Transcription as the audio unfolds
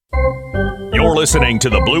You're listening to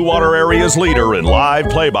the Blue Water Area's leader in live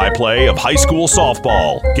play-by-play of high school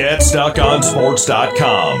softball.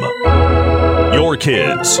 GetStuckOnSports.com. Your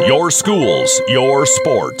kids, your schools, your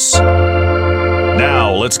sports.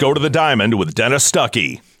 Now, let's go to the Diamond with Dennis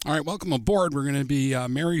Stuckey. All right, welcome aboard. We're going to be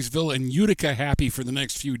Marysville and Utica happy for the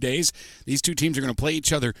next few days. These two teams are going to play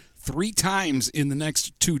each other 3 times in the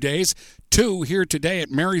next 2 days. 2 here today at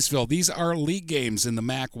Marysville. These are league games in the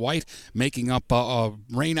MAC White, making up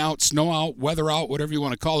rain out, snow out, weather out, whatever you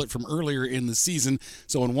want to call it, from earlier in the season.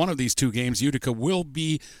 So in one of these 2 games, Utica will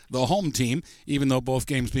be the home team, even though both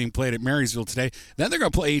games being played at Marysville today. Then they're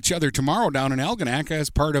going to play each other tomorrow down in Algonac as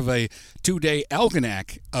part of a 2-day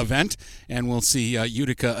Algonac event. And we'll see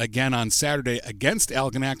Utica again on Saturday against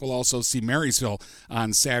Algonac. We'll also see Marysville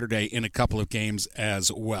on Saturday in a couple of games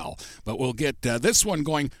as well. But we'll get this one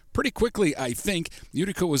going pretty quickly, I think.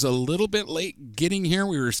 Utica was a little bit late getting here.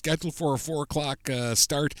 We were scheduled for a 4 o'clock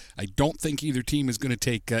start. I don't think either team is going to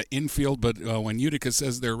take infield, but when Utica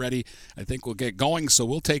says they're ready, I think we'll get going. So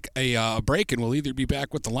we'll take a break, and we'll either be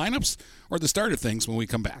back with the lineups or the start of things when we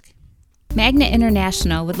come back. Magna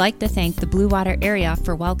International would like to thank the Blue Water area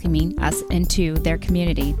for welcoming us into their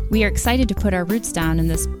community. We are excited to put our roots down in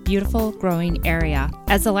this beautiful, growing area.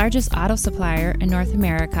 As the largest auto supplier in North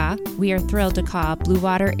America, we are thrilled to call Blue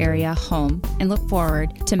Water area home and look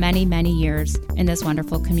forward to many, many years in this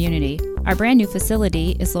wonderful community. Our brand new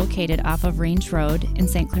facility is located off of Range Road in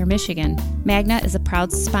St. Clair, Michigan. Magna is a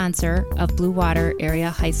proud sponsor of Blue Water Area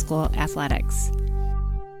High School athletics.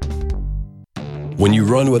 When you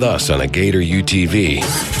run with us on a Gator UTV,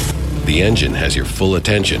 the engine has your full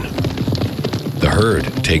attention, the herd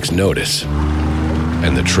takes notice,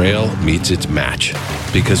 and the trail meets its match.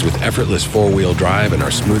 Because with effortless 4-wheel drive and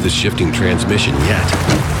our smoothest shifting transmission yet,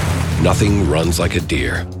 nothing runs like a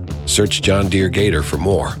Deere. Search John Deere Gator for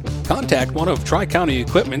more. Contact one of Tri-County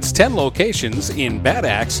Equipment's 10 locations in Bad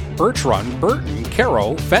Axe, Birch Run, Burton,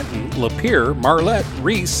 Caro, Fenton, Lapeer, Marlette,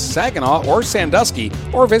 Reese, Saginaw, or Sandusky,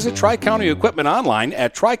 or visit Tri-County Equipment online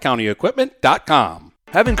at tricountyequipment.com.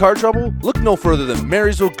 Having car trouble? Look no further than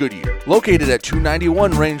Marysville Goodyear. Located at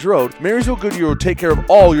 291 Range Road, Marysville Goodyear will take care of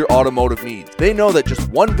all your automotive needs. They know that just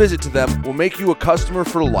one visit to them will make you a customer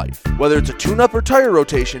for life. Whether it's a tune-up or tire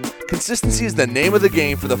rotation, consistency is the name of the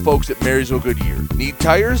game for the folks at Marysville Goodyear. Need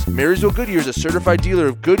tires? Marysville Goodyear is a certified dealer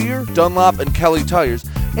of Goodyear, Dunlop, and Kelly tires,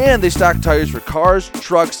 and they stock tires for cars,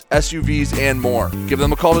 trucks, SUVs, and more. Give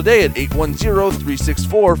them a call today at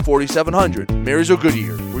 810-364-4700. Marysville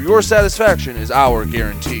Goodyear, where your satisfaction is our guarantee.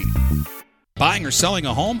 Buying or selling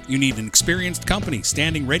a home? You need an experienced company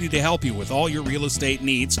standing ready to help you with all your real estate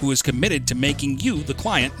needs, who is committed to making you the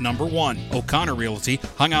client number one. O'Connor Realty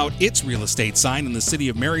hung out its real estate sign in the city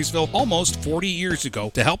of Marysville almost 40 years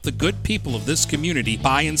ago to help the good people of this community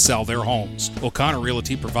buy and sell their homes. O'Connor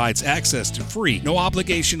Realty provides access to free,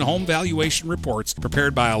 no-obligation home valuation reports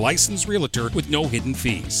prepared by a licensed realtor with no hidden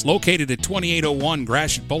fees. Located at 2801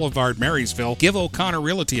 Gratiot Boulevard, Marysville, give O'Connor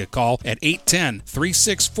Realty a call at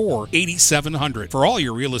 810-364-8700 for all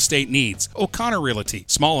your real estate needs. O'Connor Realty,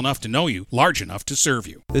 small enough to know you, large enough to serve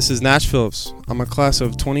you. This is Nash Phillips. I'm a class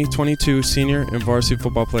of 2022 senior and varsity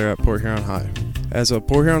football player at Port Huron High. As a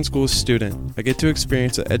Port Huron School student, I get to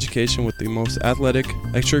experience an education with the most athletic,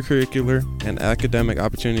 extracurricular, and academic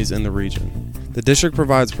opportunities in the region. The district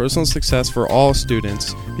provides personal success for all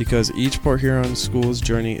students because each Port Huron school's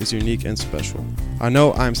journey is unique and special. I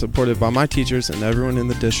know I am supported by my teachers and everyone in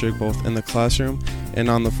the district, both in the classroom and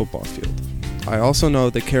on the football field. I also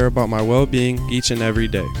know they care about my well-being each and every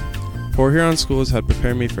day. Port Huron Schools have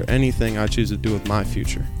prepared me for anything I choose to do with my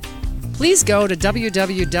future. Please go to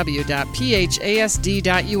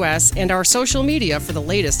www.phasd.us and our social media for the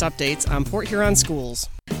latest updates on Port Huron Schools.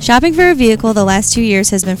 Shopping for a vehicle the last 2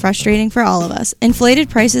 years has been frustrating for all of us.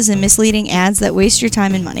 Inflated prices and misleading ads that waste your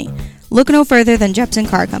time and money. Look no further than Jepson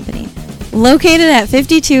Car Company. Located at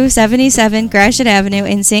 5277 Gratiot Avenue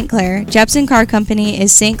in St. Clair, Jepson Car Company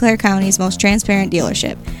is St. Clair County's most transparent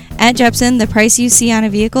dealership. At Jepson, the price you see on a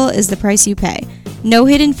vehicle is the price you pay. No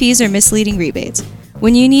hidden fees or misleading rebates.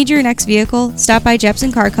 When you need your next vehicle, stop by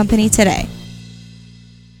Jepson Car Company today.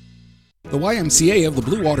 The YMCA of the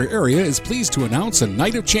Blue Water area is pleased to announce a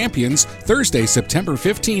Night of Champions Thursday, September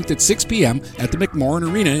 15th at 6 p.m. at the McMorran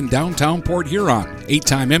Arena in downtown Port Huron.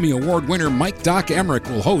 8-time Emmy Award winner Mike Doc Emmerich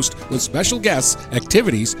will host with special guests,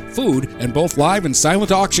 activities, food, and both live and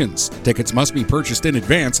silent auctions. Tickets must be purchased in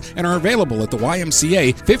advance and are available at the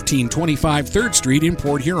YMCA, 1525 3rd Street in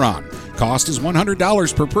Port Huron. Cost is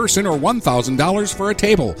 $100 per person or $1,000 for a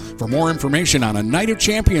table. For more information on a Night of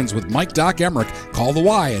Champions with Mike Doc Emmerich, call the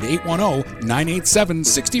Y at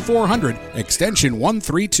 810-987-6400, extension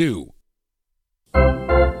 132.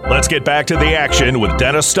 Let's get back to the action with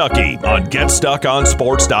Dennis Stuckey on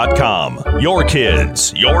GetStuckOnSports.com. Your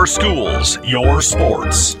kids, your schools, your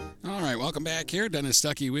sports. All right, welcome back here. Dennis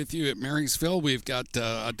Stuckey with you at Marysville. We've got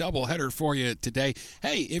a doubleheader for you today.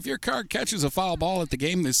 Hey, if your car catches a foul ball at the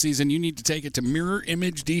game this season, you need to take it to Mirror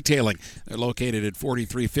Image Detailing. They're located at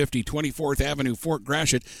 4350 24th Avenue, Fort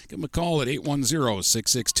Gratiot. Give them a call at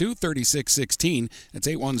 810-662-3616. That's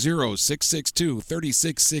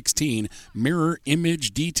 810-662-3616. Mirror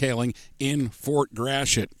Image Detailing in Fort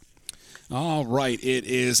Gratiot. All right, it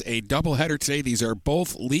is a doubleheader today. These are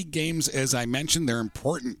both league games, as I mentioned. They're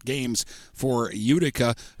important games for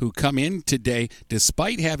Utica, who come in today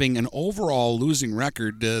despite having an overall losing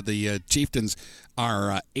record. The Chieftains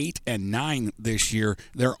are 8-9 this year.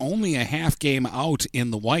 They're only a half game out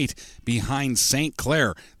in the white behind St.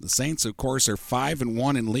 Clair. The Saints, of course, are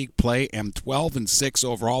 5-1 in league play and 12-6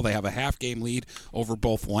 overall. They have a half game lead over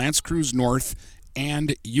both L'Anse Creuse North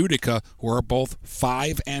and Utica, who are both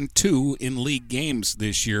 5-2 in league games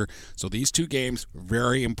this year. So these two games,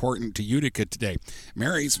 very important to Utica today.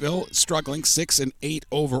 Marysville struggling 6-8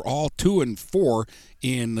 overall, 2-4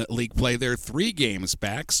 in league play. They're 3 games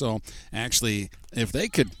back. So actually, if they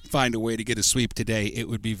could find a way to get a sweep today, it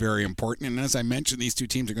would be very important. And as I mentioned, these two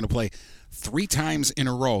teams are going to play 3 times in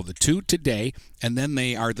a row. The 2 today, and then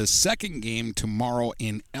they are the second game tomorrow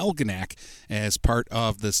in Algonac as part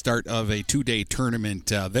of the start of a 2-day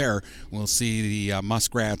tournament there. We'll see the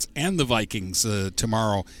Muskrats and the Vikings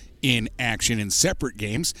tomorrow in action in separate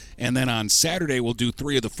games. And then on Saturday, we'll do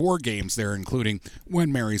 3 of the 4 games there, including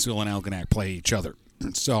when Marysville and Algonac play each other.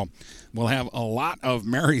 So we'll have a lot of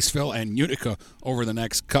Marysville and Utica over the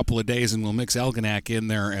next couple of days, and we'll mix Algonac in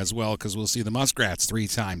there as well because we'll see the Muskrats 3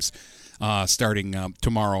 times starting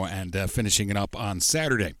tomorrow and finishing it up on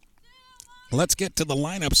Saturday. Let's get to the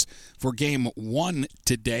lineups for Game 1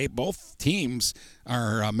 today. Both teams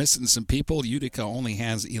are missing some people. Utica only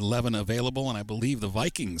has 11 available, and I believe the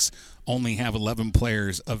Vikings only have 11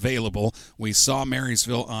 players available. We saw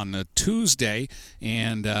Marysville on Tuesday,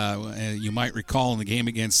 and you might recall in the game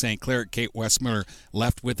against St. Clair, Kate Westmiller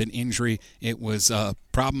left with an injury. It was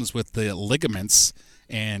problems with the ligaments,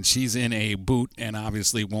 and she's in a boot and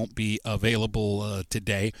obviously won't be available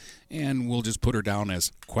today. And we'll just put her down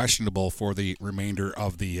as questionable for the remainder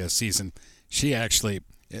of the season. She actually,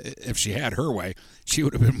 if she had her way, she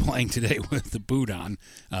would have been playing today with the boot on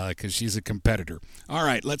because she's a competitor. All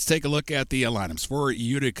right, let's take a look at the lineups. For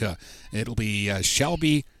Utica, it'll be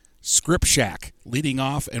Shelby Skripczak leading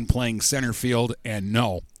off and playing center field. And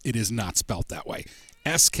no, it is not spelt that way.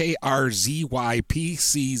 Skrypczak,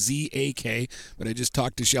 but I just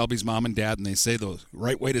talked to Shelby's mom and dad, and they say the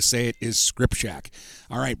right way to say it is Skripczak.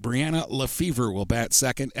 All right, Brianna Lefevre will bat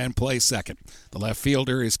second and play second. The left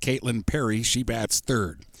fielder is Caitlin Perry. She bats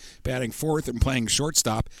third. Batting fourth and playing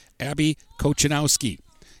shortstop, Abby Kochanowski.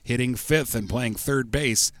 Hitting fifth and playing third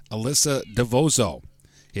base, Alyssa DeVozo.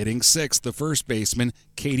 Hitting sixth, the first baseman,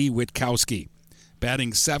 Katie Witkowski.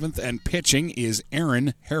 Batting seventh and pitching is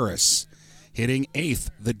Aaron Harris. Hitting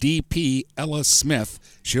eighth, the DP, Ella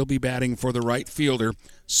Smith. She'll be batting for the right fielder,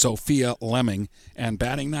 Sophia Lemming. And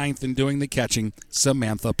batting ninth and doing the catching,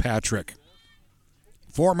 Samantha Patrick.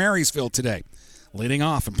 For Marysville today, leading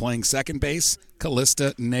off and playing second base,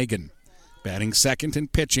 Callista Nagan. Batting second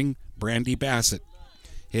and pitching, Brandy Bassett.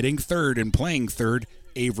 Hitting third and playing third,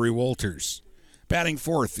 Avery Walters. Batting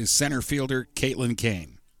fourth is center fielder, Caitlin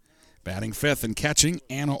Kane. Batting fifth and catching,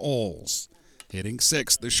 Anna Oles. Hitting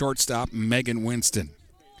sixth, the shortstop, Megan Winston.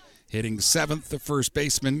 Hitting seventh, the first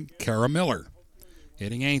baseman, Kara Miller.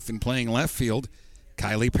 Hitting eighth and playing left field,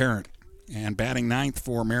 Kylie Parent. And batting ninth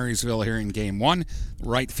for Marysville here in Game 1,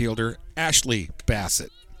 right fielder, Ashley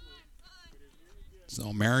Bassett.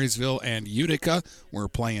 So Marysville and Utica, we're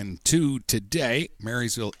playing 2 today.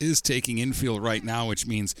 Marysville is taking infield right now, which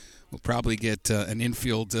means we'll probably get an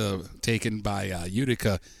infield taken by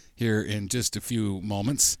Utica here in just a few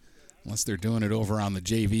moments. Unless they're doing it over on the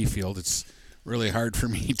JV field. It's really hard for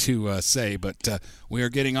me to say, but we are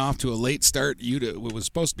getting off to a late start. It was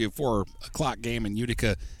supposed to be a 4 o'clock game, and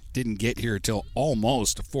Utica didn't get here until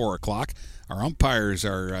almost 4 o'clock. Our umpires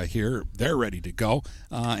are here. They're ready to go,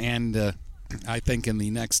 and I think in the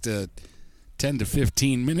next 10 to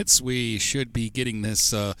 15 minutes, we should be getting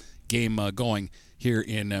this game going here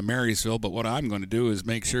in Marysville. But what I'm going to do is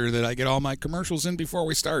make sure that I get all my commercials in before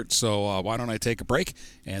we start. So why don't I take a break,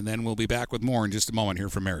 and then we'll be back with more in just a moment here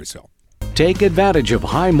from Marysville. Take advantage of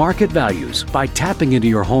high market values by tapping into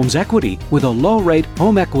your home's equity with a low-rate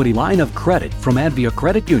home equity line of credit from Advia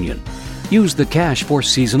Credit Union. Use the cash for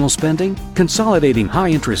seasonal spending, consolidating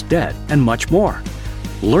high-interest debt, and much more.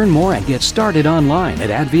 Learn more and get started online at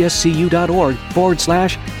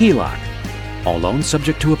adviacu.org/HELOC. All loans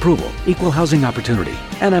subject to approval. Equal housing opportunity.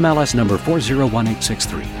 NMLS number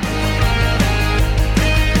 401863.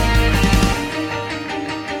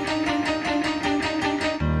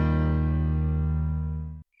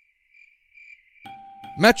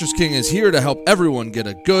 Mattress King is here to help everyone get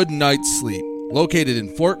a good night's sleep. Located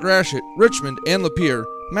in Fort Gratiot, Richmond, and Lapeer,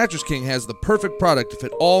 Mattress King has the perfect product to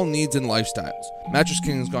fit all needs and lifestyles. Mattress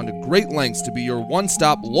King has gone to great lengths to be your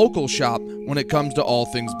one-stop local shop when it comes to all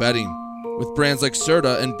things bedding. With brands like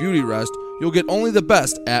Serta and Beauty Rest, you'll get only the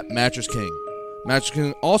best at Mattress King. Mattress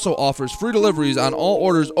King also offers free deliveries on all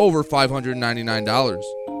orders over $599.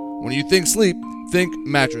 When you think sleep, think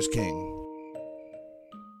Mattress King.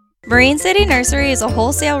 Marine City Nursery is a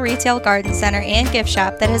wholesale retail garden center and gift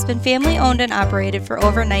shop that has been family owned and operated for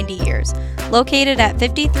over 90 years. Located at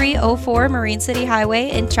 5304 Marine City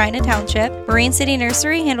Highway in China Township, Marine City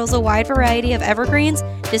Nursery handles a wide variety of evergreens,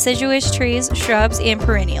 deciduous trees, shrubs, and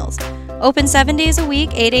perennials. Open 7 days a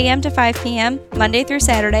week, 8 a.m. to 5 p.m., Monday through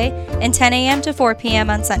Saturday, and 10 a.m. to 4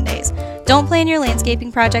 p.m. on Sundays. Don't plan your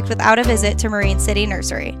landscaping project without a visit to Marine City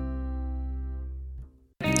Nursery.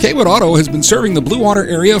 Kaywood Auto has been serving the Blue Water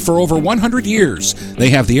area for over 100 years. They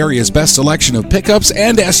have the area's best selection of pickups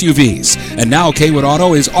and SUVs. And now Kaywood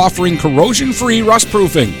Auto is offering corrosion-free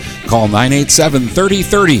rust-proofing. Call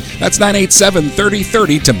 987-3030. That's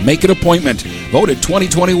 987-3030 to make an appointment. Voted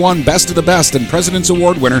 2021 Best of the Best and President's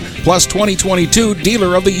Award winner, plus 2022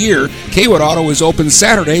 Dealer of the Year. Kaywood Auto is open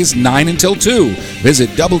Saturdays 9 until 2. Visit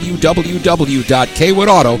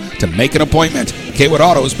www.kaywoodauto to make an appointment. Kaywood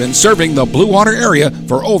Auto has been serving the Blue Water area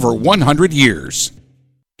for over 100 years.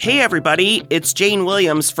 Hey everybody, it's Jane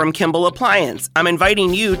Williams from Kimball Appliance. I'm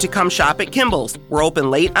inviting you to come shop at Kimball's. We're open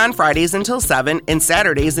late on Fridays until 7 and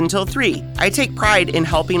Saturdays until 3. I take pride in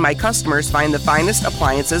helping my customers find the finest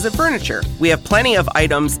appliances and furniture. We have plenty of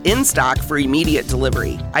items in stock for immediate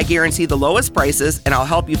delivery. I guarantee the lowest prices and I'll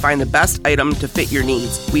help you find the best item to fit your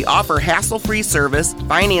needs. We offer hassle-free service,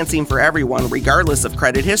 financing for everyone regardless of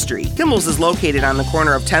credit history. Kimball's is located on the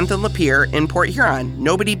corner of 10th and Lapeer in Port Huron.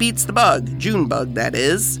 Nobody beats the bug, Junebug that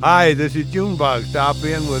is. Hi, this is Junebug. Stop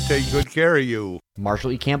in, we'll take good care of you.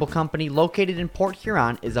 Marshall E. Campbell Company, located in Port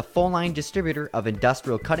Huron, is a full-line distributor of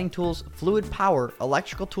industrial cutting tools, fluid power,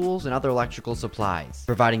 electrical tools, and other electrical supplies,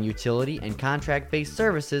 providing utility and contract-based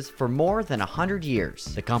services for more than 100 years.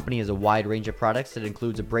 The company has a wide range of products that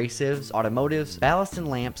includes abrasives, automotives, ballast and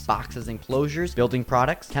lamps, boxes and closures, building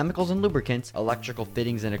products, chemicals and lubricants, electrical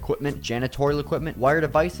fittings and equipment, janitorial equipment, wire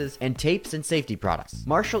devices, and tapes and safety products.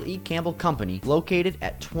 Marshall E. Campbell Company, located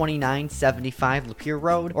at 2975 Lapeer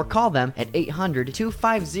Road, or call them at 800-250-7520.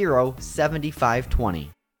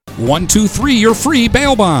 123 Your Free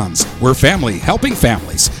Bail Bonds. We're family helping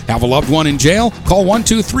families. Have a loved one in jail? Call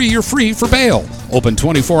 123 You're Free for bail. Open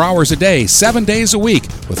 24 hours a day, 7 days a week,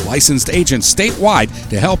 with licensed agents statewide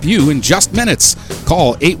to help you in just minutes.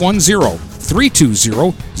 Call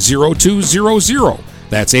 810-320-0200.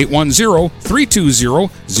 That's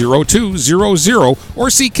 810-320-0200, or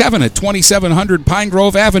see Kevin at 2700 Pine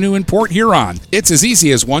Grove Avenue in Port Huron. It's as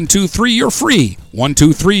easy as 123 You're Free.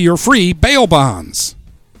 123 You're Free Bail Bonds.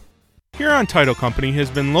 Huron Title Company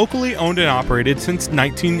has been locally owned and operated since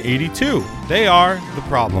 1982. They are the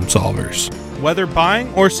problem solvers. Whether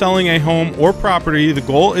buying or selling a home or property, the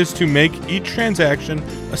goal is to make each transaction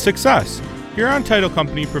a success. Huron Title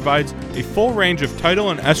Company provides a full range of title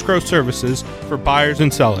and escrow services for buyers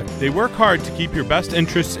and sellers. They work hard to keep your best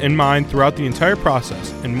interests in mind throughout the entire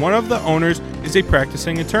process, and one of the owners is a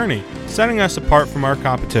practicing attorney, setting us apart from our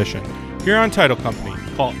competition. Huron Title Company.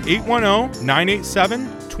 Call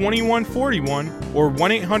 810-987-2141 or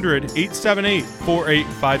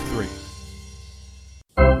 1-800-878-4853.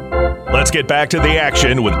 Let's get back to the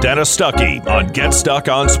action with Dennis Stuckey on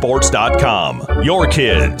GetStuckOnSports.com. Your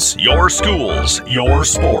kids, your schools, your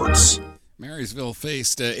sports. Marysville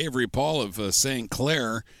faced Avery Paul of St.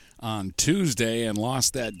 Clair on Tuesday and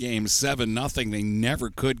lost that game 7-0. They never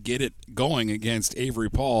could get it going against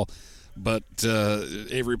Avery Paul, but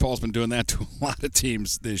Avery Paul's been doing that to a lot of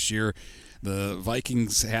teams this year. The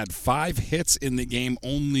Vikings had 5 hits in the game.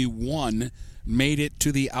 Only one made it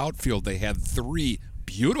to the outfield. They had 3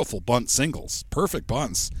 beautiful bunt singles, perfect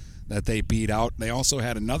bunts that they beat out. They also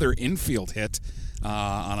had another infield hit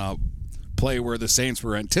on a play where the Saints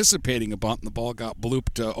were anticipating a bunt and the ball got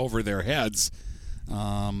blooped over their heads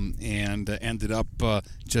and ended up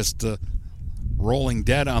just rolling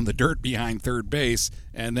dead on the dirt behind third base.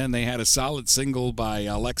 And then they had a solid single by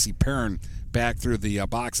Lexi Perrin back through the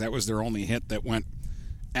box. That was their only hit that went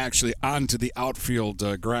actually onto the outfield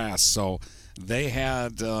grass. So they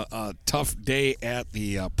had a tough day at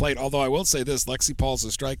the plate. Although I will say this, Lexi Paul's a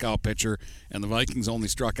strikeout pitcher, and the Vikings only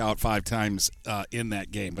struck out 5 times in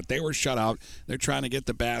that game. But they were shut out. They're trying to get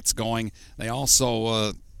the bats going. They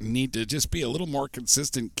also need to just be a little more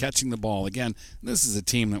consistent catching the ball. Again, this is a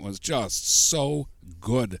team that was just so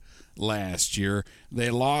good last year. They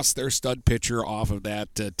lost their stud pitcher off of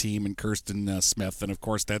that team in Kirsten Smith, and of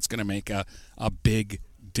course that's going to make a big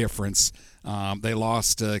difference. They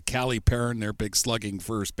lost Callie Perrin, their big slugging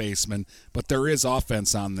first baseman, but there is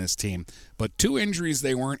offense on this team. But 2 injuries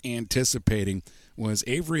they weren't anticipating was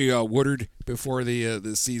Avery Woodard before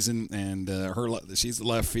the season, and she's a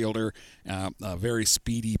left fielder, a very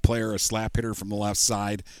speedy player, a slap hitter from the left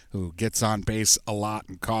side who gets on base a lot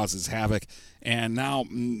and causes havoc. And now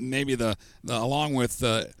maybe along with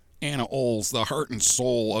Anna Oles, the heart and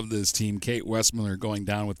soul of this team, Kate Westmiller, going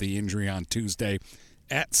down with the injury on Tuesday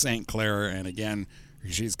at St. Clair, and again,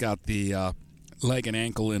 she's got the leg and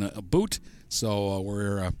ankle in a boot, so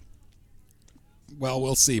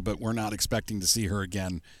we'll see, but we're not expecting to see her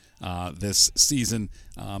again this season.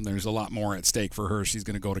 There's a lot more at stake for her. She's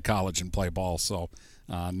going to go to college and play ball, so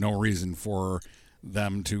no reason for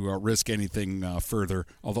them to risk anything further.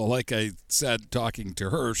 Although, like I said, talking to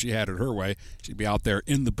her, if she had it her way, she'd be out there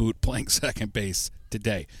in the boot playing second base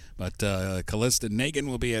today. But Callista Nagin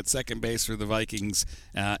will be at second base for the Vikings.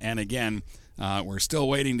 And again, we're still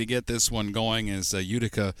waiting to get this one going as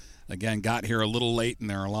Utica, again, got here a little late, and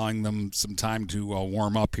they're allowing them some time to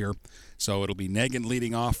warm up here. So it'll be Nagin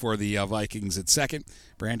leading off for the Vikings at second.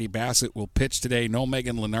 Brandy Bassett will pitch today. No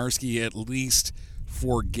Megan Lenarski, at least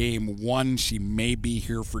for Game 1. She may be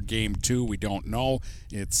here for Game 2. We don't know.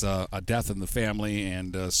 It's a death in the family,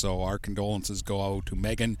 and so our condolences go out to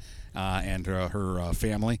Megan and her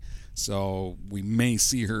family. So we may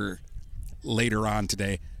see her later on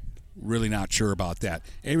today. Really not sure about that.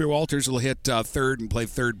 Avery Walters will hit third and play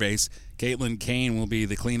third base. Caitlin Kane will be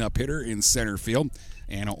the cleanup hitter in center field.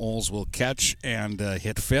 Anna Oles will catch and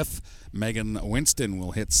hit fifth. Megan Winston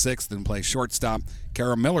will hit sixth and play shortstop.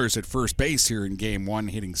 Kara Miller's at first base here in Game 1,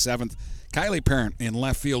 hitting seventh. Kylie Parent in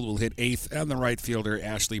left field will hit eighth, and the right fielder,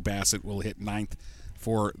 Ashley Bassett, will hit ninth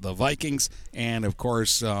for the Vikings. And, of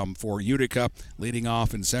course, for Utica, leading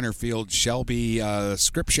off in center field, Shelby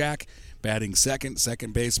Skripczak. Batting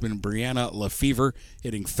second baseman Brianna Lefevre.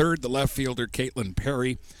 Hitting third, the left fielder Caitlin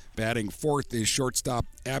Perry. Batting fourth is shortstop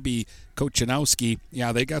Abby Kochanowski.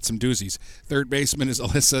 Yeah, they got some doozies. Third baseman is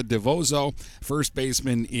Alyssa DeVozo. First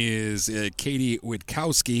baseman is Katie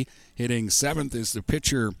Witkowski. Hitting seventh is the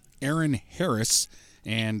pitcher Aaron Harris.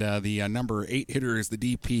 And the number 8 hitter is the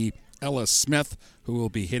DP Ella Smith, who will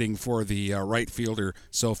be hitting for the right fielder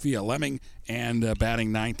Sophia Lemming. And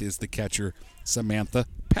batting ninth is the catcher Samantha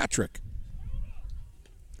Patrick.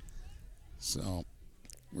 So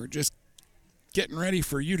we're just getting ready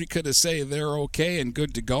for Utica to say they're okay and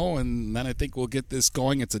good to go, and then I think we'll get this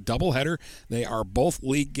going. It's a doubleheader. They are both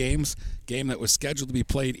league games. Game that was scheduled to be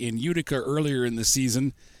played in Utica earlier in the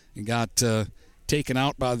season and got taken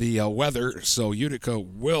out by the weather, so Utica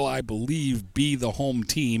will, I believe, be the home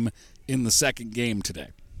team in the second game today,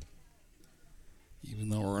 even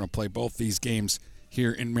though we're going to play both these games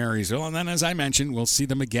here in Marysville. And then, as I mentioned, we'll see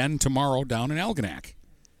them again tomorrow down in Algonac.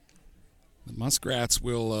 The Muskrats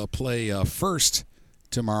will play first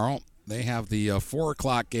tomorrow. They have the 4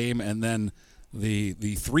 o'clock game, and then the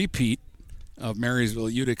three-peat of Marysville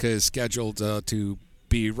Utica is scheduled to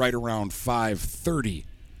be right around 5:30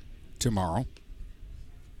 tomorrow.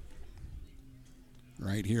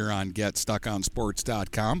 Right here on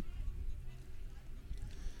GetStuckOnSports.com.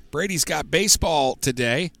 Brady's got baseball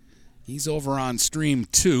today. He's over on Stream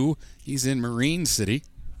 2. He's in Marine City.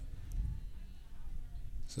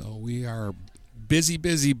 So we are busy.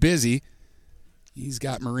 He's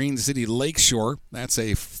got Marine City Lakeshore. That's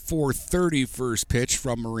a 4:30 first pitch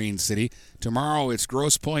from Marine City. Tomorrow it's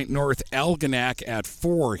Grosse Pointe North Algonac at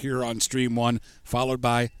 4 here on Stream 1, followed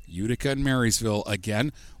by Utica and Marysville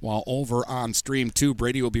again. While over on Stream 2,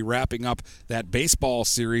 Brady will be wrapping up that baseball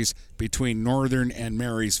series between Northern and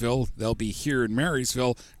Marysville. They'll be here in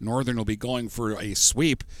Marysville. Northern will be going for a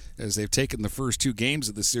sweep as they've taken the first 2 games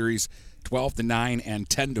of the series, 12-9 and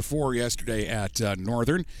 10-4 yesterday at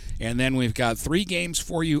Northern. And then we've got 3 games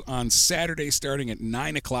for you on Saturday starting at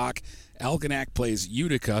 9 o'clock. Algonac plays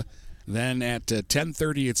Utica. Then at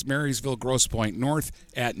 10:30, it's Marysville Grosse Pointe North.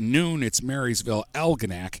 At noon, it's Marysville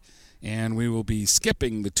Algonac. And we will be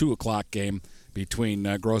skipping the 2 o'clock game between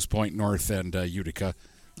Grosse Pointe North and Utica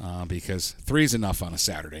because 3's enough on a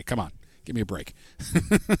Saturday. Come on, give me a break.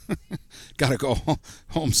 Got to go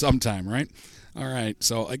home sometime, right? All right,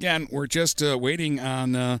 so again, we're just waiting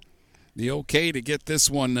on the okay to get this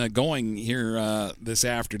one going here this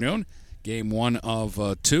afternoon. Game 1 of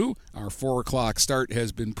 2. Our 4 o'clock start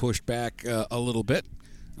has been pushed back a little bit,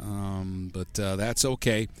 but that's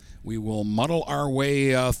okay. We will muddle our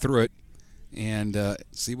way through it and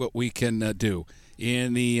see what we can do.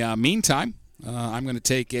 In the meantime, I'm going to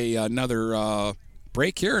take another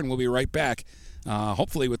break here, and we'll be right back,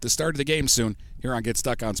 hopefully with the start of the game soon, here on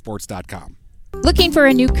GetStuckOnSports.com. Looking for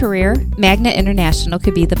a new career? Magna International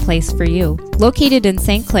could be the place for you. Located in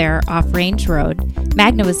St. Clair off Range Road,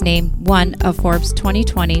 Magna was named one of Forbes'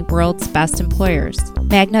 2020 World's Best Employers.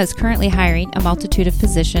 Magna is currently hiring a multitude of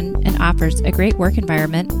positions and offers a great work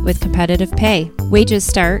environment with competitive pay. Wages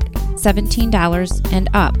start $17 and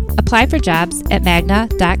up. Apply for jobs at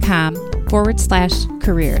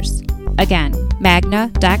magna.com/careers. Again,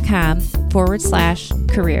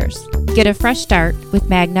 magna.com/careers. Get a fresh start with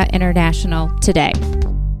Magna International today.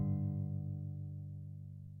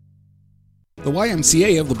 The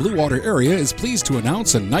YMCA of the Blue Water area is pleased to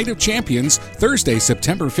announce a Night of Champions Thursday,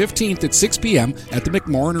 September 15th at 6 p.m. at the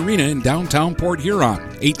McMorran Arena in downtown Port Huron.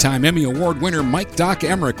 8-time Emmy Award winner Mike Doc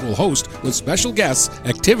Emmerich will host with special guests,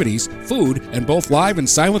 activities, food, and both live and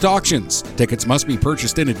silent auctions. Tickets must be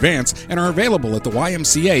purchased in advance and are available at the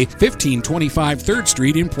YMCA, 1525 3rd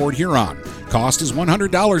Street in Port Huron. Cost is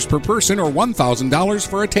 $100 per person or $1,000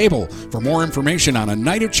 for a table. For more information on a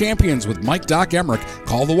Night of Champions with Mike Doc Emmerich,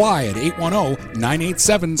 call the Y at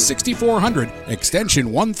 810-987-6400,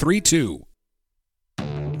 extension 132.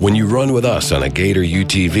 When you run with us on a Gator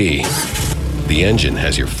UTV, the engine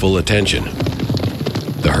has your full attention.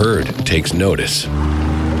 The herd takes notice.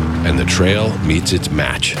 And the trail meets its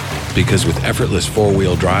match. Because with effortless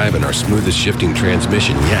four-wheel drive and our smoothest shifting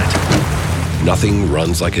transmission yet, nothing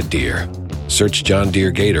runs like a deer. Search John Deere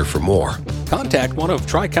Gator for more. Contact one of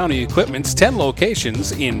Tri-County Equipment's 10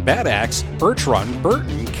 locations in Bad Axe, Birch Run,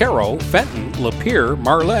 Burton, Caro, Fenton, Lapeer,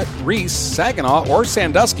 Marlette, Reese, Saginaw, or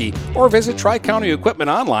Sandusky, or visit Tri-County Equipment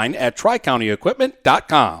online at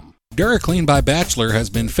tricountyequipment.com. DuraClean by Bachelor has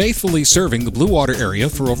been faithfully serving the Blue Water area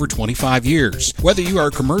for over 25 years. Whether you are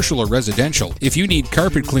commercial or residential, if you need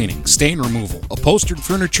carpet cleaning, stain removal, upholstered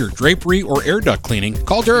furniture, drapery, or air duct cleaning,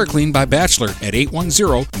 call DuraClean by Bachelor at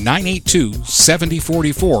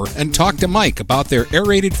 810-982-7044 and talk to Mike about their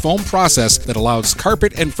aerated foam process that allows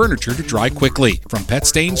carpet and furniture to dry quickly. From pet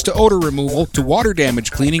stains to odor removal to water damage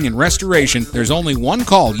cleaning and restoration, there's only one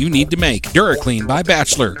call you need to make. DuraClean by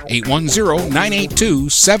Bachelor,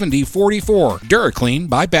 810-982-7044. DuraClean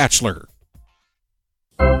by Bachelor.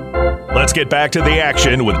 Let's get back to the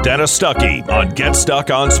action with Dennis Stuckey on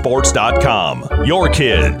GetStuckOnSports.com. Your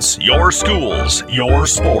kids, your schools, your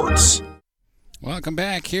sports. Welcome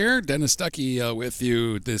back here. Dennis Stuckey with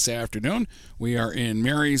you this afternoon. We are in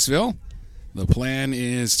Marysville. The plan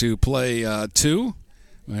is to play 2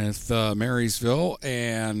 with Marysville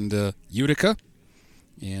and Utica.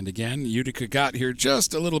 And again, Utica got here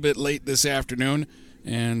just a little bit late this afternoon.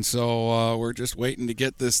 And so we're just waiting to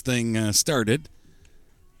get this thing started.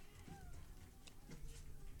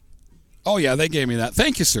 Oh, yeah, they gave me that.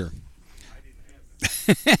 Thank you, sir.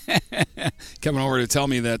 Coming over to tell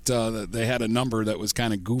me that they had a number that was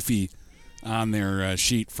kind of goofy on their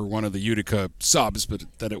sheet for one of the Utica subs, but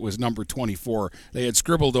that it was number 24. They had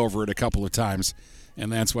scribbled over it a couple of times,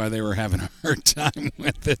 and that's why they were having a hard time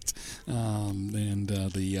with it.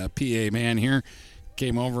 The PA man here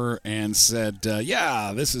came over and said,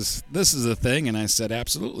 yeah, this is a thing. And I said,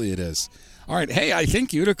 absolutely it is. All right. Hey, I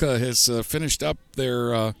think Utica has finished up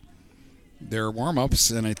their warm-ups,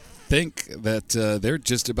 and I think that they're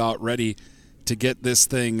just about ready to get this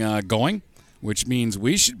thing going, which means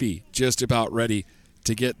we should be just about ready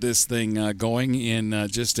to get this thing going in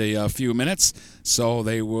just a few minutes. So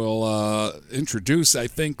they will introduce, I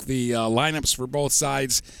think, the lineups for both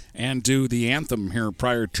sides and do the anthem here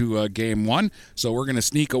prior to Game 1. So we're going to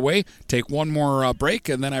sneak away, take one more break,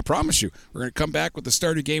 and then I promise you we're going to come back with the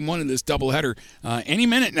start of Game 1 in this doubleheader any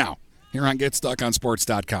minute now here on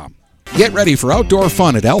GetStuckOnSports.com. Get ready for outdoor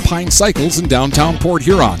fun at Alpine Cycles in downtown Port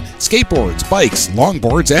Huron. Skateboards, bikes,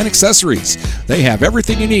 longboards, and accessories. They have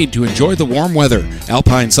everything you need to enjoy the warm weather.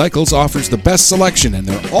 Alpine Cycles offers the best selection, and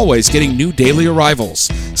they're always getting new daily arrivals.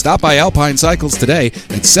 Stop by Alpine Cycles today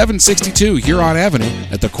at 762 Huron Avenue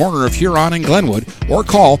at the corner of Huron and Glenwood, or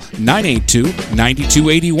call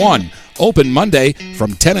 982-9281. Open Monday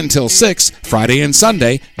from 10 until 6, Friday and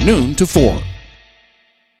Sunday, noon to 4.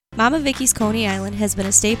 Mama Vicky's Coney Island has been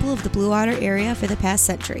a staple of the Blue Water area for the past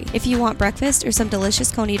century. If you want breakfast or some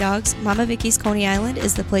delicious Coney dogs, Mama Vicky's Coney Island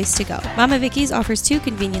is the place to go. Mama Vicky's offers 2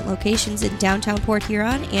 convenient locations in downtown Port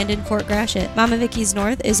Huron and in Fort Gratiot. Mama Vicky's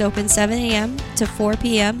North is open 7 a.m. to 4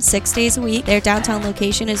 p.m. 6 days a week. Their downtown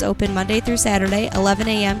location is open Monday through Saturday, 11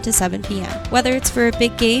 a.m. to 7 p.m. Whether it's for a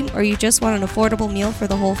big game or you just want an affordable meal for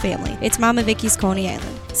the whole family, it's Mama Vicky's Coney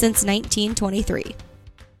Island since 1923.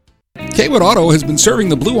 Kaywood Auto has been serving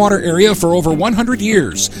the Blue Water area for over 100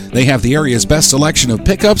 years. They have the area's best selection of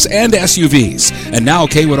pickups and SUVs. And now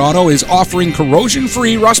Kaywood Auto is offering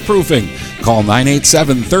corrosion-free rust proofing. Call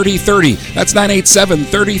 987-3030. That's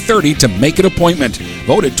 987-3030 to make an appointment.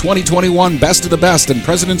 Voted 2021 Best of the Best and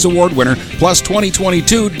President's Award winner, plus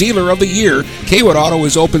 2022 Dealer of the Year. Kaywood Auto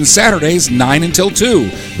is open Saturdays 9 until 2.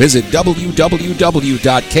 Visit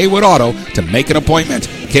www.kaywoodauto to make an appointment.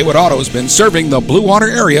 Kaywood Auto has been serving the Blue Water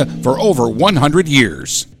area for over 100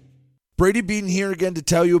 years. Brady Beaton here again to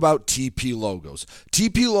tell you about TP Logos.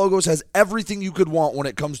 TP Logos has everything you could want when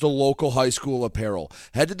it comes to local high school apparel.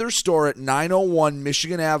 Head to their store at 901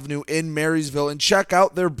 Michigan Avenue in Marysville and check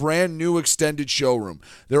out their brand new extended showroom.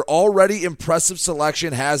 Their already impressive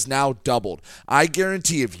selection has now doubled. I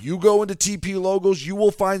guarantee if you go into TP Logos, you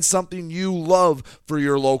will find something you love for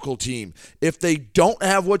your local team. If they don't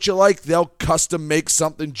have what you like, they'll custom make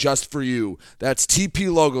something just for you. That's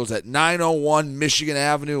TP Logos at 901 Michigan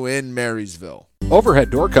Avenue in Marysville. Overhead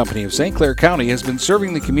Door Company of St. Clair County has been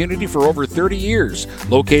serving the community for over 30 years.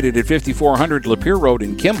 Located at 5400 Lapeer Road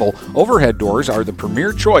in Kimball, Overhead Doors are the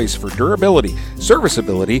premier choice for durability,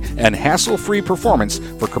 serviceability, and hassle-free performance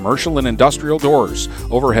for commercial and industrial doors.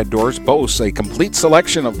 Overhead Doors boasts a complete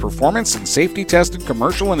selection of performance and safety-tested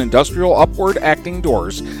commercial and industrial upward-acting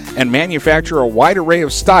doors and manufacture a wide array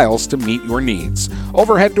of styles to meet your needs.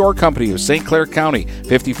 Overhead Door Company of St. Clair County,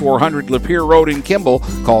 5400 Lapeer Road in Kimball.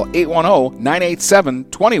 Call 810-987-2185.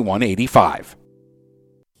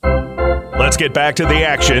 Let's get back to the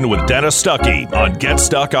action with Dennis Stuckey on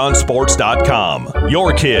GetStuckOnSports.com.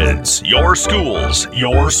 Your kids, your schools,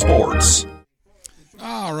 your sports.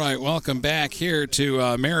 All right, welcome back here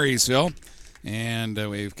to Marysville. And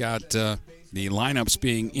we've got the lineups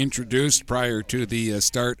being introduced prior to the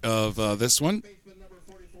start of this one.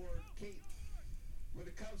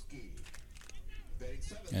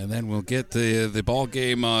 And then we'll get the ball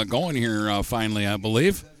game going here finally, I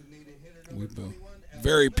believe. We've been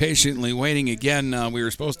very patiently waiting again. We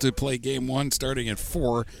were supposed to play game 1 starting at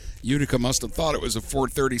 4. Utica must have thought it was a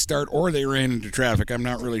 4:30 start, or they ran into traffic. I'm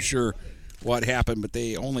not really sure what happened, but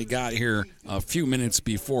they only got here a few minutes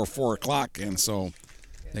before 4 o'clock, and so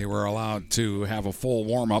they were allowed to have a full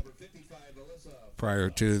warm-up prior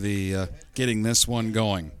to the getting this one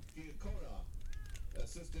going.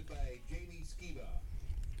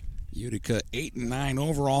 Utica 8-9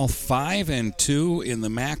 overall, 5-2 in the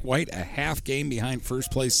MAC White, a half game behind first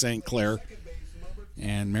place St. Clair.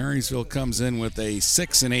 And Marysville comes in with a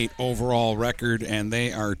 6-8 overall record, and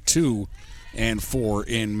they are 2-4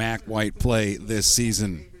 in MAC White play this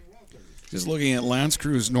season. Just looking at L'Anse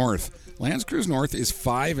Creuse North. L'Anse Creuse North is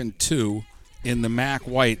 5-2 in the MAC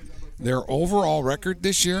White. Their overall record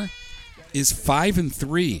this year is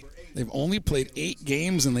 5-3. They've only played 8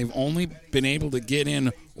 games, and they've only been able to get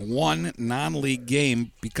in 1 non-league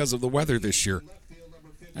game because of the weather this year.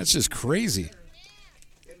 That's just crazy.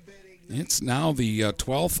 It's now the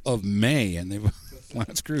 12th of May, and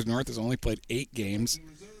L'Anse Creuse North has only played 8 games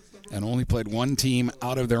and only played 1 team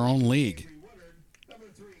out of their own league.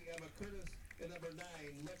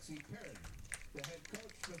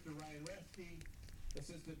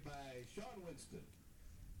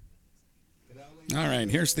 All right,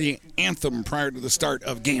 here's the anthem prior to the start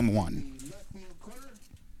of Game 1.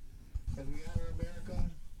 As we honor America,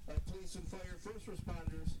 our police and fire first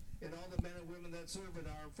responders, and all the men and women that serve in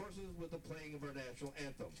our armed forces with the playing of our national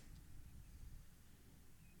anthem.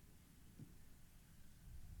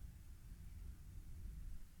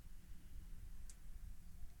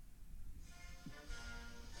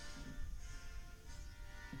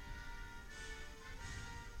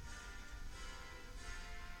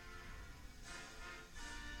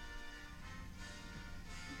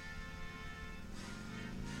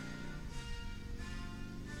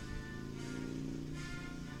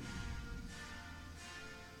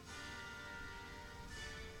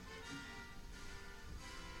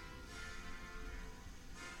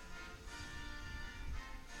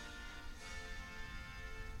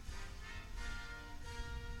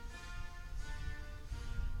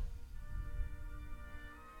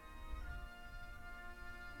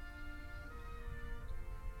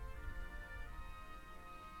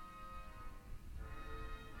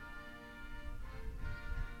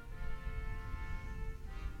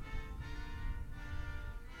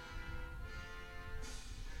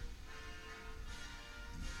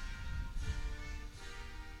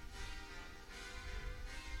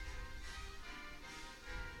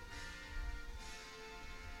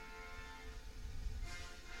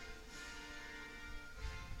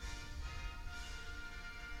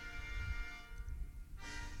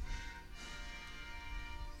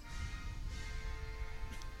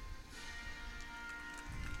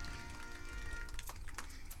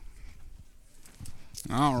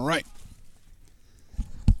 All right.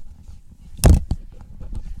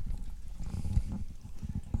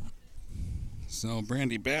 So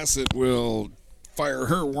Brandy Bassett will fire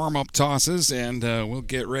her warm-up tosses, and we'll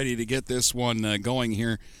get ready to get this one going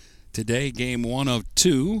here today. Game 1 of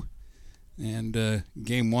 2, and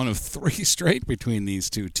game 1 of 3 straight between these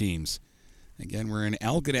two teams. Again, we're in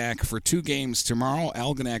Algonac for 2 games tomorrow.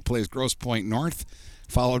 Algonac plays Grosse Pointe North,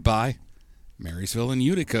 followed by Marysville and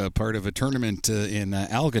Utica, part of a tournament in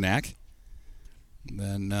Algonac.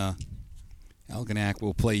 Then Algonac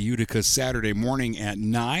will play Utica Saturday morning at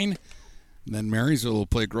 9. And then Marysville will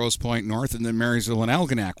play Grosse Pointe North, and then Marysville and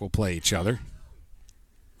Algonac will play each other.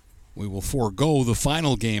 We will forego the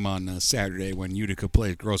final game on Saturday when Utica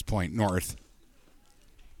plays Grosse Pointe North.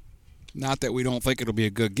 Not that we don't think it'll be a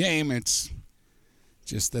good game. It's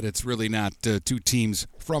just that it's really not 2 teams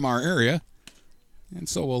from our area, and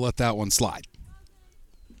so we'll let that one slide.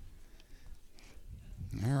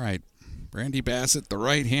 All right, Brandy Bassett, the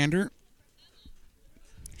right-hander.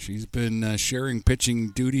 She's been sharing pitching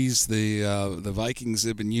duties. The Vikings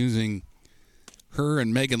have been using her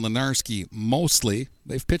and Megan Lenarski mostly.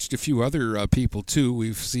 They've pitched a few other people, too.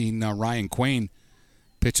 We've seen Ryan Quain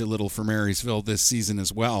pitch a little for Marysville this season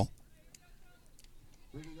as well.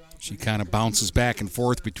 She kind of bounces back and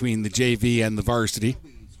forth between the JV and the varsity.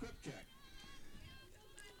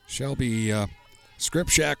 Shelby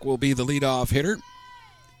Skripczak will be the leadoff hitter.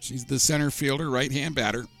 She's the center fielder, right-hand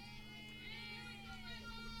batter.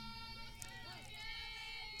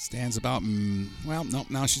 Stands about, well, nope,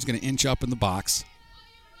 now she's going to inch up in the box.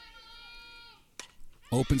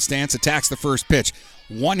 Open stance, attacks the first pitch.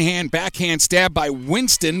 One-hand backhand stab by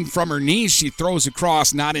Winston from her knees. She throws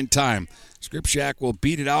across, not in time. Skripczak will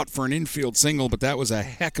beat it out for an infield single, but that was a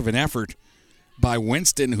heck of an effort by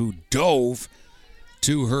Winston, who dove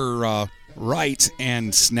to her right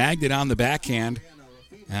and snagged it on the backhand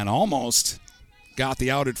and almost got the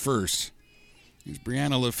out at first. Here's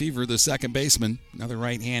Brianna Lefevre, the second baseman, another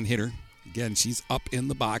right-hand hitter. Again, she's up in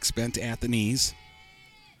the box, bent at the knees.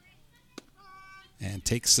 And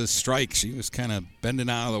takes a strike. She was kind of bending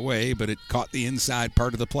out of the way, but it caught the inside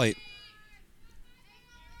part of the plate.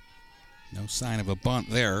 No sign of a bunt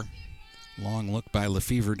there. Long look by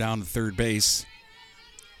Lefevre down to third base.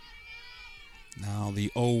 Now the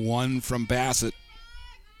 0-1 from Bassett.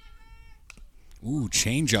 Ooh,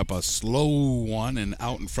 changeup, a slow one, and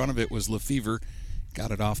out in front of it was Lefevre. Got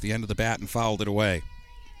it off the end of the bat and fouled it away.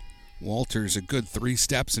 Walters a good 3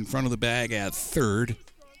 steps in front of the bag at third.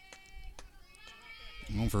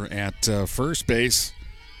 Over at first base,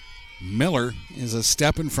 Miller is a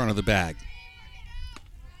step in front of the bag.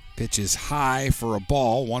 Pitch is high for a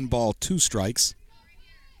ball. 1 ball, 2 strikes.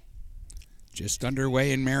 Just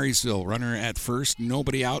underway in Marysville. Runner at first,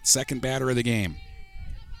 nobody out, second batter of the game.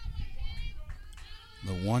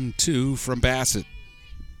 The 1-2 from Bassett.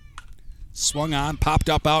 Swung on, popped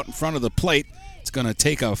up out in front of the plate. It's going to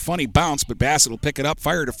take a funny bounce, but Bassett will pick it up,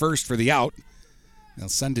 fire to first for the out. They'll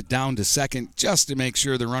send it down to second just to make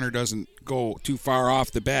sure the runner doesn't go too far off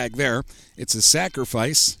the bag there. It's a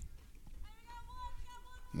sacrifice.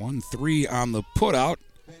 1-3 on the putout.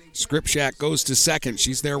 Skripczak goes to second.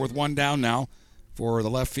 She's there with 1 down now for the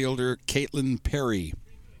left fielder, Caitlin Perry.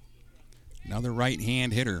 Another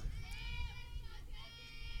right-hand hitter.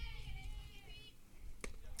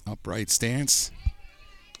 Upright stance.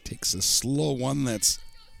 Takes a slow one that's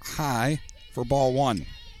high for ball 1.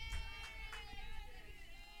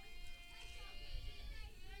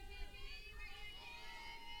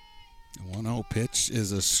 The 1-0 pitch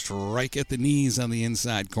is a strike at the knees on the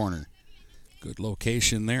inside corner. Good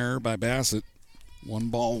location there by Bassett. 1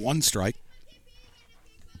 ball, 1 strike.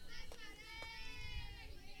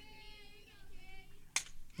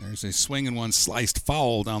 There's a swing and one sliced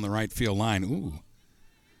foul down the right field line. Ooh.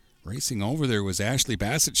 Racing over there was Ashley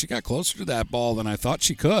Bassett. She got closer to that ball than I thought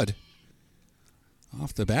she could.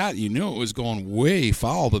 Off the bat, you knew it was going way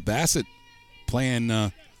foul, but Bassett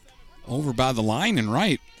playing over by the line and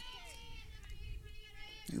right.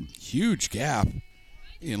 Huge gap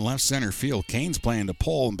in left center field. Kane's playing to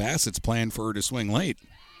pull, and Bassett's playing for her to swing late.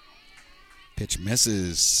 Pitch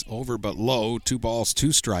misses over but low. 2 balls,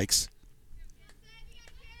 2 strikes.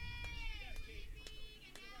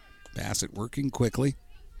 Bassett working quickly.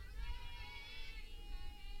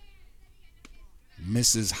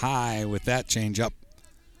 Misses high with that changeup.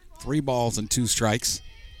 3 balls and 2 strikes.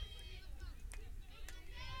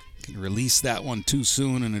 Can release that one too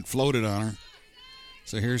soon, and it floated on her.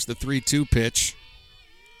 So here's the 3-2 pitch.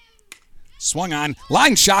 Swung on.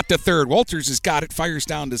 Line shot to third. Walters has got it. Fires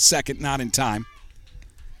down to second. Not in time.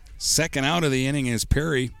 Second out of the inning is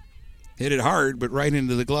Perry. Hit it hard, but right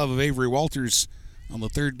into the glove of Avery Walters on the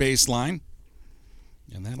third base line.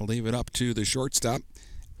 And that'll leave it up to the shortstop,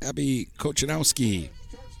 Abby Kochanowski.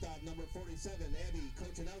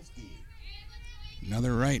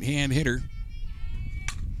 Another right-hand hitter.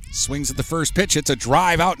 Swings at the first pitch. It's a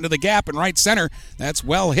drive out into the gap in right center. That's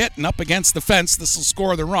well hit and up against the fence. This will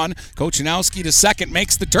score the run. Kochanowski to second,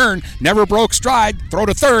 makes the turn. Never broke stride. Throw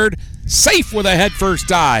to third. Safe with a head-first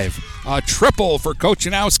dive. A triple for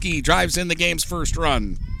Kochanowski. Drives in the game's first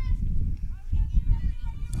run.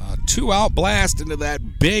 A two-out blast into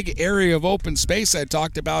that big area of open space I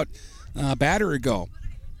talked about a batter ago.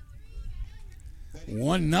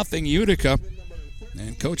 1-0 Utica.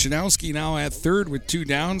 And Kochanowski now at third with 2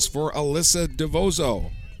 downs for Alyssa DeVozo.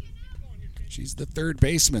 She's the third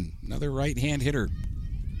baseman, another right-hand hitter.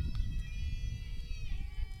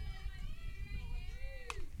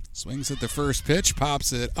 Swings at the first pitch,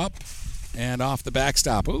 pops it up and off the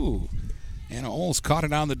backstop. Ooh, Anna Oles caught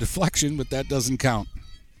it on the deflection, but that doesn't count.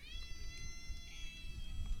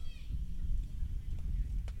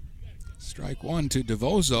 Strike one to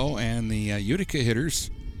DeVozo, and the Utica hitters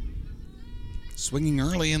swinging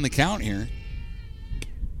early in the count here.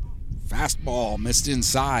 Fastball missed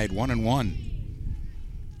inside, 1-1.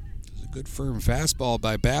 It was a good firm fastball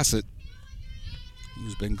by Bassett,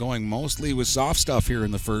 who's been going mostly with soft stuff here in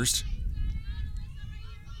the first.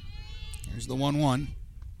 Here's the 1-1.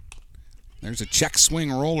 There's a check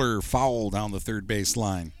swing roller foul down the third base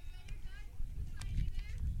line.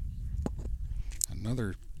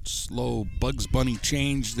 Another slow Bugs Bunny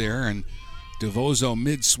change there, and DeVozo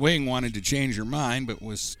mid-swing wanted to change her mind, but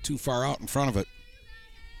was too far out in front of it.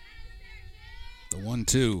 The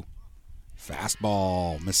 1-2.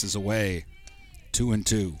 Fastball misses away.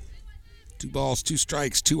 2-2. 2 balls, 2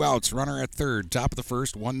 strikes, 2 outs. Runner at third. Top of the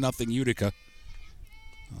first, 1-0 Utica.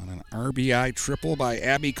 On an RBI triple by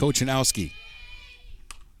Abby Kochanowski.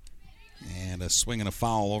 And a swing and a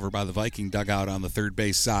foul over by the Viking dugout on the third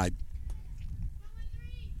base side.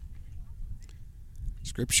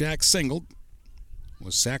 Skripczak singled.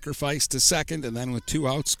 Was sacrificed to second, and then with 2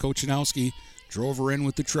 outs, Kochanowski drove her in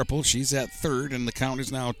with the triple. She's at third, and the count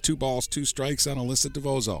is now 2 balls, 2 strikes on Alyssa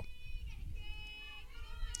DeVozo.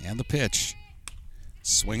 And the pitch.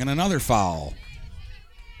 Swinging another foul.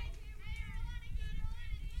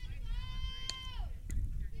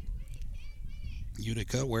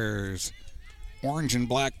 Utica wears orange and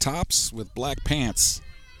black tops with black pants.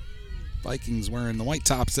 Vikings wearing the white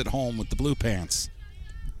tops at home with the blue pants.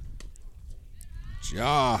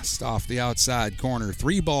 Just off the outside corner.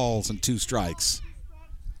 3 balls and 2 strikes.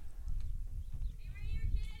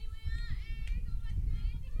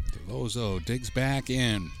 DeVozo digs back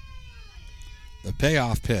in. The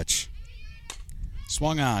payoff pitch.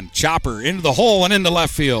 Swung on. Chopper into the hole and into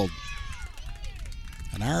left field.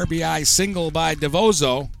 An RBI single by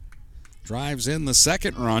DeVozo. Drives in the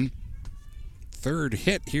second run. Third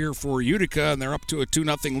hit here for Utica, and they're up to a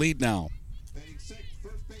 2-0 lead now.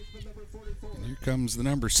 Here comes the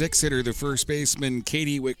number 6 hitter, the first baseman,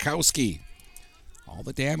 Katie Witkowski. All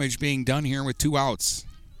the damage being done here with 2 outs.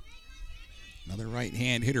 Another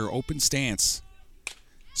right-hand hitter, open stance.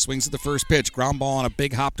 Swings at the first pitch, ground ball on a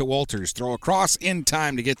big hop to Walters. Throw across in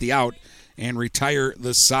time to get the out and retire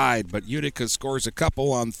the side. But Utica scores a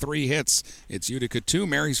couple on 3 hits. It's Utica 2,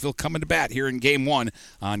 Marysville coming to bat here in Game 1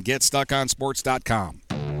 on GetStuckOnSports.com.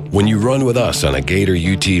 When you run with us on a Gator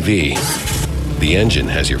UTV, the engine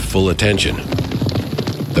has your full attention.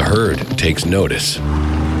 The herd takes notice.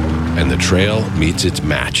 And the trail meets its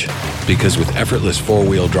match. Because with effortless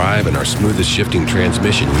 4-wheel drive and our smoothest shifting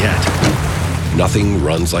transmission yet, nothing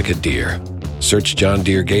runs like a deer. Search John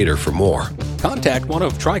Deere Gator for more. Contact one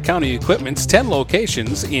of Tri-County Equipment's 10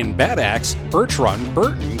 locations in Bad Axe, Birch Run,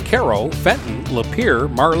 Burton, Caro, Fenton, Lapeer,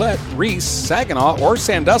 Marlette, Reese, Saginaw, or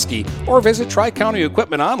Sandusky, or visit Tri-County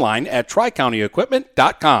Equipment online at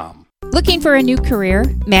tricountyequipment.com. Looking for a new career?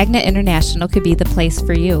 Magna International could be the place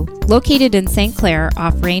for you. Located in St. Clair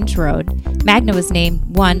off Range Road, Magna was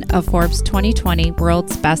named one of Forbes' 2020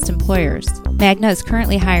 World's Best Employers. Magna is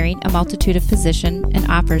currently hiring a multitude of positions and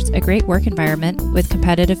offers a great work environment with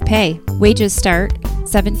competitive pay. Wages start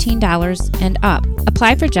 $17 and up.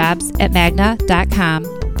 Apply for jobs at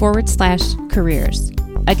magna.com/careers.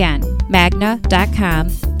 Again,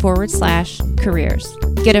 magna.com/careers.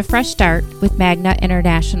 Get a fresh start with Magna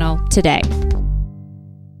International today.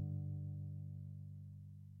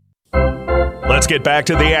 Let's get back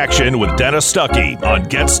to the action with Dennis Stuckey on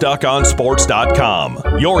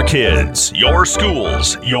GetStuckOnSports.com. Your kids, your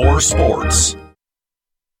schools, your sports.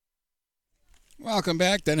 Welcome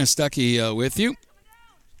back. Dennis Stuckey with you.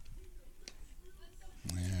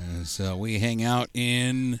 As we hang out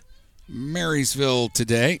in Marysville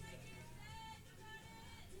today.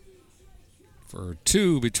 for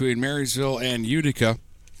 2 between Marysville and Utica.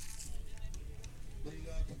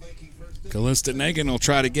 Callista Nagan will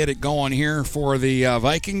try to get it going here for the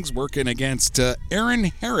Vikings, working against Aaron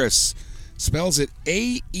Harris. Spells it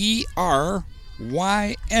Aeryn.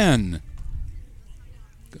 Going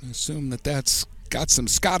to assume that that's got some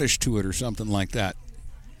Scottish to it or something like that.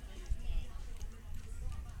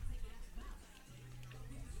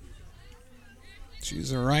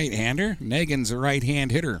 She's a right-hander. Nagan's a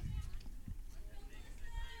right-hand hitter.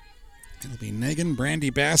 It'll be Nagan,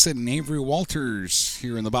 Brandy Bassett, and Avery Walters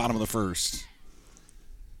here in the bottom of the first.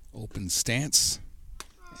 Open stance.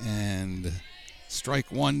 And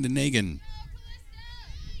strike 1 to Nagan.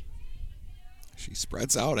 She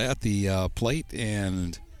spreads out at the plate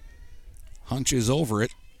and hunches over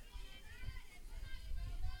it.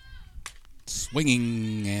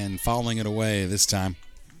 Swinging and fouling it away this time.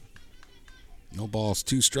 No balls,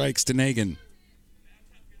 2 strikes to Nagan.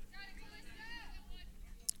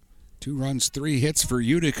 2 runs, 3 hits for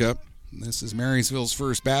Utica. This is Marysville's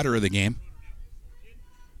first batter of the game.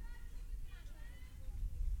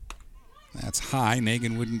 That's high.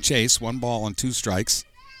 Nagan wouldn't chase. 1 ball and 2 strikes.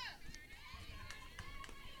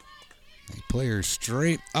 They play her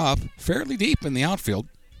straight up, fairly deep in the outfield.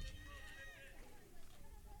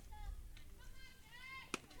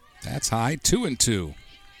 That's high. 2-2.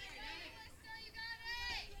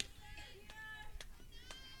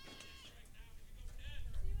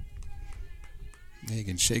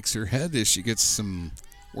 Nagan shakes her head as she gets some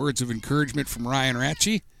words of encouragement from Ryan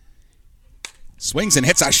Ratchie. Swings and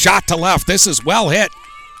hits a shot to left. This is well hit.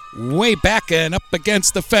 Way back and up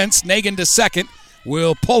against the fence. Nagan to second.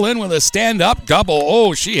 Will pull in with a stand-up double.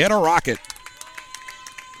 Oh, she hit a rocket.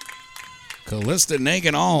 Callista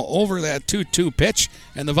Nagan all over that 2-2 pitch.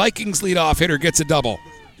 And the Vikings leadoff hitter gets a double.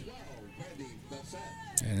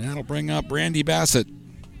 And that'll bring up Brandy Bassett.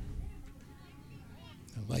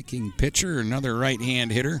 Viking pitcher, another right-hand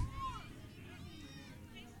hitter.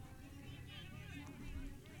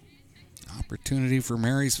 Opportunity for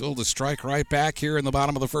Marysville to strike right back here in the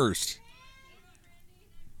bottom of the first.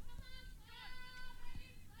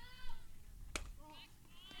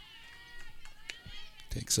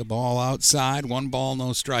 Takes a ball outside, 1 ball,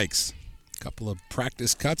 no strikes. Couple of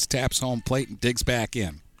practice cuts, taps home plate and digs back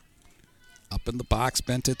in. Up in the box,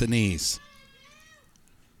 bent at the knees.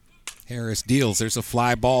 Harris deals. There's a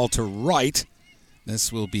fly ball to right.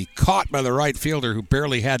 This will be caught by the right fielder who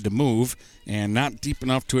barely had to move and not deep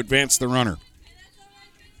enough to advance the runner.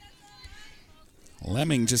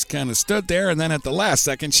 Lemming just kind of stood there, and then at the last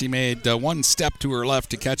second she made 1 step to her left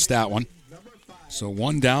to catch that one. So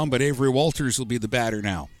 1 down, but Avery Walters will be the batter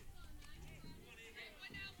now.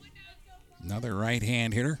 Another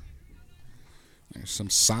right-hand hitter. There's some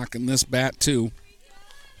sock in this bat, too.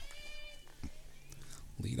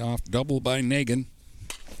 Leadoff double by Nagan.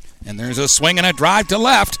 And there's a swing and a drive to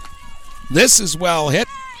left. This is well hit.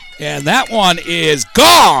 And that one is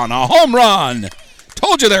gone. A home run.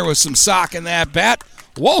 Told you there was some sock in that bat.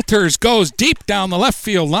 Walters goes deep down the left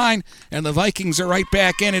field line. And the Vikings are right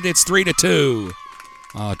back in it. It's 3-2.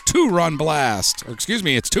 A 2-run blast. Or excuse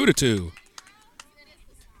me, it's 2-2.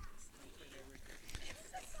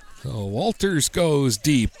 So Walters goes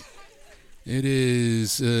deep. It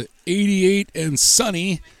is 88 and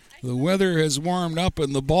sunny. The weather has warmed up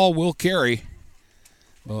and the ball will carry.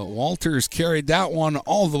 But Walters carried that one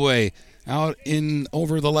all the way out in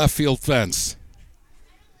over the left field fence.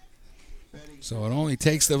 So it only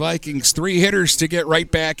takes the Vikings 3 hitters to get right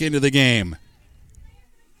back into the game.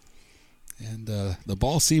 And the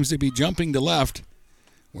ball seems to be jumping to left,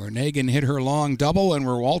 where Nagan hit her long double and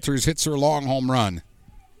where Walters hits her long home run.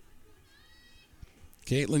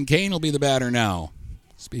 Caitlin Kane will be the batter now.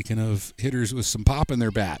 Speaking of hitters with some pop in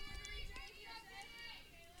their bat.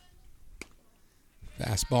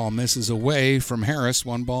 Fastball misses away from Harris.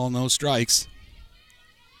 1 ball, no strikes.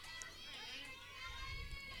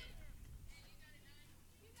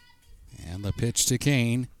 And the pitch to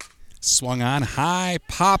Kane. Swung on, high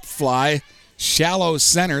pop fly. Shallow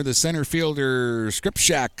center. The center fielder,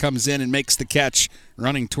 Skripczak, comes in and makes the catch,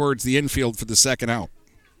 running towards the infield for the second out.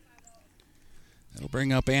 That'll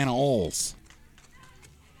bring up Anna Oles.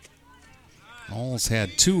 Oles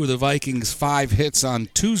had 2 of the Vikings' 5 hits on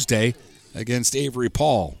Tuesday against Avery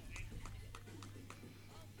Paul.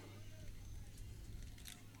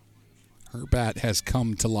 Her bat has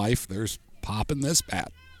come to life. There's pop in this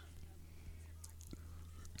bat.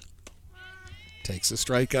 Takes a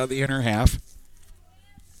strike out of the inner half.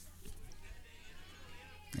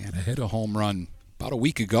 And hit a home run about a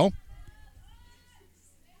week ago.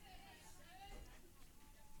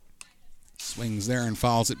 Swings there and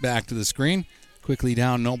fouls it back to the screen. Quickly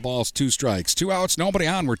down, no balls, 2 strikes. 2 outs, nobody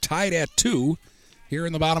on. We're tied at 2 here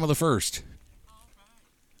in the bottom of the first.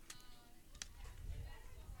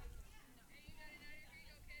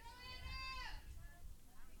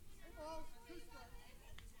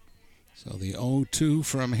 So the 0-2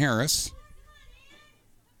 from Harris.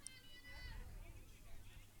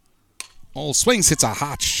 Old swings, hits a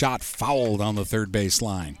hot shot, foul down the third base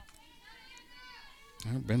line.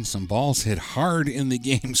 There have been some balls hit hard in the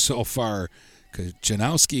game so far.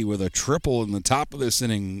 Janowski with a triple in the top of this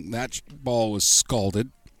inning. That ball was scalded.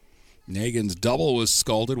 Nagin's double was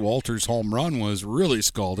scalded. Walter's home run was really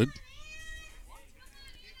scalded.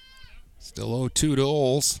 Still 0-2 to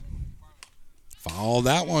Oles. Fouled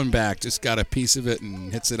that one back. Just got a piece of it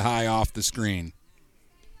and hits it high off the screen.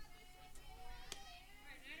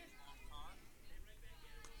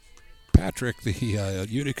 Patrick, the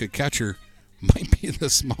Utica catcher, might be the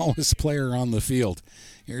smallest player on the field.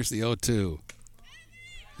 Here's the 0-2.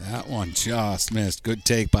 That one just missed. Good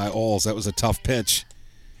take by Oles. That was a tough pitch.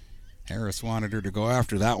 Harris wanted her to go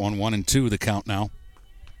after that one. 1-2 the count now.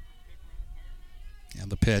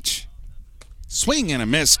 And the pitch. Swing and a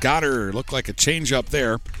miss. Got her. Looked like a changeup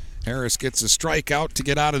there. Harris gets a strikeout to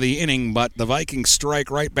get out of the inning, but the Vikings strike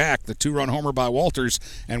right back. The 2-run homer by Walters,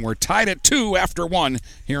 and we're tied at 2 after 1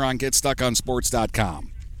 here on GetStuckOnSports.com.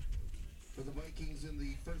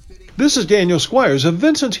 This is Daniel Squires of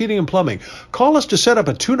Vincent's Heating and Plumbing. Call us to set up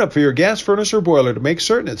a tune-up for your gas furnace or boiler to make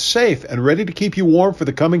certain it's safe and ready to keep you warm for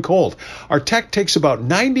the coming cold. Our tech takes about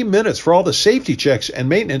 90 minutes for all the safety checks and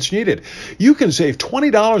maintenance needed. You can save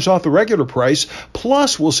 $20 off the regular price,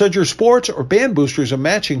 plus we'll send your sports or band boosters a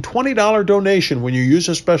matching $20 donation when you use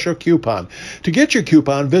a special coupon. To get your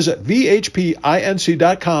coupon, visit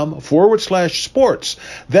vhpinc.com/sports.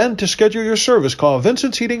 Then to schedule your service, call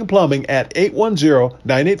Vincent's Heating and Plumbing at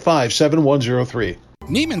 810-985-7103.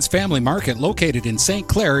 Neiman's Family Market, located in St.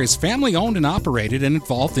 Clair, is family-owned and operated and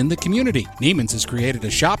involved in the community. Neiman's has created a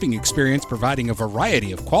shopping experience providing a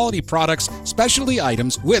variety of quality products, specialty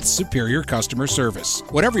items with superior customer service.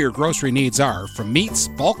 Whatever your grocery needs are, from meats,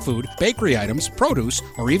 bulk food, bakery items, produce,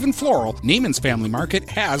 or even floral, Neiman's Family Market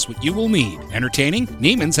has what you will need. Entertaining?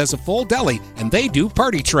 Neiman's has a full deli, and they do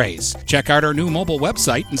party trays. Check out our new mobile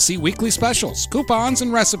website and see weekly specials, coupons,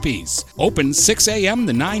 and recipes. Open 6 a.m.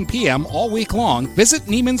 to 9 p.m. all week long. Visit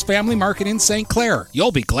Neiman's Family Market in St. Clair.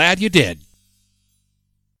 You'll be glad you did.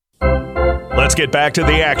 Let's get back to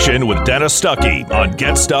the action with Dennis Stuckey on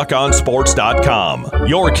GetStuckOnSports.com.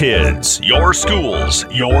 Your kids, your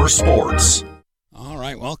schools, your sports. All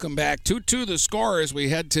right, welcome back. 2-2 the score as we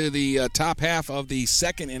head to the top half of the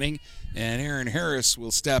second inning, and Aaron Harris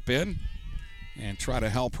will step in and try to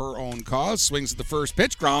help her own cause. Swings at the first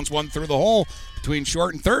pitch, grounds one through the hole between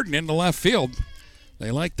short and third and into left field. They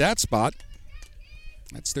like that spot.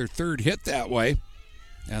 That's their third hit that way,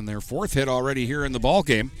 and their fourth hit already here in the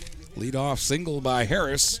ballgame. Leadoff single by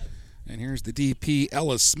Harris, and here's the DP,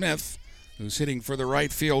 Ellis Smith, who's hitting for the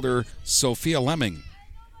right fielder, Sophia Lemming.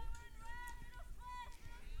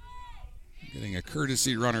 Getting a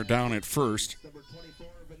courtesy runner down at first.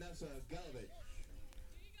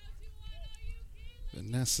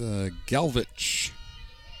 Vanessa Galvich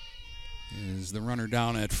is the runner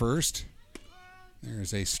down at first.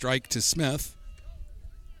 There's a strike to Smith.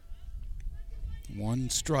 1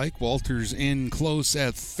 strike. Walters in close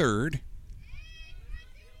at third.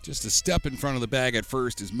 Just a step in front of the bag at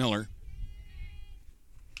first is Miller.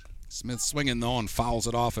 Smith swinging though and fouls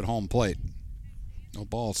it off at home plate. No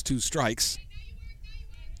balls, 2 strikes.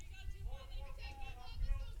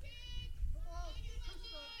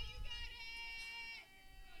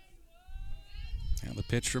 Now the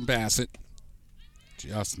pitch from Bassett.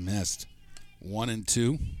 Just missed.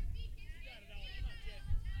 1-2.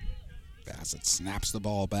 Bassett snaps the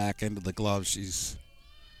ball back into the glove. She's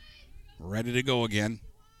ready to go again.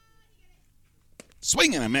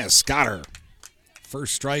 Swing and a miss. Got her.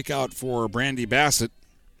 First strikeout for Brandy Bassett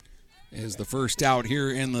is the first out here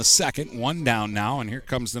in the second. 1 down now, and here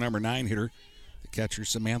comes the number 9 hitter, the catcher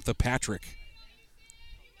Samantha Patrick.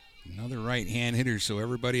 Another right-hand hitter, so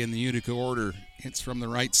everybody in the Utica order hits from the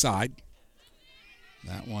right side.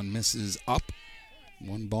 That one misses up.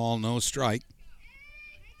 1 ball, no strike.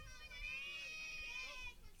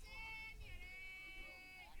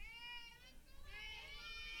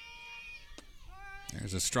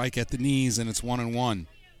 There's a strike at the knees, and it's 1-1.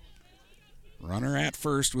 Runner at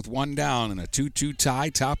first with 1 down, and a 2-2 tie,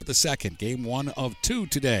 top of the second. Game 1 of 2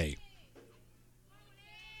 today.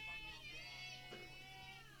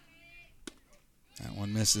 That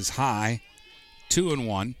one misses high.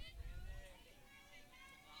 2-1.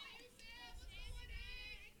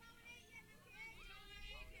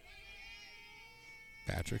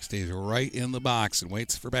 Patrick stays right in the box and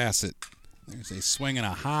waits for Bassett. There's a swing and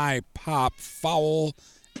a high pop foul,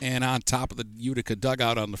 and on top of the Utica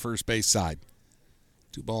dugout on the first base side.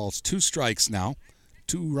 2 balls, 2 strikes now.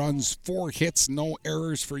 2 runs, 4 hits, no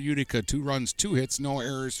errors for Utica. 2 runs, 2 hits, no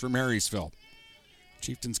errors for Marysville.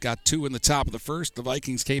 Chieftains got 2 in the top of the first. The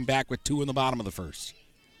Vikings came back with 2 in the bottom of the first.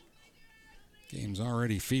 Game's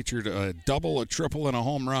already featured a double, a triple, and a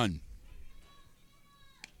home run.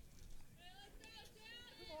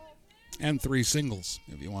 And 3 singles,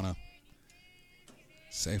 if you want to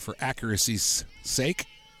say for accuracy's sake.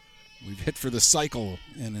 We've hit for the cycle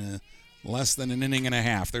in less than an inning and a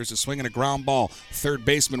half. There's a swing and a ground ball. Third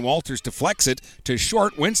baseman Walters deflects it to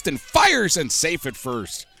short. Winston fires and safe at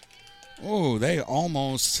first. Oh, they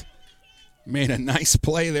almost made a nice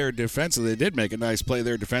play there defensively. They did make a nice play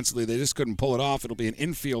there defensively. They just couldn't pull it off. It'll be an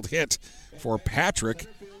infield hit for Patrick.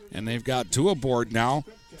 And they've got 2 aboard now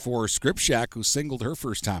for Skripczak, who singled her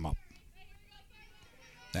first time up.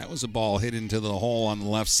 That was a ball hit into the hole on the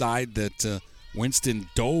left side that Winston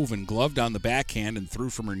dove and gloved on the backhand and threw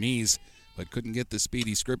from her knees, but couldn't get the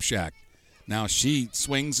speedy Skripczak. Now she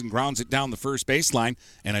swings and grounds it down the first baseline,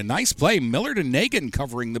 and a nice play. Miller to Nagin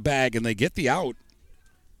covering the bag, and they get the out.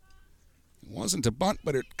 It wasn't a bunt,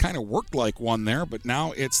 but it kind of worked like one there, but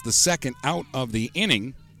now it's the second out of the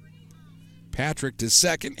inning. Patrick to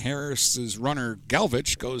second. Harris's runner,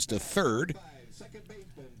 Galvich, goes to third.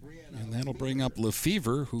 And that'll bring up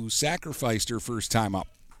Lefevre, who sacrificed her first time up.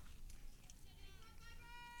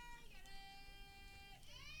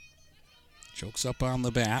 Chokes up on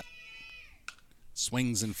the bat.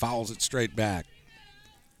 Swings and fouls it straight back.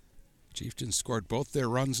 Chieftains scored both their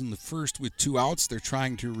runs in the first with 2 outs. They're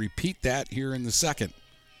trying to repeat that here in the second.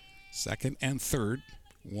 Second and third.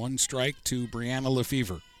 1 strike to Brianna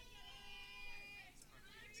Lefevre.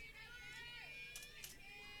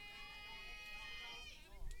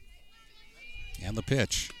 And the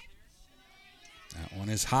pitch. That one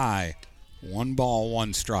is high. 1 ball,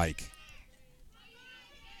 1 strike.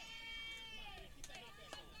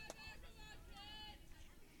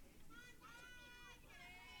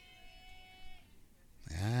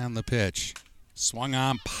 And the pitch. Swung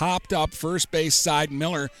on, popped up, first base side.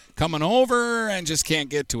 Miller coming over and just can't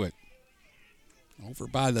get to it. Over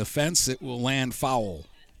by the fence, it will land foul.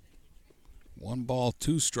 1 ball,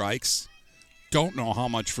 2 strikes. Don't know how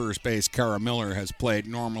much first base Kara Miller has played,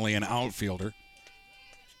 normally an outfielder.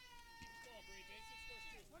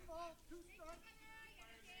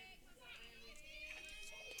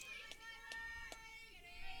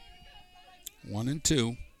 One and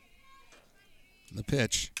 2. The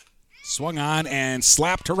pitch. Swung on and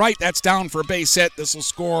slapped to right. That's down for a base hit. This will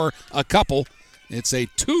score a couple. It's a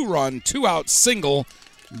 2-run, 2-out single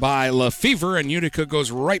by Lefevre, and Utica goes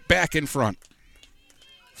right back in front.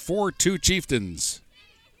 4-2 Chieftains.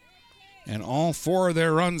 And all 4 of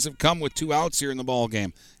their runs have come with 2 outs here in the ball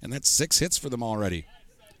game. And that's 6 hits for them already.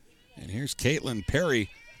 And here's Caitlin Perry,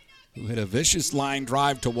 who hit a vicious line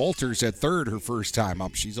drive to Walters at third her first time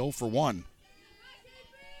up. She's 0 for 1.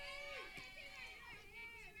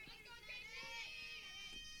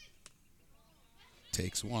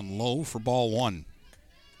 Takes one low for ball 1.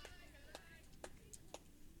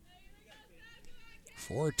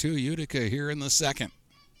 4-2 Utica here in the second.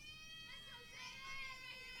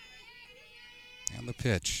 And the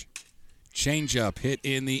pitch. Changeup hit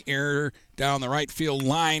in the air down the right field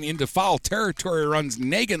line into foul territory. Runs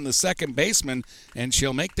Nagin, the second baseman, and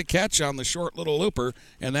she'll make the catch on the short little looper,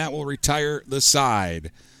 and that will retire the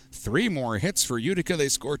side. 3 more hits for Utica. They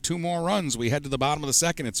score 2 more runs. We head to the bottom of the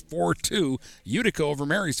second. It's 4-2 Utica over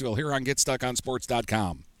Marysville here on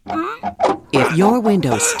GetStuckOnSports.com. If your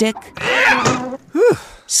windows stick,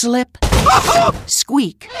 slip,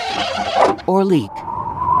 squeak, or leak,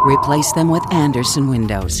 replace them with Andersen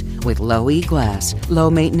windows. With low E-glass,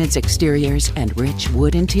 low-maintenance exteriors, and rich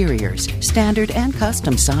wood interiors, standard and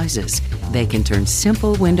custom sizes, they can turn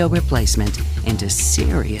simple window replacement into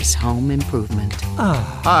serious home improvement.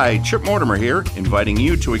 Hi, Chip Mortimer here, inviting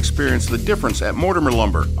you to experience the difference at Mortimer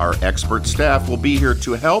Lumber. Our expert staff will be here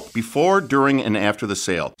to help before, during, and after the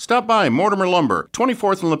sale. Stop by Mortimer Lumber,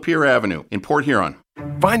 24th and Lapeer Avenue in Port Huron.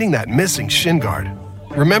 Finding that missing shin guard.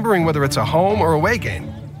 Remembering whether it's a home or away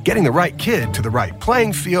game. Getting the right kid to the right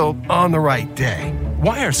playing field on the right day.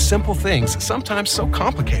 Why are simple things sometimes so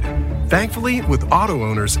complicated? Thankfully, with auto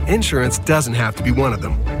owners, insurance doesn't have to be one of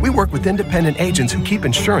them. We work with independent agents who keep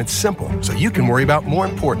insurance simple so you can worry about more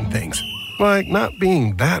important things. Like not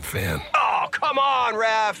being that fan. Oh, come on,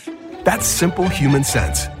 ref! That's simple human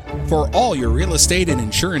sense. For all your real estate and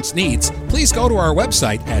insurance needs, please go to our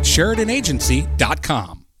website at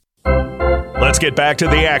SheridanAgency.com. Let's get back to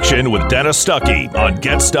the action with Dennis Stuckey on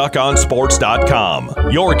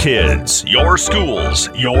GetStuckOnSports.com. Your kids, your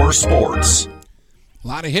schools, your sports. A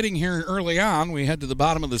lot of hitting here early on. We head to the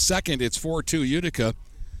bottom of the second. It's 4-2 Utica.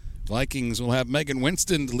 Vikings will have Megan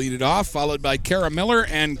Winston to lead it off, followed by Kara Miller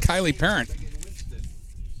and Kylie Parent.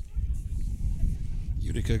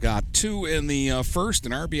 Utica got 2 in the first,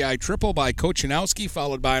 an RBI triple by Kochanowski,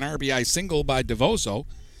 followed by an RBI single by DeVoso.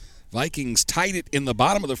 Vikings tied it in the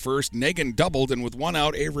bottom of the first. Nagan doubled, and with 1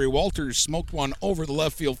 out, Avery Walters smoked one over the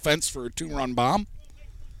left field fence for a 2-run bomb.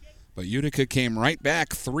 But Utica came right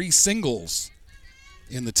back, 3 singles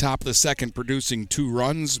in the top of the second, producing 2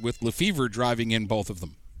 runs, with Lefevre driving in both of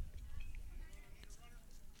them.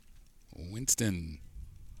 Winston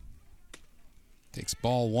takes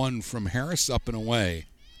ball 1 from Harris, up and away.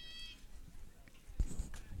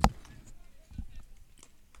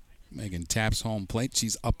 Megan taps home plate.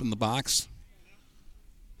 She's up in the box.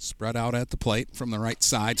 Spread out at the plate from the right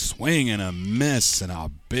side. Swing and a miss, and a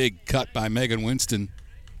big cut by Megan Winston.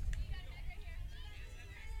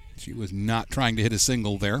 She was not trying to hit a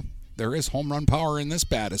single there. There is home run power in this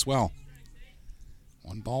bat as well.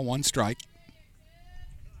 1 ball, 1 strike.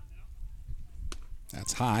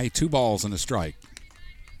 That's high. 2 balls and a strike.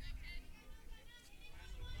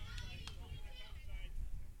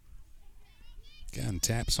 Again,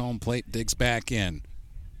 taps home plate, digs back in.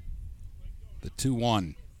 The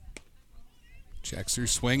 2-1. Checks her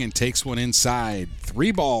swing and takes one inside.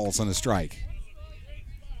 3 balls and a strike.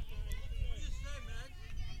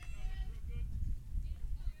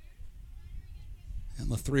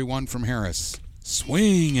 And the 3-1 from Harris.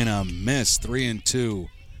 Swing and a miss, 3-2.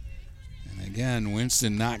 And again,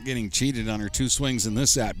 Winston not getting cheated on her 2 swings in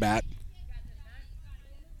this at-bat.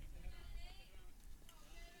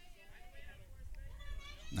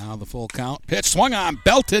 Now the full count. Pitch swung on,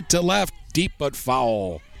 belted to left, deep but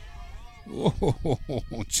foul. Whoa,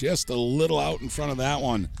 just a little out in front of that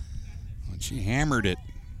one. But she hammered it.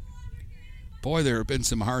 Boy, there have been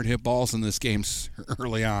some hard hit balls in this game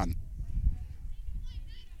early on.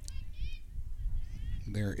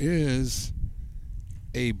 There is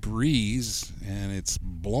a breeze, and it's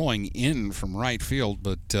blowing in from right field,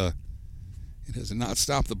 but it has not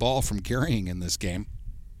stopped the ball from carrying in this game.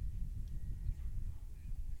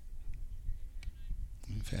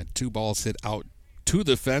 We've had 2 balls hit out to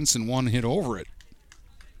the fence and 1 hit over it.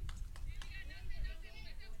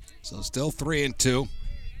 So still 3-2.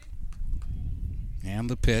 And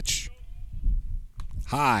the pitch.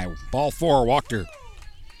 High. Ball 4. Walked her.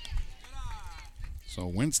 So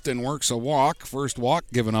Winston works a walk. First walk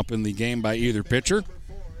given up in the game by either pitcher.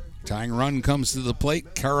 Tying run comes to the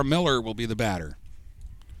plate. Kara Miller will be the batter.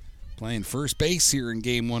 Playing first base here in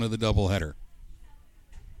game 1 of the doubleheader.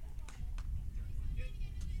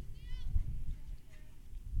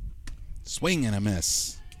 Swing and a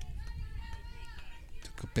miss.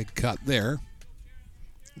 Took a big cut there.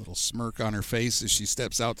 Little smirk on her face as she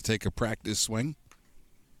steps out to take a practice swing.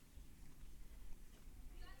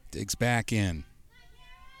 Digs back in.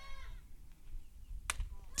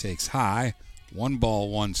 Takes high. 1 ball,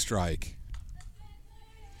 1 strike.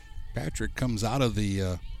 Patrick comes out of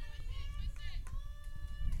the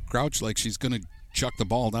crouch like she's going to chuck the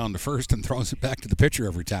ball down to first and throws it back to the pitcher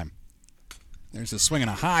every time. There's a swing and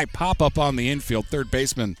a high pop-up on the infield. Third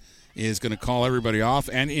baseman is going to call everybody off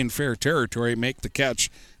and in fair territory make the catch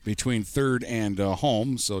between third and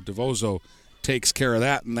home. So DeVoso takes care of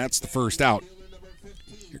that, and that's the first out.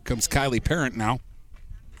 Here comes Kylie Parent now.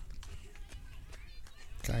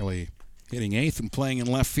 Kylie hitting 8th and playing in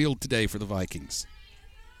left field today for the Vikings.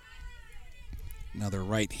 Another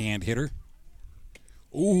right-hand hitter.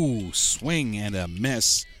 Ooh, swing and a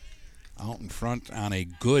miss. Out in front on a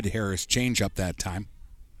good Harris changeup that time.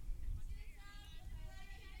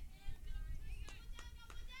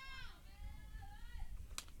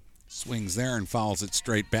 Swings there and fouls it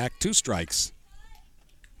straight back. 2 strikes.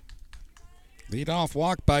 Lead-off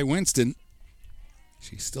walk by Winston.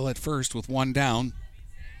 She's still at first with 1 down.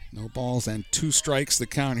 No balls and 2 strikes. The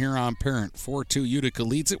count here on Parent. 4-2 Utica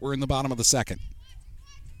leads it. We're in the bottom of the second.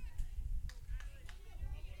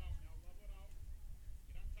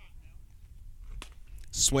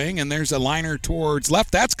 Swing, and there's a liner towards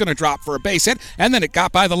left. That's going to drop for a base hit, and then it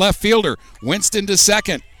got by the left fielder. Winston to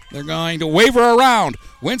second. They're going to wave her around.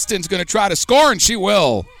 Winston's going to try to score, and she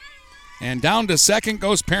will. And down to second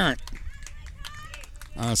goes Parent.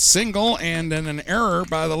 A single and then an error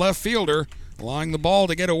by the left fielder, allowing the ball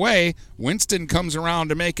to get away. Winston comes around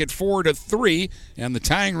to make it 4-3, and the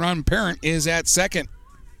tying run Parent is at second.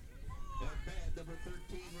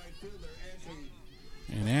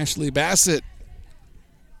 And Ashley Bassett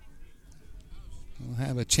will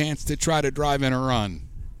have a chance to try to drive in a run.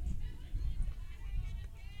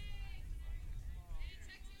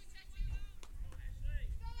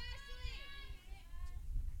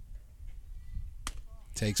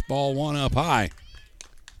 Takes ball one up high.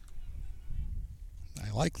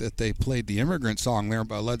 I like that they played the Immigrant Song there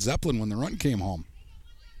by Led Zeppelin when the run came home.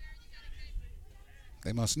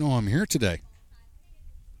 They must know I'm here today.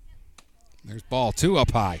 There's ball two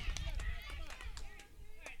up high.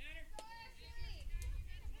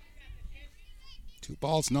 Two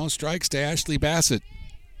balls, no strikes to Ashley Bassett.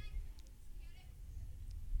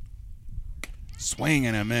 Swing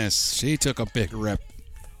and a miss. She took a big rip.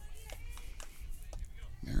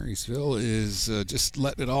 Marysville is just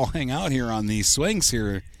letting it all hang out here on these swings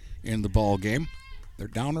here in the ball game. They're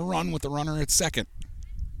down a run with the runner at second.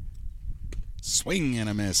 Swing and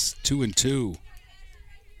a miss. 2-2.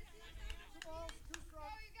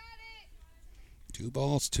 2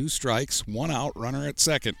 balls, 2 strikes, 1 out, runner at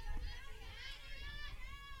second.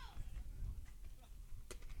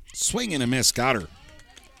 Swing and a miss, got her.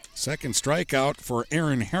 Second strikeout for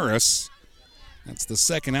Aaron Harris. That's the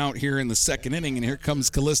second out here in the second inning, and here comes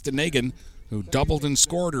Callista Nagin, who doubled and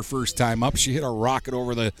scored her first time up. She hit a rocket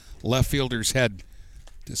over the left fielder's head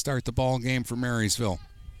to start the ball game for Marysville.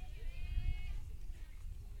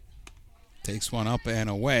 Takes one up and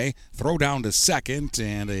away. Throw down to second,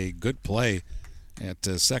 and a good play at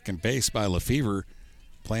second base by Lefevre,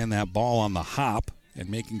 playing that ball on the hop and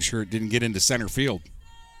making sure it didn't get into center field.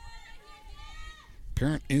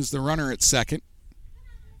 Parent is the runner at second.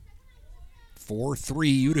 4-3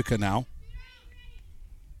 Utica now.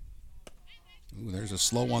 Ooh, there's a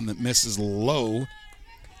slow one that misses low.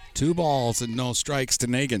 2 balls and no strikes to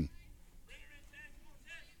Nagin.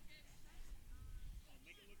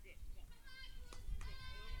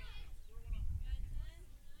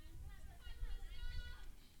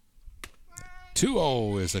 The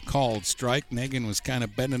 2-0 is a called strike. Nagin was kind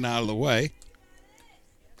of bending out of the way.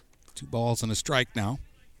 2 balls and a strike now.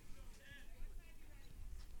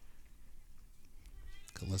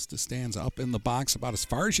 Callista stands up in the box about as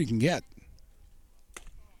far as you can get.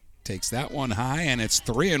 Takes that one high, and it's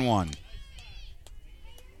 3-1.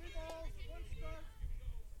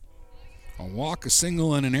 A walk, a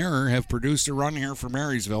single, and an error have produced a run here for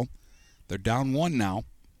Marysville. They're down 1 now.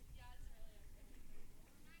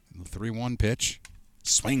 The 3-1 pitch.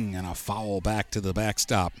 Swing and a foul back to the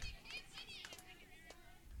backstop.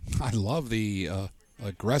 I love the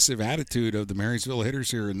aggressive attitude of the Marysville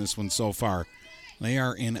hitters here in this one so far. They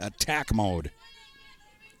are in attack mode.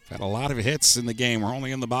 Had a lot of hits in the game. We're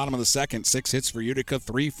only in the bottom of the second. 6 hits for Utica,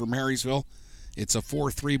 3 for Marysville. It's a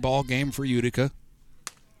 4-3 ball game for Utica.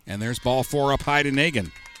 And there's ball 4 up high to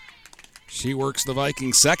Nagin. She works the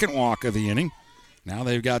Vikings' second walk of the inning. Now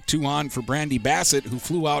they've got 2 on for Brandy Bassett, who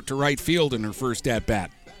flew out to right field in her first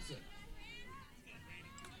at-bat.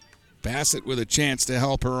 Bassett with a chance to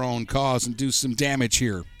help her own cause and do some damage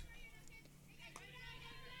here.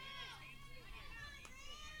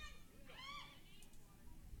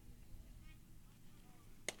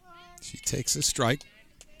 She takes a strike.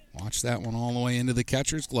 Watch that one all the way into the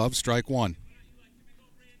catcher's glove. Strike 1.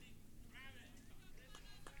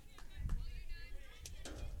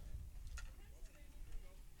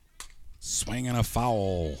 Swing and a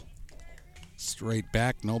foul. Straight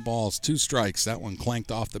back, no balls, 2 strikes. That one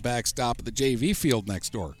clanked off the backstop of the JV field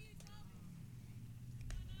next door.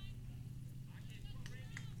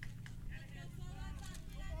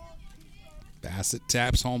 Bassett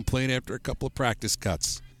taps home plate after a couple of practice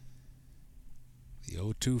cuts. The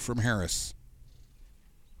 0-2 from Harris.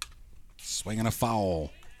 Swing and a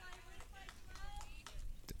foul.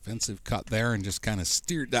 Defensive cut there and just kind of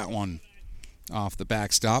steered that one off the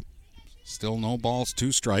backstop. Still no balls,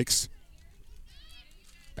 2 strikes.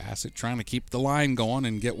 Bassett trying to keep the line going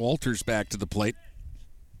and get Walters back to the plate.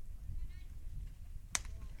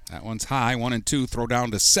 That one's high, 1-2, throw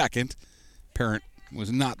down to second. Parent was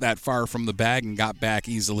not that far from the bag and got back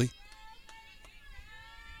easily.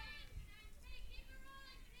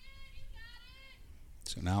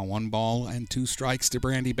 So now 1 ball and 2 strikes to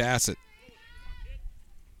Brandy Bassett.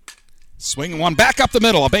 Swing one back up the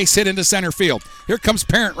middle, a base hit into center field. Here comes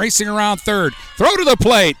Parent racing around third. Throw to the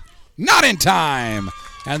plate, not in time.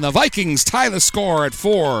 And the Vikings tie the score at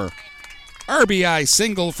 4. RBI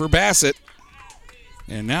single for Bassett.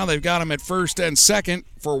 And now they've got him at first and second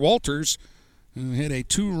for Walters, who hit a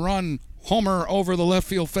 2-run homer over the left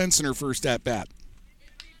field fence in her first at-bat.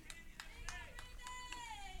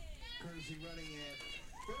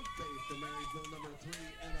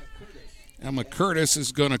 Emma Curtis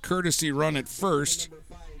is going to courtesy run at first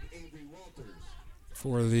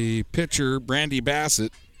for the pitcher, Brandy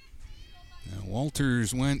Bassett. Now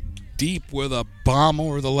Walters went deep with a bomb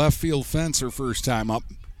over the left field fence her first time up.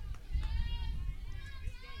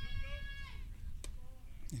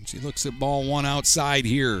 And she looks at ball one outside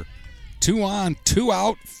here. 2 on, 2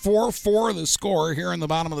 out, 4-4 the score here in the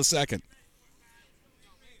bottom of the second.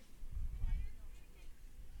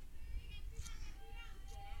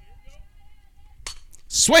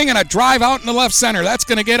 Swing and a drive out in the left center. That's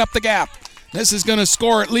going to get up the gap. This is going to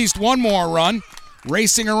score at least one more run.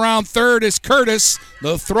 Racing around third is Curtis.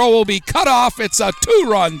 The throw will be cut off. It's a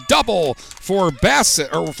 2-run double for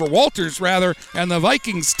Bassett, or for Walters rather, and the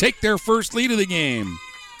Vikings take their first lead of the game.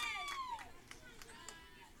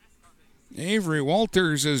 Avery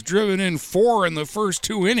Walters has driven in 4 in the first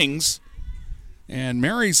 2 innings, and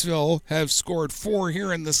Marysville have scored 4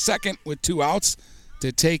 here in the second with 2 outs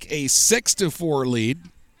to take a 6-4 lead.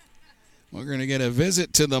 We're going to get a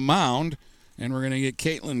visit to the mound, and we're going to get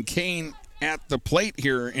Caitlin Kane at the plate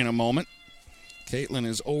here in a moment. Caitlin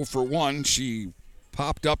is 0 for 1. She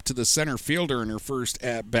popped up to the center fielder in her first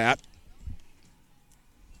at-bat.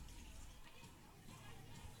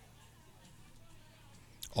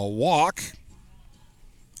 A walk,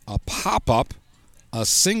 a pop-up, a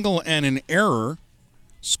single and an error,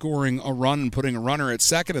 scoring a run and putting a runner at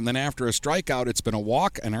second, and then after a strikeout, it's been a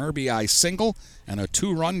walk, an RBI single, and a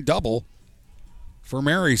 2-run double for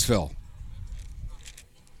Marysville.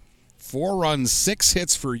 4 runs, 6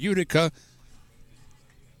 hits for Utica.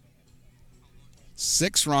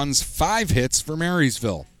 6 runs, 5 hits for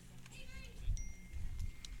Marysville.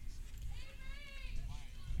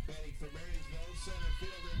 Batting for Marysville, center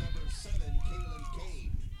fielder number 7, Caitlin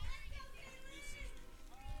Kane.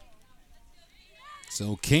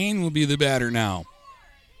 So Kane will be the batter now.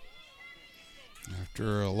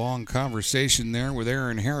 After a long conversation there with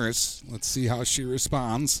Aaron Harris, let's see how she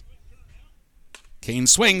responds. Kane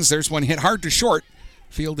swings. There's one hit hard to short.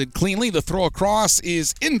 Fielded cleanly. The throw across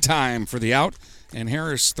is in time for the out. And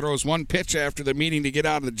Harris throws one pitch after the meeting to get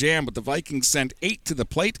out of the jam, but the Vikings send 8 to the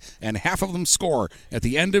plate, and half of them score. At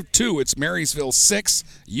the end of 2, it's Marysville 6,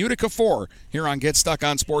 Utica 4, here on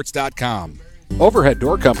GetStuckOnSports.com. Overhead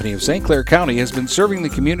Door Company of St. Clair County has been serving the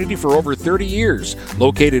community for over 30 years.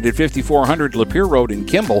 Located at 5400 Lapeer Road in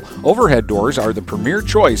Kimball, Overhead Doors are the premier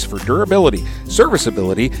choice for durability,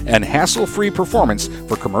 serviceability, and hassle-free performance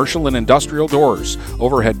for commercial and industrial doors.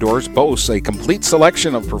 Overhead Doors boasts a complete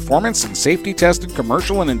selection of performance and safety-tested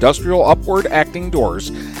commercial and industrial upward-acting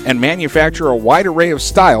doors and manufacture a wide array of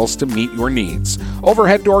styles to meet your needs.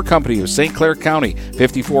 Overhead Door Company of St. Clair County,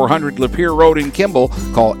 5400 Lapeer Road in Kimball.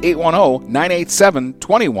 Call 810-987-2185.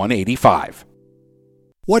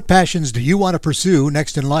 What passions do you want to pursue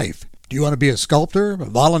next in life? Do you want to be a sculptor, a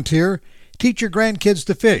volunteer, teach your grandkids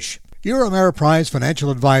to fish? Your Ameriprise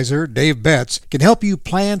financial advisor, Dave Betts, can help you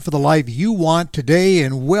plan for the life you want today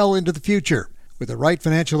and well into the future. With the right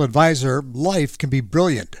financial advisor, life can be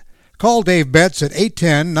brilliant. Call Dave Betts at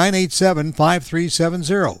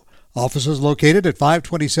 810-987-5370. Office is located at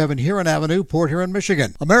 527 Huron Avenue, Port Huron,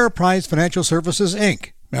 Michigan. Ameriprise Financial Services,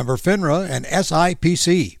 Inc., member FINRA and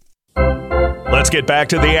SIPC. Let's get back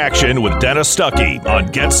to the action with Dennis Stuckey on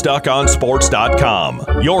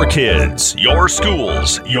GetStuckOnSports.com. Your kids, your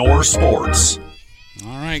schools, your sports.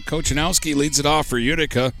 All right, Kochanowski leads it off for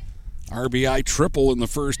Utica. RBI triple in the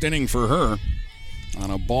first inning for her on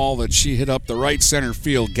a ball that she hit up the right center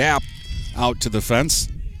field gap out to the fence.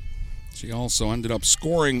 She also ended up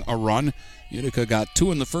scoring a run. Utica got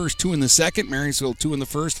 2 in the first, 2 in the second. Marysville 2 in the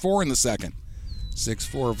first, 4 in the second.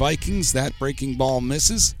 6-4 Vikings. That breaking ball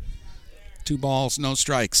misses. 2 balls, no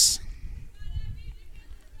strikes.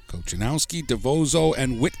 Kochanowski, DeVozo,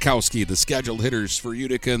 and Witkowski, the scheduled hitters for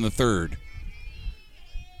Utica in the third.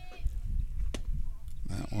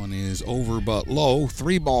 That one is over but low.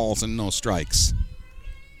 3 balls and no strikes.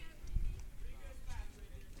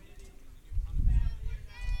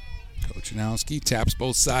 Kochanowski taps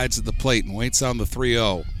both sides of the plate and waits on the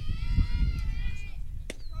 3-0.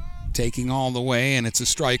 Taking all the way, and it's a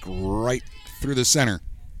strike right through the center.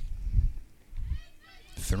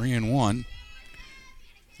 3-1.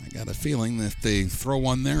 I got a feeling that if they throw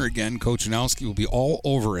one there again, Kochanowski will be all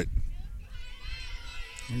over it.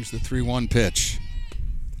 Here's the 3-1 pitch.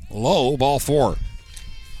 Low, ball 4.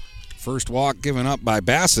 First walk given up by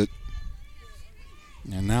Bassett.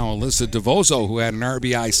 And now Alyssa DeVozo, who had an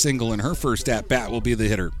RBI single in her first at-bat, will be the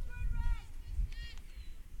hitter.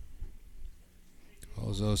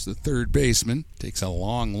 DeVozo's the third baseman. Takes a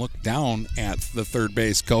long look down at the third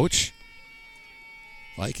base coach.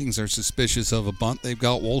 Vikings are suspicious of a bunt. They've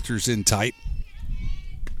got Walters in tight.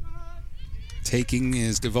 Taking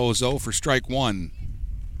is DeVozo for strike 1.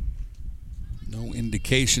 No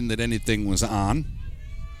indication that anything was on.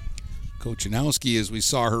 Kochanowski, as we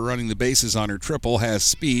saw her running the bases on her triple, has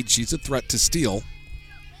speed. She's a threat to steal.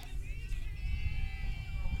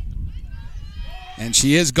 And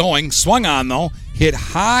she is going. Swung on, though. Hit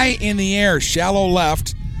high in the air, shallow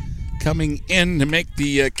left. Coming in to make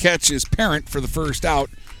the catch is Parent for the first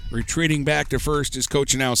out. Retreating back to first is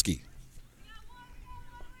Kochanowski.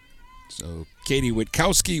 So Katie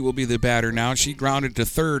Witkowski will be the batter now. She grounded to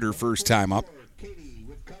third her first time up.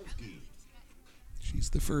 She's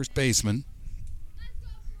the first baseman.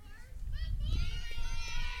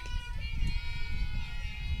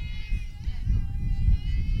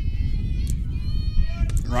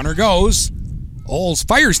 Runner goes. Oles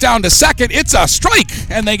fires down to second. It's a strike,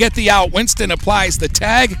 and they get the out. Winston applies the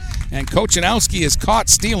tag, and Kochanowski is caught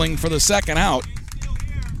stealing for the second out.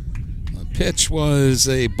 The pitch was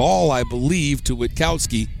a ball, I believe, to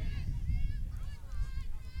Witkowski,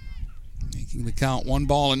 making the count 1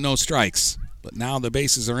 ball and no strikes. But now the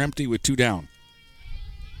bases are empty with 2 down.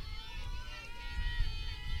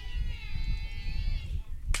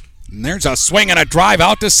 And there's a swing and a drive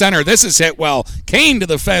out to center. This is hit well. Kane to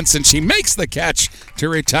the fence, and she makes the catch to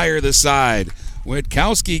retire the side.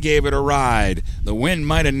 Witkowski gave it a ride. The wind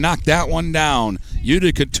might have knocked that one down.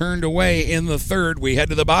 Utica turned away in the third. We head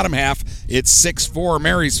to the bottom half. It's 6-4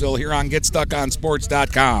 Marysville here on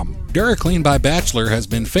GetStuckOnSports.com. DuraClean by Bachelor has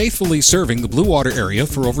been faithfully serving the Blue Water area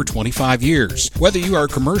for over 25 years. Whether you are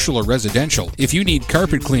commercial or residential, if you need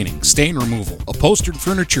carpet cleaning, stain removal, upholstered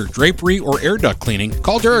furniture, drapery, or air duct cleaning,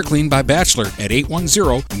 call DuraClean by Bachelor at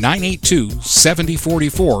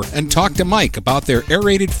 810-982-7044 and talk to Mike about their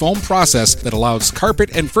aerated foam process that allows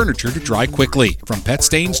carpet and furniture to dry quickly. From pet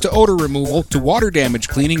stains to odor removal to water damage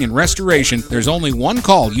cleaning and restoration, there's only one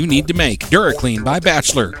call you need to make. DuraClean by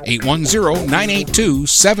Bachelor,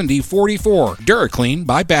 810-982-7044. DuraClean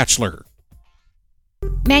by Bachelor.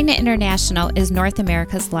 Magna International is North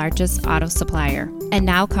America's largest auto supplier and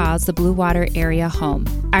now calls the Blue Water area home.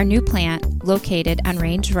 Our new plant, located on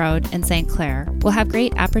Range Road in St. Clair, will have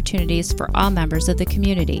great opportunities for all members of the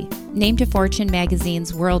community. Named to Fortune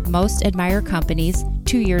magazine's World Most Admired Companies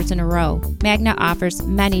 2 years in a row, Magna offers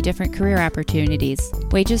many different career opportunities.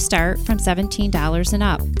 Wages start from $17 and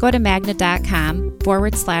up. Go to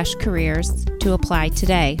magna.com/careers to apply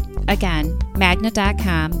today. Again,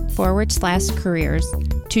 magna.com/careers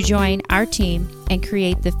to join our team and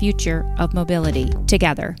create the future of mobility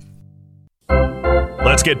together.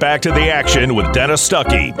 Let's get back to the action with Dennis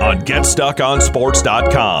Stuckey on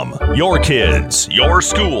GetStuckOnSports.com. Your kids, your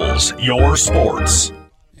schools, your sports.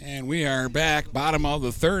 And we are back, bottom of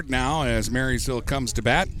the third now, as Marysville comes to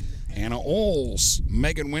bat. Anna Oles,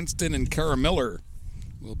 Megan Winston, and Kara Miller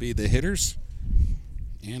will be the hitters.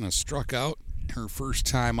 Anna struck out her first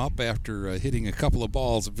time up after hitting a couple of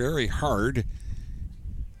balls very hard.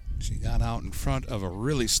 She got out in front of a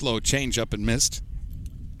really slow changeup and missed.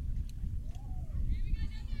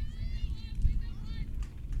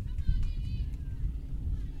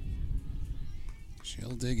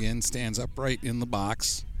 She'll dig in, stands upright in the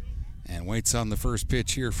box, and waits on the first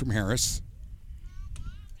pitch here from Harris.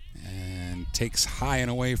 And takes high and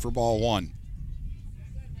away for ball 1.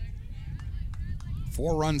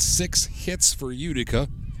 4 runs, 6 hits for Utica.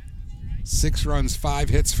 6 runs, 5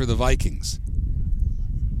 hits for the Vikings.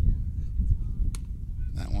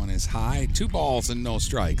 That one is high. 2 balls and no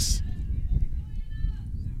strikes.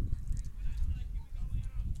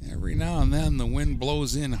 Every now and then the wind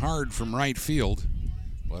blows in hard from right field,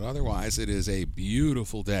 but otherwise it is a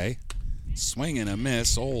beautiful day. Swing and a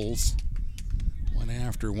miss. Oles went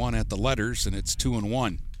after one at the letters, and it's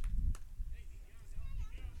 2-1.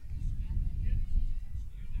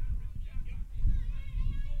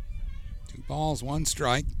 2 balls, 1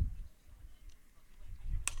 strike.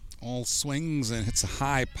 Oles swings and hits a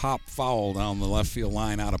high pop foul down the left field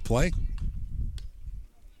line, out of play.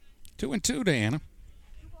 2-2 to Anna.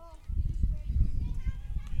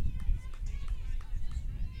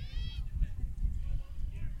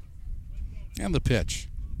 And the pitch.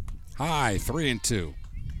 High, 3-2.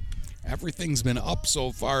 Everything's been up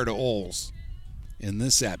so far to Oles in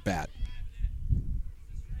this at-bat.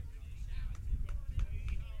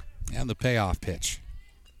 And the payoff pitch.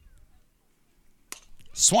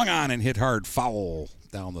 Swung on and hit hard, foul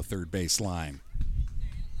down the third base line.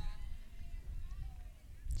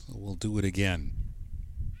 So we'll do it again.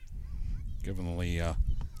 Giving the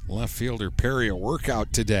left fielder Perry a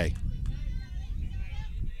workout today.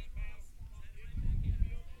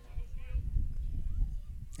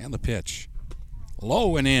 And the pitch.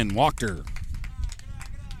 Low and in, walked her.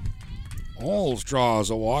 Oles draws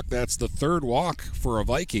a walk. That's the third walk for a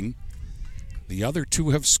Viking. The other 2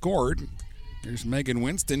 have scored. Here's Megan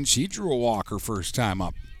Winston. She drew a walk her first time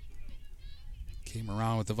up. Came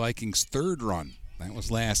around with the Vikings' third run. That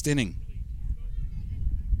was last inning.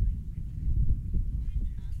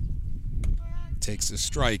 Takes a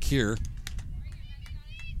strike here.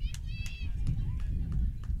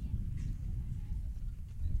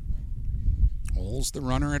 Holds the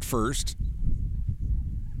runner at first.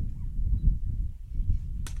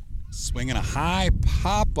 Swinging a high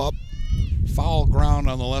pop-up, foul ground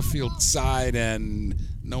on the left field side, and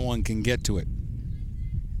no one can get to it.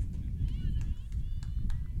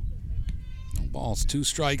 No balls, 2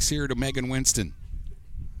 strikes here to Megan Winston.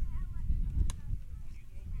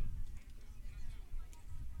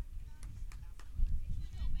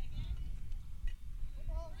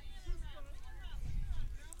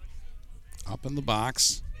 Up in the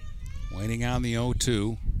box, waiting on the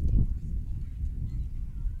 0-2.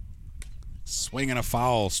 Swinging a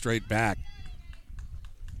foul straight back.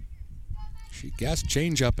 She guessed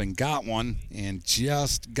changeup and got one and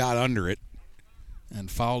just got under it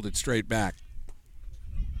and fouled it straight back.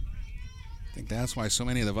 I think that's why so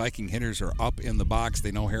many of the Viking hitters are up in the box.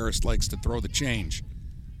 They know Harris likes to throw the change.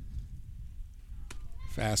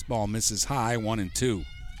 Fastball misses high, 1-2.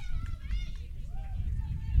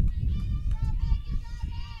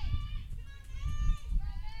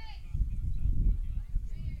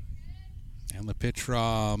 And the pitch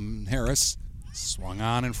from Harris swung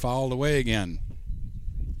on and fouled away again.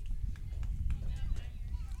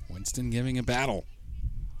 Winston giving a battle.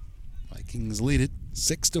 Vikings lead it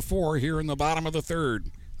 6-4 here in the bottom of the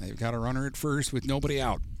third. They've got a runner at first with nobody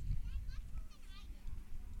out.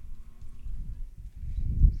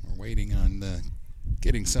 We're waiting on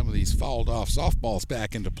getting some of these fouled off softballs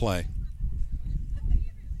back into play.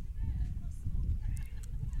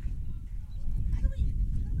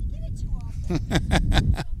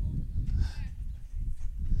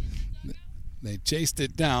 They chased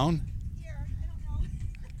it down,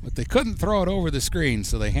 but they couldn't throw it over the screen,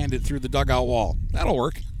 so they handed it through the dugout wall. That'll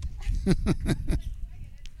work.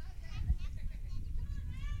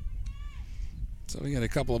 So we got a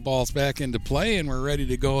couple of balls back into play, and we're ready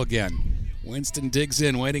to go again. Winston digs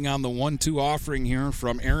in, waiting on the 1-2 offering here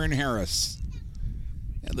from Aaron Harris.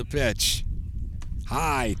 And the pitch.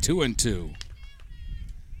 High, 2-2.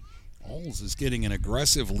 Oles is getting an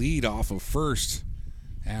aggressive lead off of first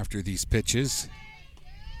after these pitches.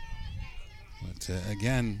 But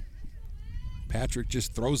again, Patrick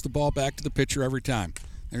just throws the ball back to the pitcher every time.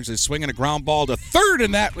 There's a swing and a ground ball to third,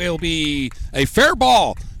 and that will be a fair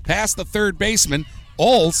ball past the third baseman.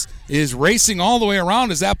 Oles is racing all the way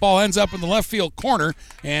around as that ball ends up in the left field corner,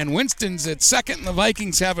 and Winston's at second, and the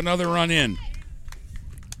Vikings have another run in.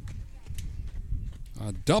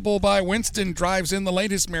 A double by Winston drives in the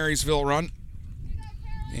latest Marysville run.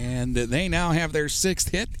 And they now have their 6th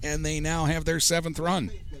hit, and they now have their 7th run.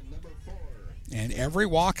 And every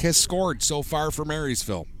walk has scored so far for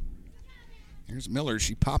Marysville. Here's Miller.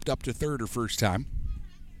 She popped up to third her first time.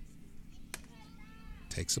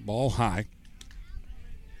 Takes the ball high.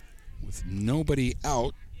 With nobody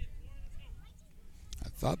out. I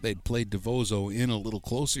thought they'd played DeVozo in a little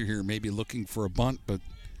closer here, maybe looking for a bunt, but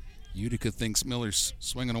Utica thinks Miller's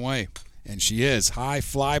swinging away, and she is. High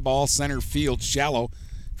fly ball, center field, shallow.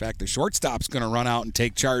 In fact, the shortstop's going to run out and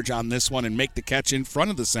take charge on this one and make the catch in front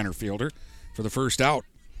of the center fielder for the first out.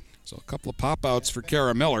 So a couple of pop-outs for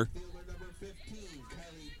Kara Miller.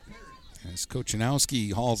 As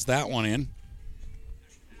Kochanowski hauls that one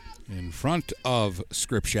in front of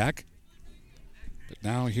Skripczak. But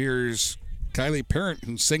now here's Kylie Parent,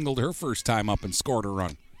 who singled her first time up and scored a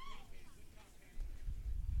run.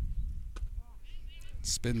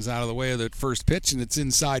 Spins out of the way of the first pitch, and it's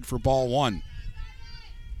inside for ball 1.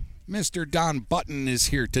 Mr. Don Button is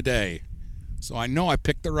here today, so I know I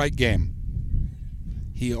picked the right game.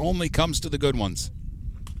 He only comes to the good ones.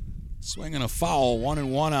 Swinging a foul,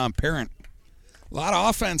 1-1 on Parent. A lot of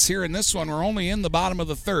offense here in this one. We're only in the bottom of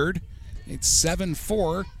the third. It's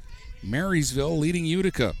 7-4. Marysville leading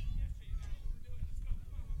Utica.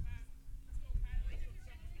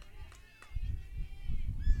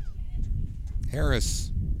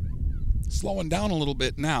 Harris slowing down a little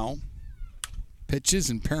bit now. Pitches,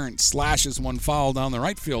 and Parent slashes one foul down the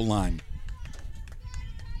right field line.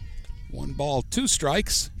 1 ball, 2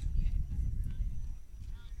 strikes.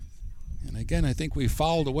 And again, I think we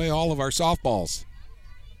fouled away all of our softballs.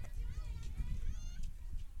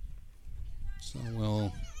 So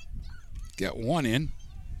we'll get 1 in.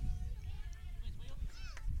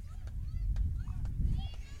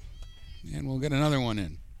 And we'll get another 1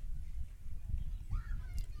 in.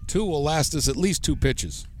 2 will last us at least 2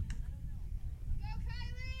 pitches.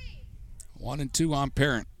 1-2 on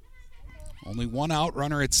Parent. Only 1 out,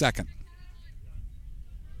 runner at second.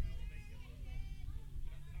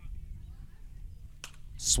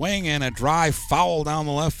 Swing and a drive foul down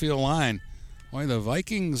the left field line. Boy, the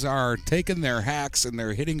Vikings are taking their hacks and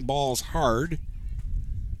they're hitting balls hard.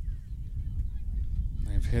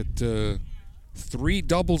 They've hit 3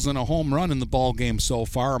 doubles and a home run in the ball game so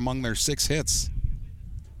far among their 6 hits.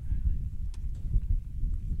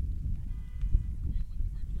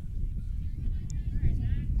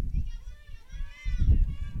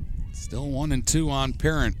 Still 1-2 on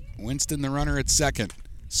Parent. Winston the runner at second.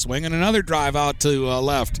 Swinging another drive out to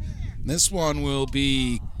left. This one will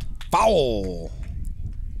be foul.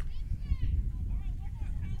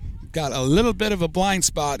 Got a little bit of a blind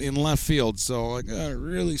spot in left field, so I got to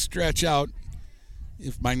really stretch out.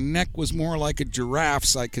 If my neck was more like a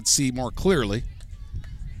giraffe's, I could see more clearly.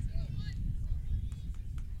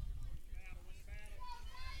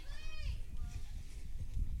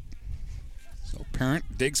 So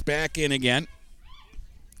Parent digs back in again.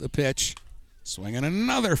 The pitch. Swinging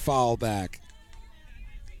another foul back.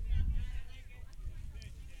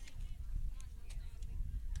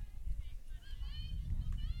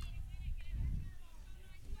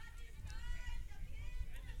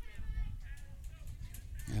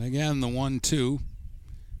 And again, the 1-2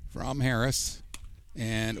 from Harris.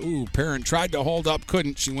 And, Parent tried to hold up,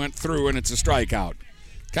 couldn't. She went through, and it's a strikeout.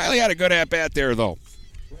 Kylie had a good at-bat there, though.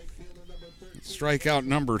 Strikeout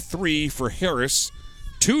number 3 for Harris.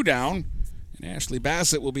 2 down, and Ashley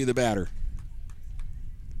Bassett will be the batter.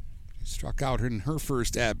 Struck out in her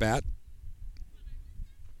first at-bat.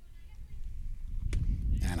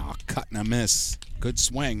 And a cut and a miss. Good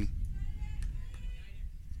swing.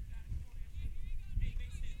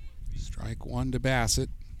 Strike 1 to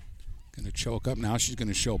Bassett. Going to choke up now. She's going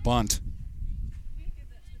to show bunt.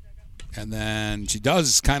 And then she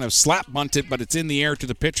does kind of slap bunt it, but it's in the air to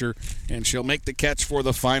the pitcher, and she'll make the catch for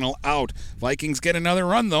the final out. Vikings get another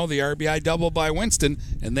run, though. The RBI double by Winston,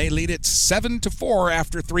 and they lead it 7-4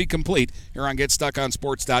 after 3 complete here on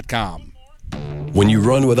GetStuckOnSports.com. When you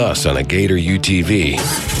run with us on a Gator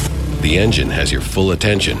UTV, the engine has your full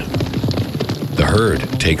attention. The herd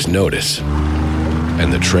takes notice.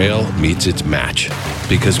 And the trail meets its match.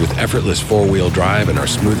 Because with effortless 4-wheel drive and our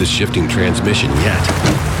smoothest shifting transmission yet,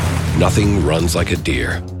 nothing runs like a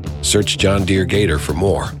deer. Search John Deere Gator for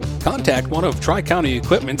more. Contact one of Tri-County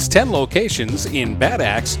Equipment's 10 locations in Bad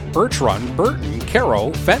Axe, Birch Run, Burton,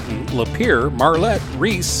 Caro, Fenton, Lapeer, Marlette,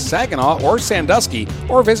 Reese, Saginaw, or Sandusky,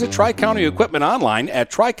 or visit Tri-County Equipment online at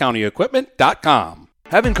tricountyequipment.com.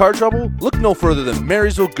 Having car trouble? Look no further than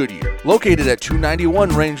Marysville Goodyear. Located at 291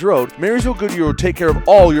 Range Road, Marysville Goodyear will take care of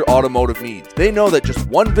all your automotive needs. They know that just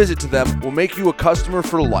one visit to them will make you a customer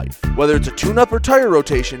for life. Whether it's a tune-up or tire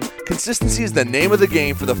rotation, consistency is the name of the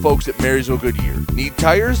game for the folks at Marysville Goodyear. Need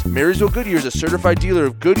tires? Marysville Goodyear is a certified dealer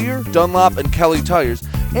of Goodyear, Dunlop, and Kelly tires,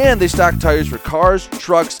 and they stock tires for cars,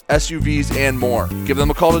 trucks, SUVs, and more. Give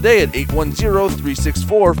them a call today at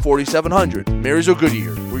 810-364-4700. Marysville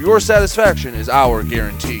Goodyear, where your satisfaction is our guarantee.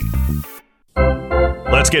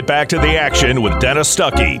 Let's get back to the action with Dennis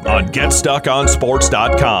Stuckey on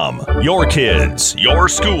GetStuckOnSports.com. Your kids, your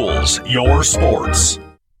schools, your sports.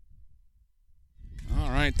 All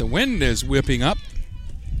right, the wind is whipping up.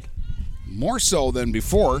 More so than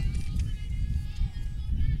before.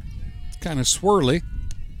 It's kind of swirly.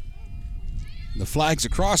 The flags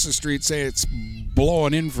across the street say it's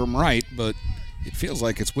blowing in from right, but it feels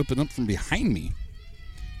like it's whipping up from behind me.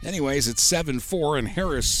 Anyways, it's 7-4, and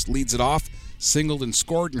Harris leads it off. Singled and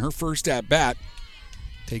scored in her first at-bat.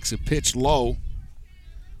 Takes a pitch low.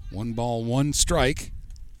 1 ball, 1 strike.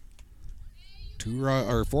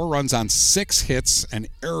 4 runs on 6 hits. An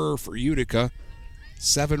error for Utica.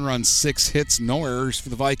 7 runs, 6 hits, no errors for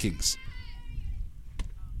the Vikings.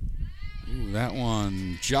 Ooh, that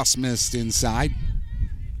one just missed inside.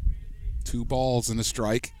 2 balls and a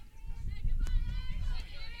strike.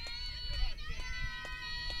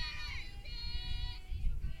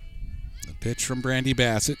 The pitch from Brandy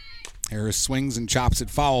Bassett. Harris swings and chops it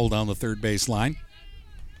foul down the third base line.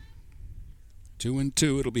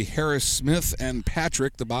 2-2. It'll be Harris, Smith, and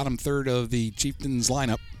Patrick, the bottom third of the Chieftains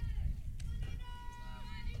lineup.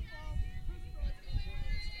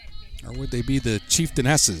 Or would they be the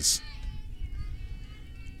Chieftainesses?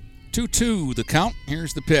 2-2 the count.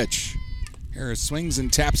 Here's the pitch. Harris swings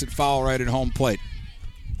and taps it foul right at home plate.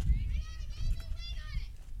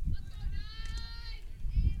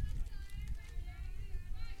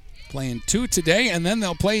 Playing 2 today, and then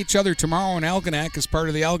they'll play each other tomorrow in Algonac as part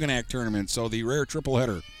of the Algonac tournament, so the rare triple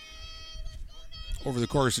header over the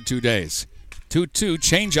course of 2 days. 2-2,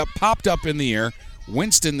 changeup popped up in the air.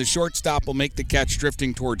 Winston, the shortstop, will make the catch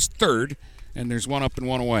drifting towards third, and there's 1 up and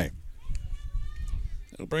 1 away.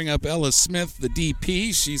 It'll bring up Ella Smith, the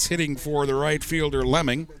DP. She's hitting for the right fielder,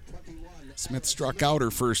 Lemming. Smith struck out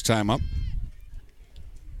her first time up.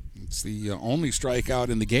 It's the only strikeout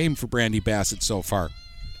in the game for Brandy Bassett so far.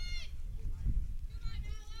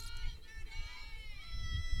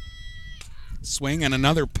 Swing and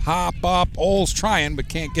another pop-up. Oles trying, but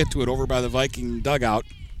can't get to it over by the Viking dugout.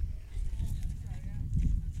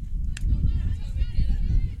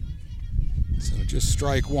 So just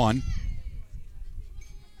strike one.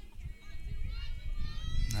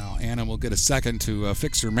 Now Anna will get a second to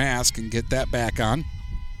fix her mask and get that back on.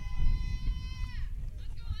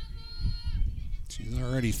 She's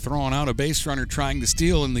already thrown out a base runner trying to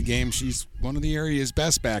steal in the game. She's one of the area's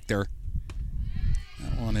best back there.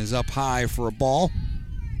 That one is up high for a ball.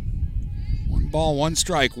 1 ball, 1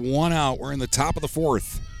 strike, 1 out. We're in the top of the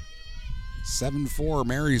 4th. 7-4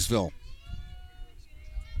 Marysville.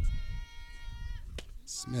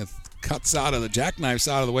 Smith cuts out of the jackknifes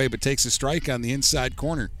out of the way, but takes a strike on the inside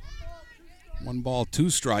corner. 1 ball, 2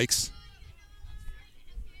 strikes.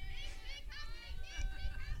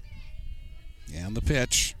 And the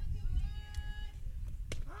pitch.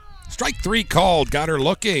 Strike 3 called. Got her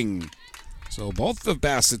looking. So both of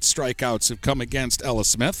Bassett's strikeouts have come against Ella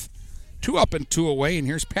Smith. 2 up and 2 away. And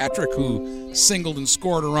here's Patrick, who singled and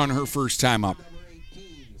scored a run her first time up.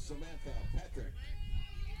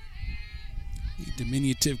 The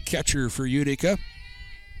diminutive catcher for Utica.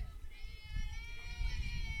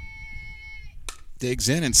 Digs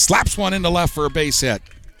in and slaps one into left for a base hit.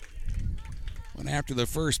 Went after the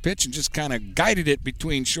first pitch and just kind of guided it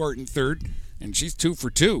between short and third, and she's 2 for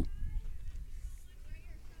 2.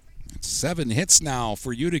 That's 7 hits now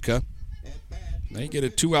for Utica. They get a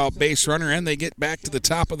 2-out base runner, and they get back to the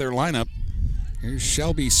top of their lineup. Here's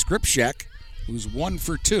Shelby Skripczak, who's 1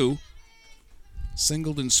 for 2.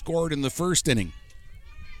 Singled and scored in the first inning.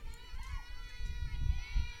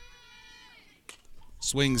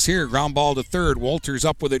 Swings here, ground ball to third. Walters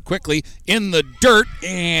up with it quickly, in the dirt,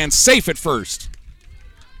 and safe at first.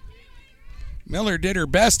 Miller did her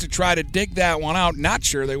best to try to dig that one out. Not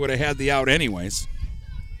sure they would have had the out anyways.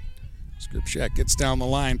 Skripczak gets down the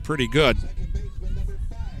line pretty good.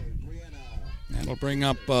 That'll bring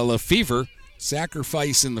up Lefevre.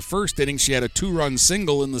 Sacrifice in the first inning. She had a 2-run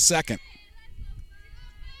single in the second.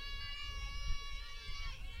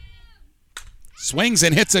 Swings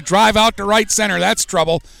and hits a drive out to right center. That's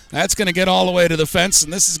trouble. That's going to get all the way to the fence,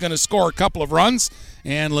 and this is going to score a couple of runs.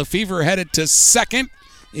 And Lefevre headed to second,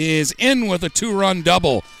 is in with a 2-run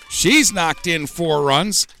double. She's knocked in 4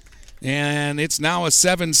 runs, and it's now a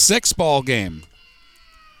 7-6 ball game.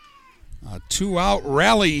 A 2-out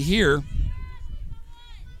rally here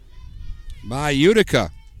by Utica.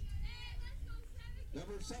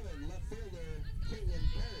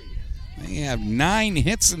 They have 9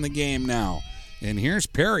 hits in the game now. And here's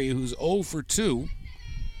Perry, who's 0 for 2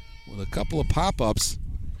 with a couple of pop-ups.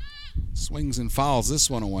 Swings and fouls this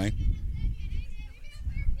one away.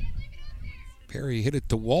 Perry hit it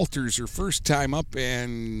to Walters her first time up,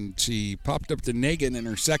 and she popped up to Nagin in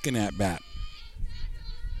her second at-bat.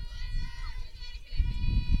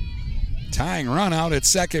 Tying run out at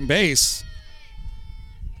second base.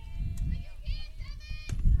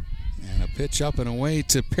 And a pitch up and away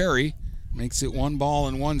to Perry. Makes it 1 ball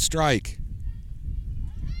and 1 strike.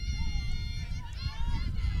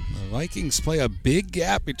 The Vikings play a big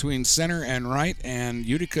gap between center and right, and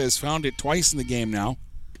Utica has found it twice in the game now.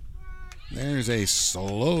 There's a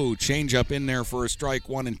slow changeup in there for a strike,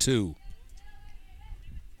 1 and 2.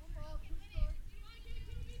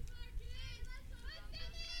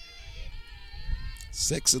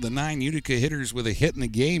 Six of the 9 Utica hitters with a hit in the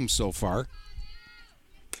game so far.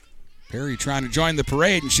 Perry trying to join the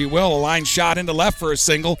parade, and she will. A line shot into left for a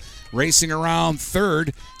single. Racing around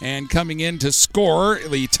third and coming in to score.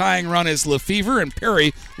 The tying run is Lefevre, and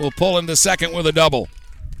Perry will pull into second with a double.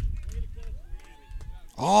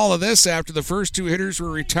 All of this after the first 2 hitters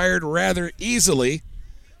were retired rather easily,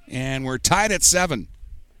 and we're tied at 7.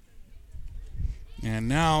 And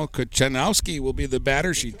now Kuchanowski will be the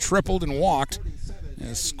batter. She tripled and walked,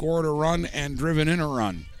 has scored a run and driven in a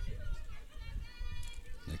run.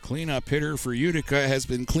 The cleanup hitter for Utica has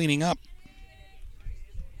been cleaning up.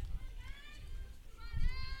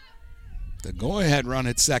 The go-ahead run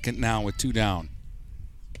at second now with 2 down.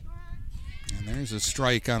 And there's a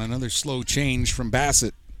strike on another slow change from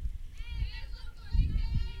Bassett.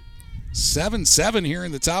 7-7 here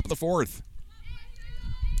in the top of the 4th.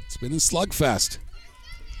 It's been a slugfest.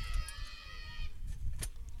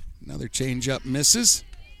 Another changeup misses.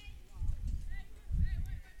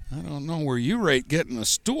 I don't know where you rate getting a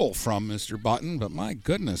stool from, Mr. Button, but my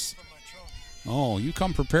goodness. Oh, you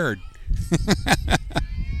come prepared.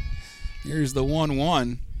 Here's the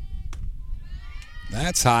 1-1.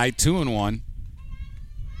 That's high, 2-1.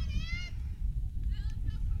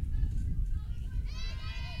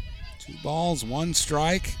 Two balls, one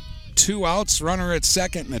strike, two outs, runner at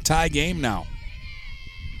second, and a tie game now.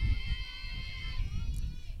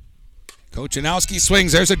 Kochanowski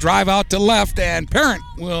swings. There's a drive out to left, and Parent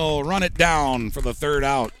will run it down for the third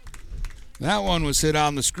out. That one was hit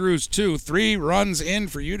on the screws, too. 3 runs in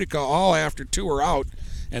for Utica, all after 2 are out.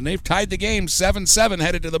 And they've tied the game 7-7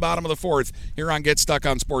 headed to the bottom of the 4th here on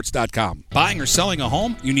GetStuckOnSports.com. Buying or selling a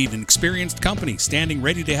home? You need an experienced company standing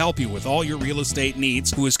ready to help you with all your real estate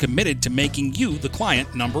needs, who is committed to making you the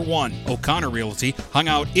client number one. O'Connor Realty hung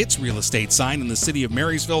out its real estate sign in the city of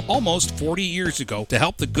Marysville almost 40 years ago to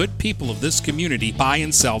help the good people of this community buy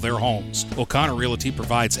and sell their homes. O'Connor Realty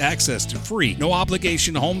provides access to free,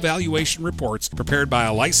 no-obligation home valuation reports prepared by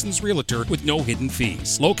a licensed realtor with no hidden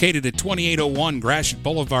fees. Located at 2801 Gratiot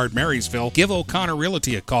Boulevard, Marysville, give O'Connor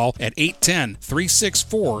Realty a call at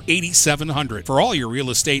 810-364-8700 for all your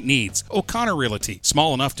real estate needs. O'Connor Realty,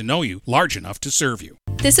 small enough to know you, large enough to serve you.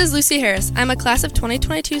 This is Lucy Harris. I'm a class of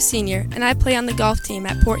 2022 senior, and I play on the golf team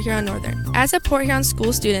at Port Huron Northern. As a Port Huron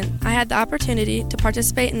school student, I had the opportunity to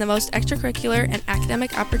participate in the most extracurricular and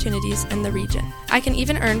academic opportunities in the region. I can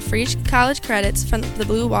even earn free college credits from the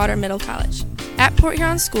Blue Water Middle College. At Port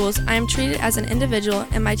Huron Schools, I am treated as an individual,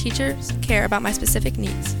 and my teachers care about my specific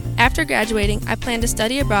needs. After graduating, I plan to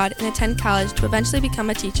study abroad and attend college to eventually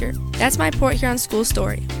become a teacher. That's my Port Huron School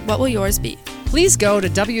story. What will yours be? Please go to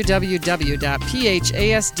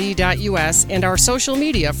www.phasd.us and our social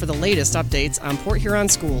media for the latest updates on Port Huron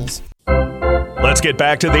schools. Let's get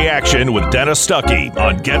back to the action with Dennis Stuckey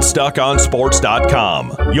on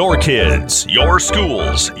GetStuckOnSports.com. Your kids, your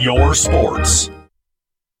schools, your sports.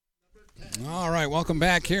 All right, welcome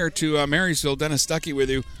back here to Marysville. Dennis Stuckey with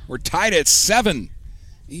you. We're tied at 7.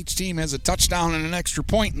 Each team has a touchdown and an extra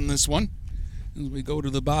point in this one. As we go to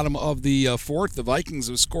the bottom of the 4th, the Vikings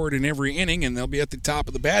have scored in every inning, and they'll be at the top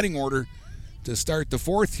of the batting order to start the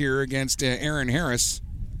 4th here against Aaron Harris.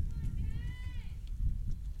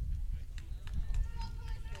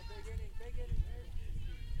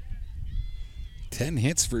 Ten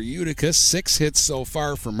hits for Utica, 6 hits so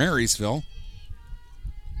far for Marysville.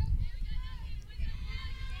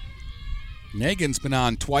 Nagin's been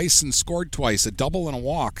on twice and scored twice, a double and a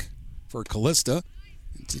walk for Callista.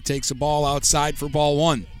 He takes a ball outside for ball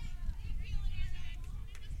 1.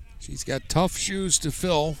 She's got tough shoes to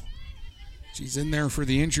fill. She's in there for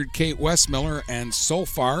the injured Kate Westmiller, and so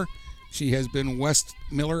far she has been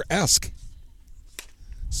Westmiller-esque.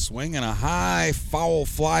 Swing and a high foul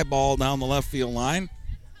fly ball down the left field line.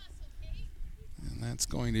 And that's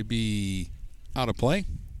going to be out of play.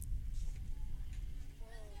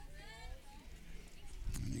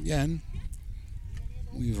 And again,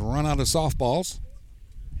 we've run out of softballs.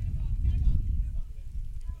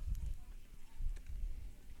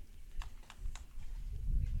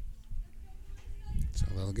 So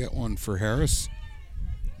they'll get one for Harris.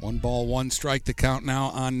 1 ball, 1 strike to count now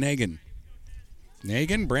on Nagin.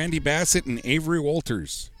 Nagin, Brandy Bassett, and Avery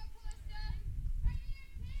Walters.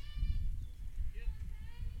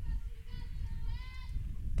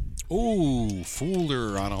 Ooh, fooled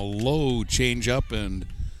her on a low changeup and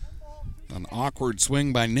an awkward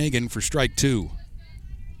swing by Nagin for strike 2.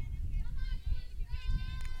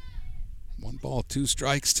 1 ball, 2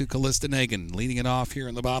 strikes to Callista Nagin, leading it off here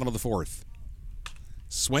in the bottom of the 4th.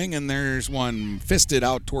 Swing, and there's one fisted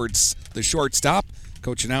out towards the shortstop.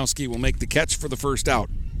 Kochanowski will make the catch for the first out.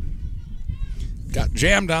 Got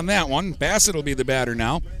jammed on that one. Bassett will be the batter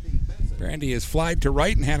now. Brandy has flied to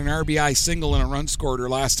right and had an RBI single and a run scored her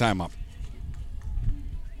last time up.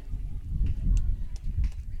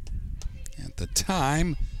 At the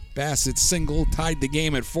time, Bassett's single tied the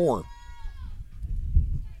game at 4.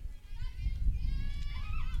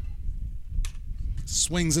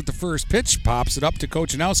 Swings at the first pitch, pops it up to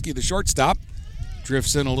Kochanowski, the shortstop.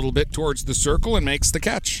 Drifts in a little bit towards the circle and makes the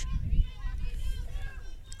catch.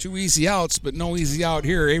 2 easy outs, but no easy out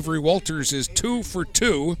here. Avery Walters is 2 for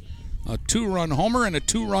 2. A 2-run homer and a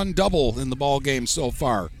 2-run double in the ball game so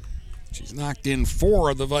far. She's knocked in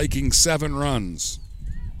 4 of the Vikings' 7 runs.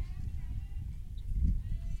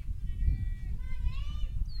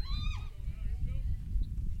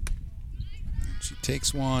 And she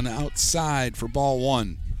takes one outside for ball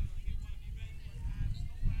 1.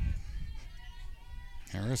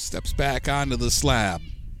 Harris steps back onto the slab.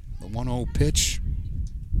 The 1-0 pitch.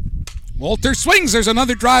 Walter swings. There's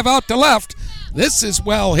another drive out to left. This is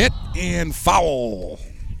well hit and foul.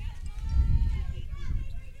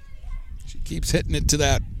 She keeps hitting it to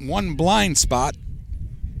that one blind spot.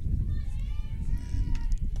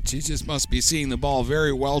 And She just must be seeing the ball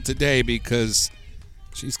very well today because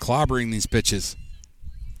she's clobbering these pitches.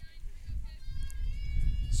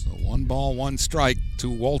 So 1 ball, 1 strike to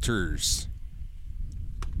Walters.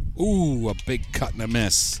 Ooh, a big cut and a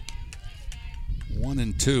miss. 1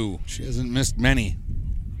 and 2. She hasn't missed many.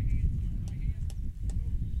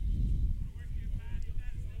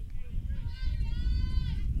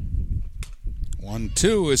 One,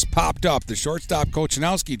 2 is popped up. The shortstop,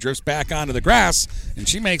 Kochanowski, drifts back onto the grass, and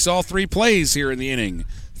she makes all 3 plays here in the inning.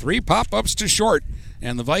 3 pop-ups to short,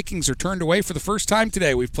 and the Vikings are turned away for the first time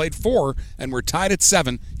today. We've played 4, and we're tied at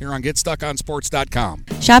 7 here on GetStuckOnSports.com.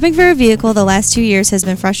 Shopping for a vehicle the last 2 years has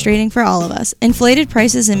been frustrating for all of us. Inflated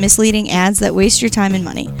prices and misleading ads that waste your time and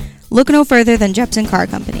money. Look no further than Jepson Car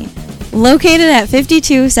Company. Located at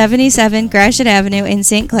 5277 Gratiot Avenue in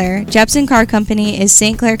St. Clair, Jepson Car Company is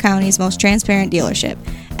St. Clair County's most transparent dealership.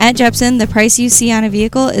 At Jepson, the price you see on a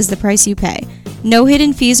vehicle is the price you pay. No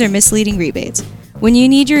hidden fees or misleading rebates. When you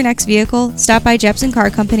need your next vehicle, stop by Jepson Car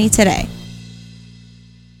Company today.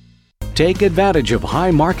 Take advantage of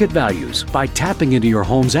high market values by tapping into your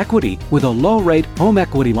home's equity with a low-rate home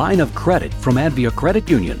equity line of credit from Advia Credit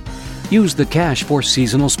Union. Use the cash for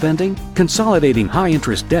seasonal spending, consolidating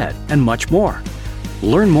high-interest debt, and much more.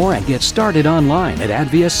 Learn more and get started online at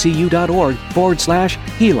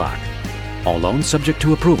adviacu.org/HELOC. All loans subject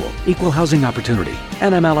to approval. Equal housing opportunity.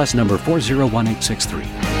 NMLS number 401863.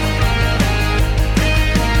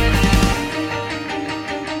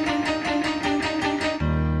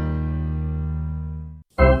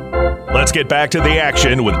 Let's get back to the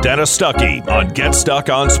action with Dennis Stuckey on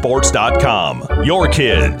GetStuckOnSports.com. Your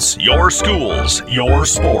kids, your schools, your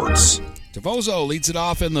sports. DeVozo leads it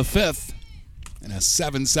off in the 5th in a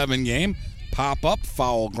 7-7 game. Pop up,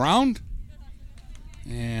 foul ground.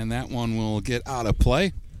 And that one will get out of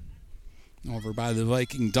play. Over by the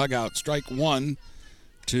Viking dugout. Strike 1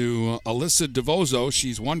 to Alyssa DeVozo.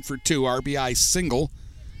 She's 1 for 2, RBI single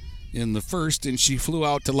in the first, and she flew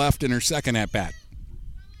out to left in her second at-bat.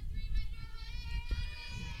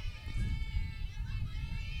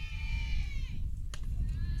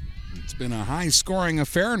 It's been a high-scoring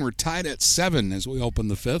affair, and we're tied at 7 as we open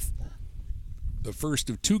the 5th. The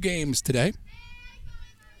first of 2 games today.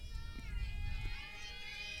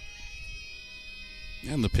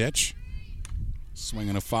 And the pitch.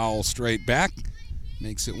 Swinging a foul straight back.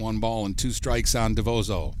 Makes it 1 ball and 2 strikes on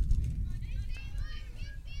DeVozo.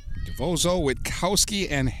 DeVozo,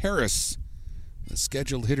 Witkowski, and Harris, the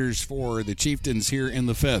scheduled hitters for the Chieftains here in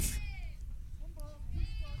the 5th.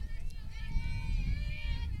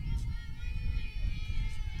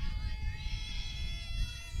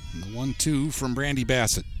 And the 1-2 from Brandy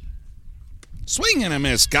Bassett. Swing and a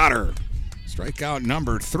miss. Got her. Strikeout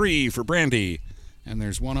number 3 for Brandy. And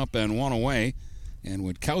there's 1 up and 1 away. And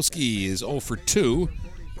Witkowski is 0 for 2.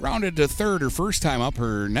 Grounded to third her first time up.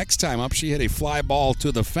 Her next time up, she hit a fly ball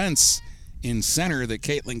to the fence in center that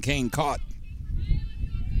Caitlin Kane caught.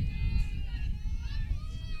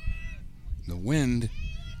 The wind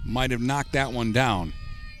might have knocked that one down.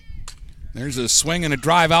 There's a swing and a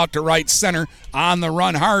drive out to right center. On the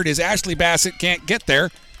run hard is Ashley Bassett. Can't get there.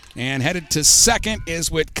 And headed to second is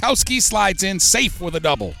Witkowski. Slides in safe with a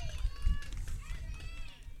double.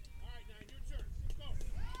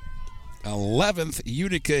 11th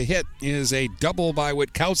Utica hit is a double by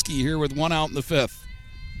Witkowski here with 1 out in the 5th.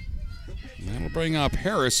 And that'll bring up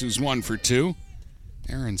Harris, who's 1 for 2.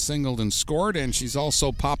 Aaron singled and scored, and she's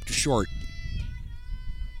also popped short.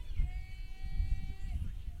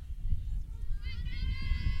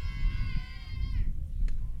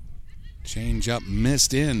 Change up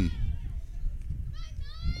missed in.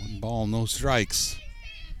 1 ball, no strikes.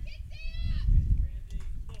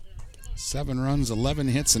 7 runs, 11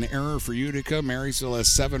 hits, an error for Utica. Marysville has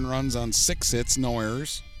 7 runs on 6 hits, no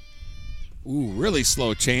errors. Ooh, really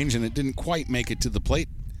slow change, and it didn't quite make it to the plate.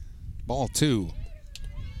 Ball 2.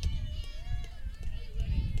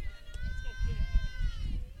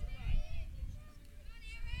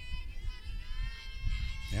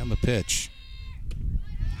 And the pitch.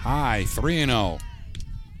 High, 3-0.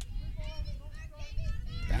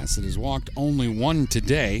 Bassett has walked only 1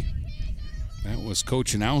 today. That was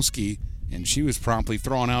Kochanowski, and she was promptly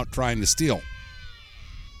thrown out trying to steal.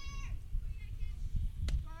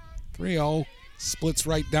 3-0, splits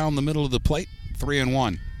right down the middle of the plate,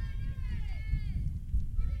 3-1.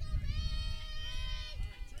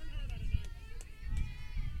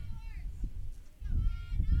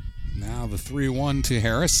 Now the 3-1 to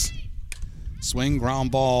Harris. Swing,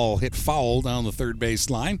 ground ball, hit foul down the third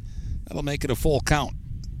base line. That'll make it a full count.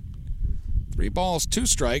 3 balls, 2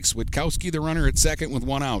 strikes. Witkowski, the runner, at second with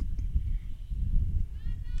 1 out.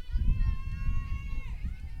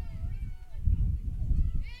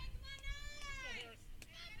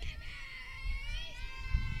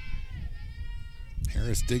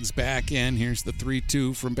 Harris digs back in. Here's the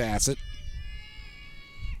 3-2 from Bassett.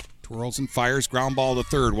 Twirls and fires. Ground ball to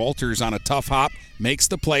third. Walters on a tough hop. Makes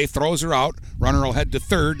the play. Throws her out. Runner will head to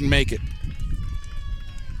third and make it.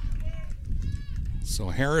 So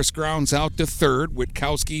Harris grounds out to third.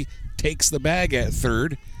 Witkowski takes the bag at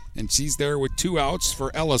third. And she's there with 2 outs for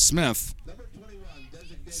Ella Smith.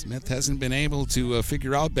 Smith hasn't been able to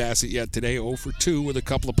figure out Bassett yet today. 0 for 2 with a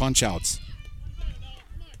couple of punch outs.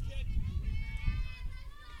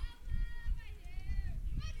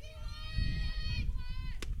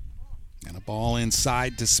 And a ball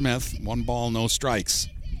inside to Smith. 1 ball, no strikes.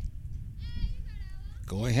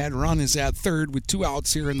 Go-ahead run is at third with 2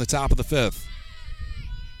 outs here in the top of the 5th.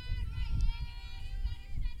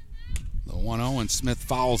 The 1-0 and Smith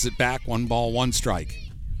fouls it back. 1 ball, 1 strike.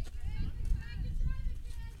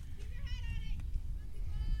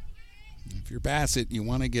 If you're Bassett, you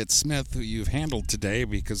want to get Smith, who you've handled today,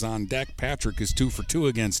 because on deck, Patrick is 2 for 2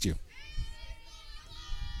 against you.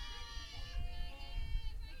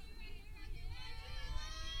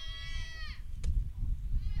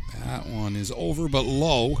 That one is over but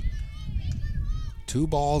low. 2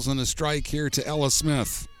 balls and a strike here to Ella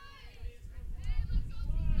Smith.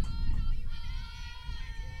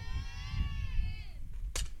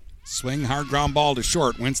 Swing, hard ground ball to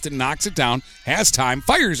short. Winston knocks it down, has time,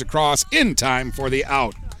 fires across in time for the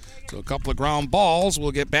out. So a couple of ground balls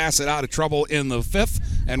will get Bassett out of trouble in the 5th,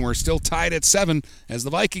 and we're still tied at 7 as the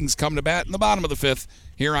Vikings come to bat in the bottom of the 5th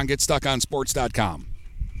here on GetStuckOnSports.com.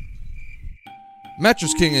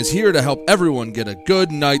 Mattress King is here to help everyone get a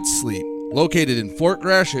good night's sleep. Located in Fort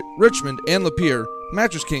Gratiot, Richmond, and Lapeer,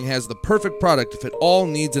 Mattress King has the perfect product to fit all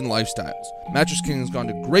needs and lifestyles. Mattress King has gone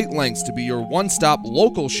to great lengths to be your one-stop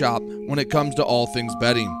local shop when it comes to all things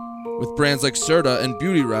bedding. With brands like Serta and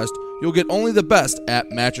Beauty Rest, you'll get only the best at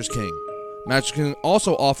Mattress King. Mattress King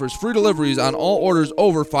also offers free deliveries on all orders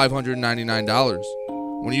over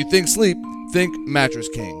 $599. When you think sleep, think Mattress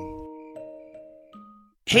King.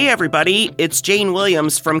 Hey everybody, it's Jane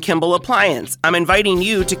Williams from Kimball Appliance. I'm inviting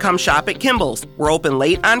you to come shop at Kimball's. We're open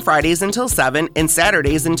late on Fridays until 7 and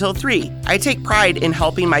Saturdays until 3. I take pride in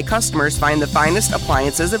helping my customers find the finest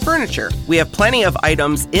appliances and furniture. We have plenty of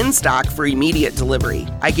items in stock for immediate delivery.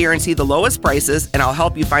 I guarantee the lowest prices and I'll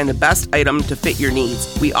help you find the best item to fit your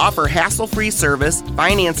needs. We offer hassle-free service,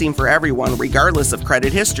 financing for everyone regardless of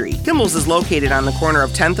credit history. Kimball's is located on the corner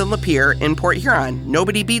of 10th and Lapeer in Port Huron.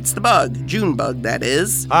 Nobody beats the bug, Junebug that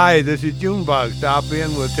is. Hi, this is Junebug. Stop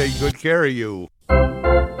in, we'll take good care of you.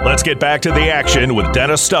 Let's get back to the action with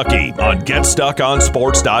Dennis Stuckey on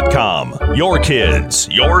GetStuckOnSports.com. Your kids,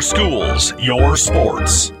 your schools, your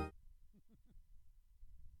sports.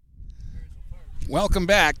 Welcome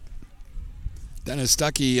back. Dennis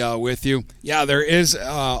Stuckey with you. Yeah, there is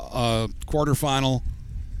a quarterfinal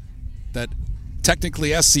that technically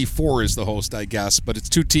SC4 is the host, I guess, but it's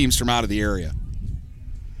 2 teams from out of the area.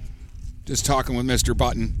 Just talking with Mr.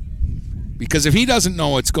 Button, because if he doesn't know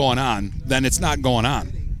what's going on, then it's not going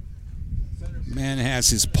on. Man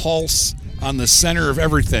has his pulse on the center of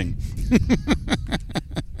everything.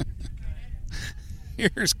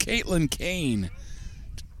 Here's Caitlin Kane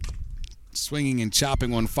swinging and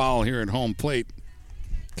chopping one foul here at home plate.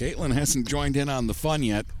 Caitlin hasn't joined in on the fun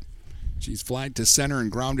yet. She's flied to center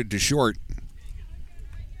and grounded to short.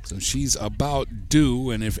 So she's about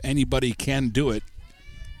due, and if anybody can do it,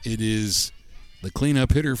 it is the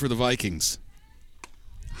cleanup hitter for the Vikings.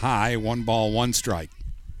 High, 1 ball, 1 strike.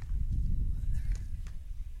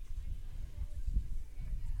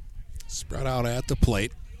 Spread out at the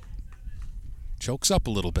plate. Chokes up a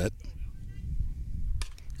little bit.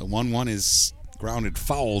 The 1-1 is grounded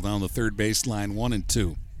foul down the third baseline,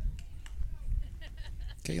 1-2.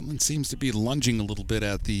 Caitlin seems to be lunging a little bit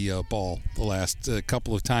at the ball the last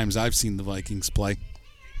couple of times I've seen the Vikings play.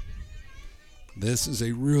 This is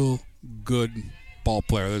a real good ball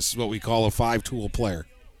player. This is what we call a 5-tool player.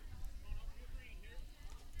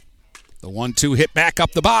 The 1-2 hit back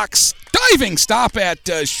up the box. Diving stop at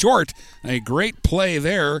short. A great play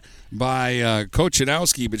there by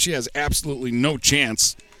Kochanowski, but she has absolutely no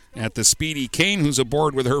chance at the speedy Kane, who's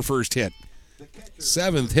aboard with her first hit.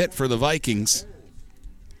 7th hit for the Vikings.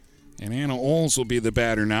 And Anna Oles will be the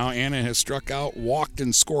batter now. Anna has struck out, walked,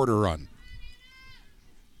 and scored a run.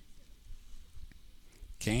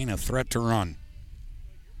 Kane a threat to run.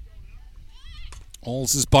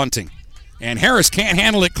 Oles is bunting. And Harris can't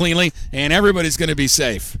handle it cleanly, and everybody's going to be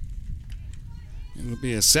safe. It'll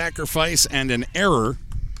be a sacrifice and an error.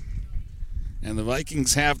 And the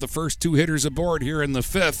Vikings have the first 2 hitters aboard here in the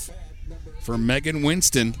 5th for Megan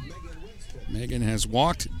Winston. Megan has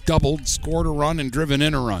walked, doubled, scored a run, and driven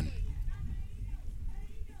in a run.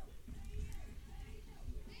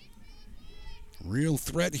 Real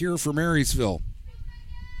threat here for Marysville.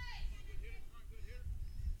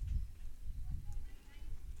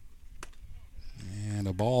 And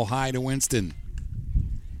a ball high to Winston.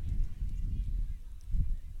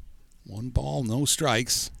 1 ball, no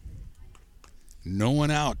strikes. No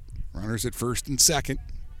one out. Runners at first and second.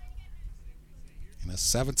 In a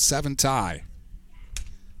 7-7 tie.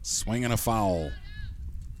 Swing and a foul.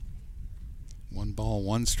 1 ball,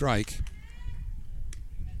 1 strike.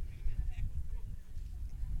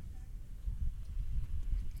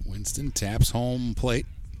 Winston taps home plate.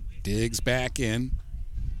 Digs back in.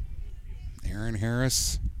 Aaron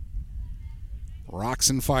Harris rocks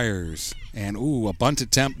and fires. And, a bunt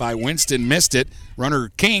attempt by Winston. Missed it.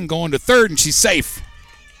 Runner Kane going to third, and she's safe.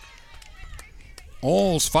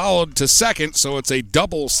 Oles followed to second, so it's a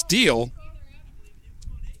double steal.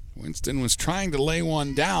 Winston was trying to lay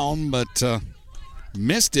one down, but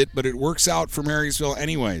missed it, but it works out for Marysville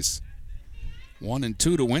anyways. 1 and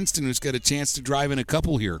 2 to Winston, who's got a chance to drive in a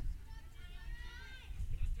couple here.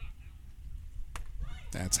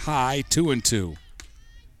 That's high, 2 and 2.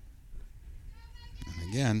 And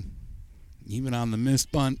again, even on the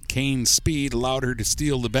missed bunt, Kane's speed allowed her to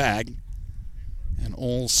steal the bag. And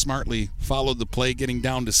Oles smartly followed the play, getting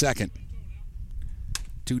down to second.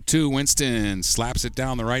 2-2, Winston slaps it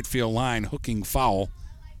down the right field line, hooking foul.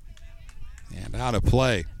 And out of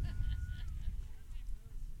play.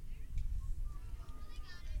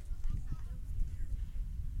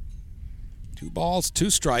 Two balls, 2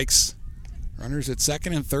 strikes. Runners at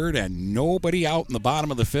second and third, and nobody out in the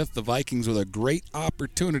bottom of the 5th. The Vikings with a great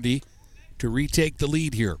opportunity to retake the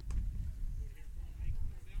lead here.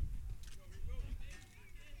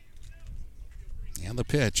 And the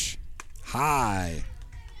pitch. High.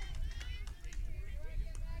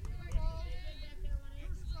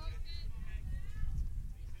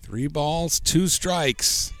 Three balls, 2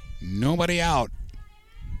 strikes. Nobody out.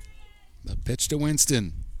 The pitch to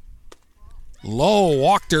Winston. Low,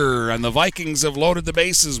 walked her, and the Vikings have loaded the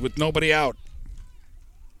bases with nobody out.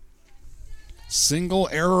 Single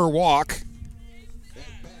error walk.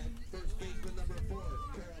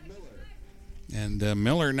 And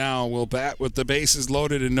Miller now will bat with the bases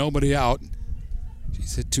loaded and nobody out.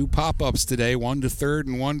 She's hit 2 pop-ups today, 1 to third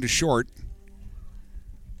and 1 to short.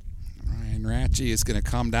 Ryan Ratchey is going to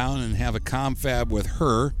come down and have a confab with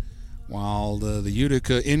her, while the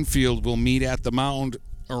Utica infield will meet at the mound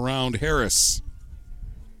around Harris.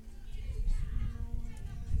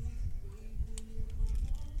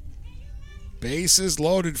 Bases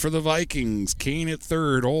loaded for the Vikings. Kane at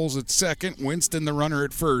third, Oles at second, Winston the runner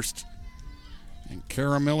at first. And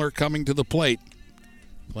Kara Miller coming to the plate.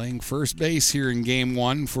 Playing first base here in game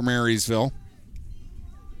 1 for Marysville.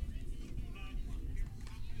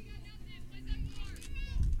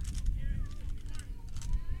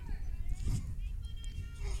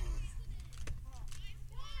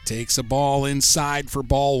 Takes a ball inside for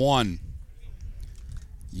ball 1.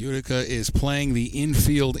 Utica is playing the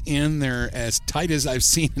infield in. They're as tight as I've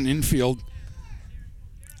seen an infield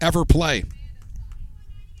ever play.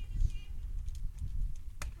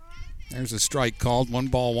 There's a strike called. 1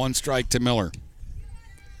 ball, 1 strike to Miller.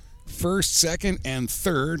 First, second, and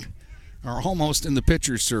third are almost in the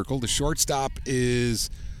pitcher's circle. The shortstop is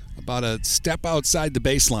about a step outside the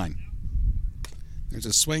baseline. There's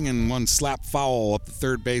a swing and 1 slap foul up the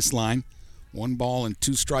third baseline. 1 ball and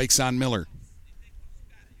 2 strikes on Miller.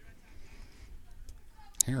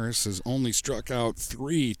 Harris has only struck out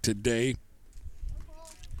 3 today.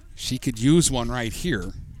 She could use one right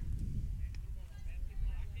here.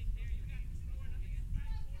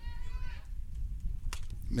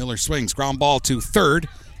 Miller swings, ground ball to third.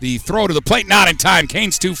 The throw to the plate, not in time.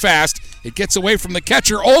 Kane's too fast. It gets away from the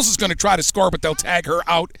catcher. Oles is going to try to score, but they'll tag her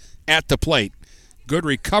out at the plate. Good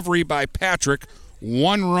recovery by Patrick.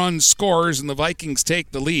 1 run scores, and the Vikings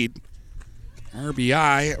take the lead.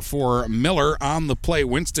 RBI for Miller on the play.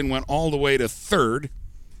 Winston went all the way to third.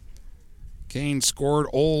 Kane scored.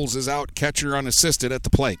 Oles is out, catcher unassisted at the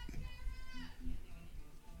plate.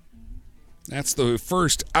 That's the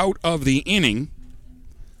first out of the inning.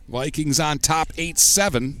 Vikings on top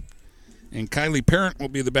 8-7. And Kylie Parent will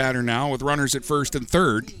be the batter now with runners at first and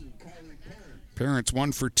third. Parent's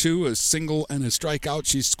 1 for 2, a single and a strikeout.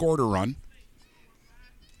 She scored a run.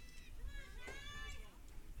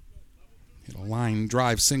 Hit a line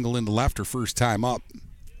drive single into left her first time up.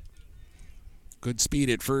 Good speed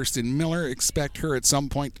at first, and Miller, expect her at some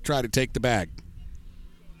point to try to take the bag.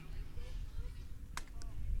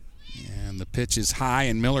 And the pitch is high,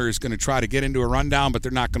 and Miller is going to try to get into a rundown, but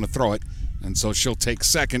they're not going to throw it. And so she'll take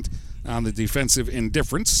second on the defensive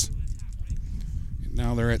indifference.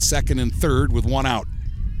 Now they're at second and third with 1 out.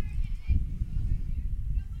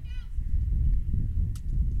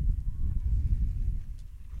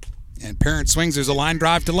 And Parent swings. There's a line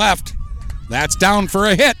drive to left. That's down for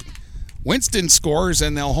a hit. Winston scores,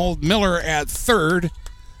 and they'll hold Miller at third.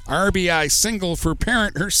 RBI single for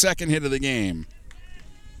Parent, her second hit of the game.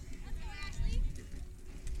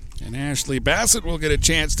 And Ashley Bassett will get a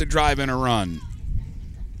chance to drive in a run.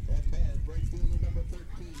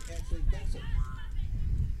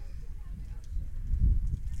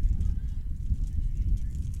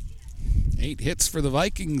 8 hits for the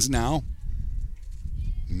Vikings now.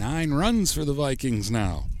 9 runs for the Vikings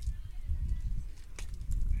now.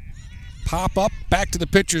 Pop up, back to the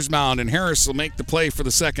pitcher's mound, and Harris will make the play for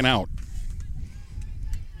the second out.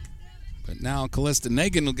 But now Callista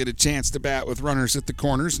Nagin will get a chance to bat with runners at the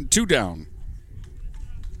corners and 2 down.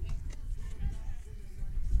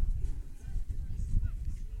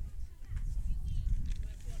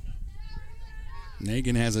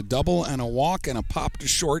 Nagin has a double and a walk and a pop to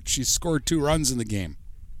short. She's scored 2 runs in the game.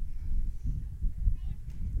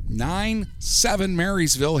 9-7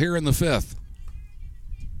 Marysville here in the 5th.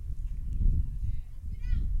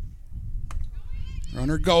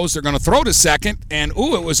 Runner goes. They're going to throw to second. And, it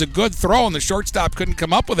was a good throw, and the shortstop couldn't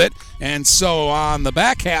come up with it. And so on the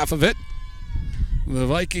back half of it, the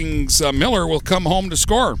Vikings, Miller will come home to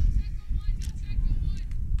score.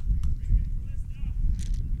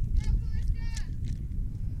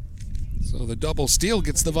 So the double steal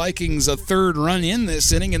gets the Vikings a 3rd run in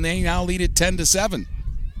this inning, and they now lead it 10-7.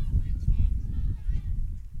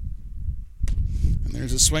 And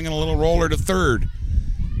there's a swing and a little roller to third.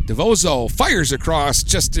 DeVozo fires across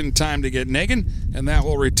just in time to get Nagin, and that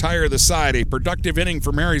will retire the side. A productive inning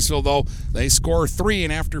for Marysville, though. They score 3,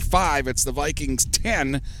 and after 5, it's the Vikings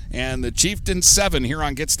 10 and the Chieftains 7 here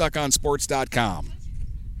on GetStuckOnSports.com.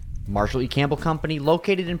 Marshall E. Campbell Company,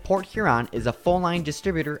 located in Port Huron, is a full-line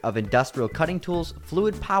distributor of industrial cutting tools,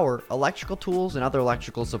 fluid power, electrical tools, and other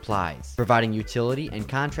electrical supplies, providing utility and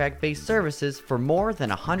contract-based services for more than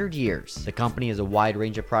 100 years. The company has a wide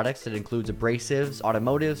range of products that includes abrasives,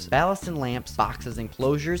 automotives, ballast and lamps, boxes and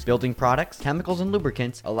closures, building products, chemicals and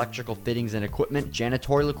lubricants, electrical fittings and equipment,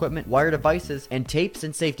 janitorial equipment, wire devices, and tapes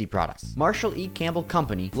and safety products. Marshall E. Campbell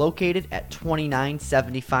Company, located at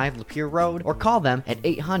 2975 Lapeer Road, or call them at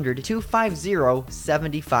 800-250-7520.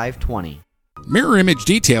 Mirror Image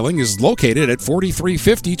Detailing is located at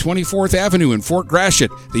 4350 24th Avenue in Fort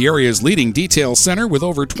Gratiot, the area's leading detail center with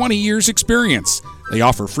over 20 years' experience. They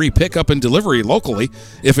offer free pickup and delivery locally.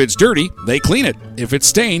 If it's dirty, they clean it. If it's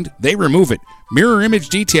stained, they remove it. Mirror Image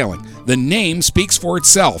Detailing. The name speaks for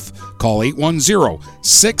itself. Call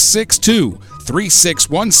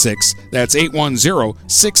 810-662-3616. That's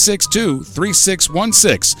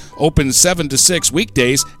 810-662-3616. Open 7 to 6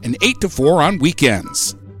 weekdays and 8 to 4 on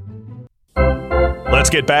weekends. Let's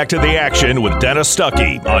get back to the action with Dennis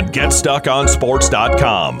Stuckey on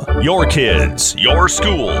GetStuckOnSports.com. Your kids, your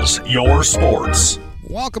schools, your sports.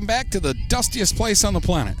 Welcome back to the dustiest place on the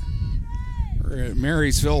planet. We're at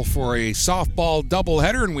Marysville for a softball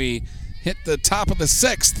doubleheader, and we hit the top of the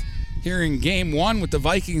 6th here in Game 1 with the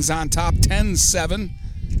Vikings on top 10-7.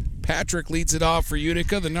 Patrick leads it off for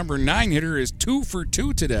Utica. The number 9 hitter is 2 for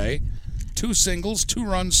 2 today. 2 singles, 2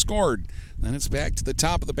 runs scored. Then it's back to the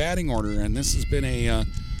top of the batting order, and this has been a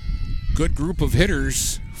good group of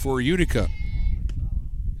hitters for Utica.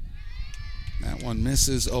 That one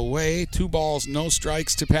misses away. 2 balls, no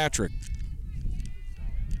strikes to Patrick.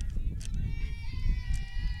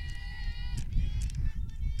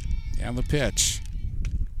 And the pitch.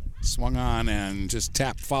 Swung on and just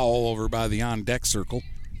tapped foul over by the on-deck circle.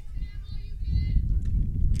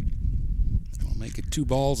 That'll make it 2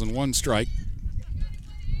 balls and 1 strike.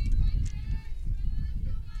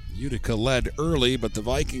 Utica led early, but the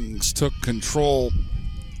Vikings took control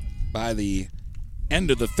by the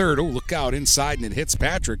end of the 3rd. Oh, look out inside, and it hits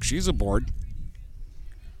Patrick. She's aboard.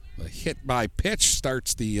 The hit by pitch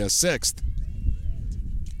starts the 6th.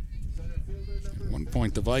 At one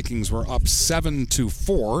point, the Vikings were up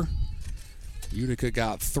 7-4. Utica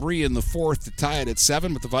got 3 in the 4th to tie it at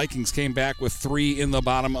 7, but the Vikings came back with 3 in the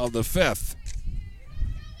bottom of the 5th.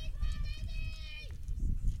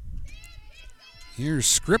 Here's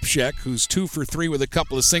Skripczek, who's 2 for 3 with a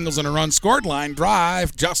couple of singles and a run scored. Line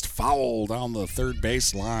drive, just foul down the 3rd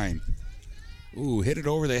base line. Ooh, hit it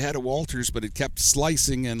over the head of Walters, but it kept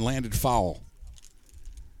slicing and landed foul.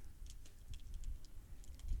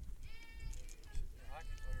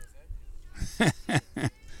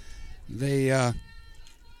 They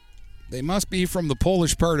must be from the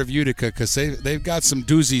Polish part of Utica, because they've got some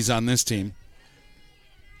doozies on this team.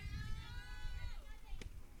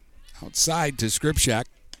 Outside to Skripczek.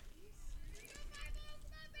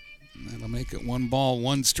 That'll make it 1 ball,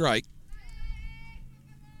 1 strike.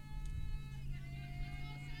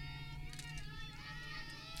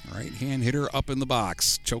 Right-hand hitter up in the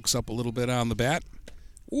box. Chokes up a little bit on the bat.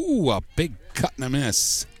 Ooh, a big cut and a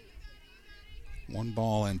miss. 1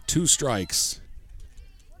 ball and 2 strikes.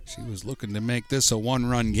 She was looking to make this a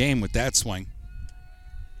 1-run game with that swing.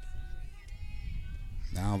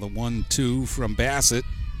 Now the 1-2 from Bassett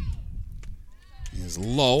is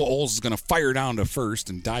low. Oles is going to fire down to first,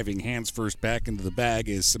 and diving hands first back into the bag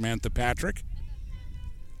is Samantha Patrick.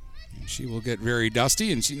 And she will get very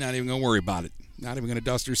dusty, and she's not even going to worry about it. Not even going to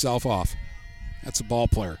dust herself off. That's a ball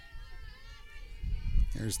player.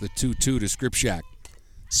 There's the 2-2 to Skripczak.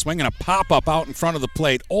 Swinging a pop-up out in front of the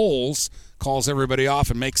plate. Oles calls everybody off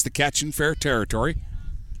and makes the catch in fair territory.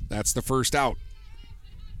 That's the first out.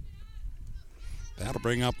 That'll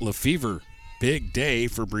bring up Lefevre. Big day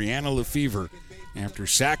for Brianna Lefevre. After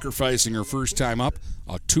sacrificing her first time up,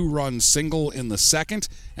 a 2-run single in the second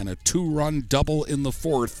and a 2-run double in the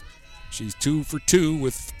fourth. She's 2 for 2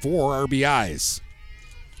 with 4 RBIs.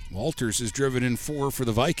 Walters has driven in 4 for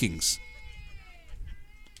the Vikings.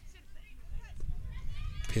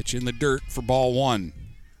 Pitch in the dirt for ball 1.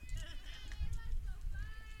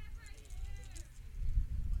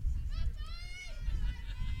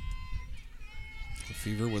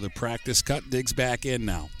 Lefevre with a practice cut, digs back in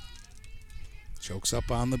now. Chokes up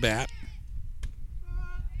on the bat.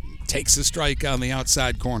 Takes a strike on the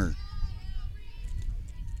outside corner.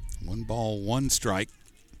 1 ball, 1 strike.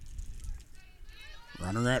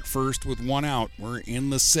 Runner at first with 1 out. We're in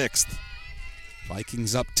the 6th.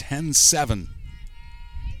 Vikings up 10-7.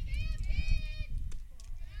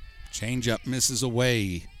 Changeup misses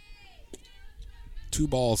away. 2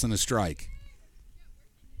 balls and a strike.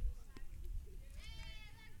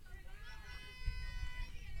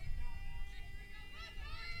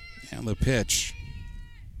 And the pitch.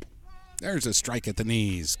 There's a strike at the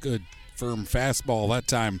knees. Good firm fastball that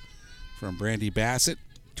time from Brandy Bassett.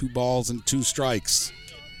 2 balls and 2 strikes.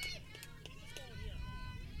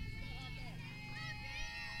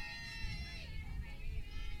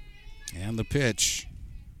 And the pitch.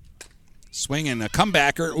 Swinging a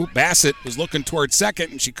comebacker. Ooh, Bassett was looking toward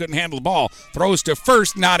second and she couldn't handle the ball. Throws to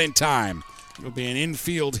first, not in time. It'll be an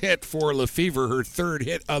infield hit for Lefevre, her 3rd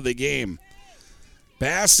hit of the game.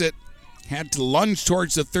 Bassett had to lunge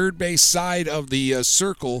towards the third base side of the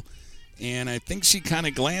circle, and I think she kind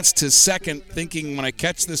of glanced to second thinking, when I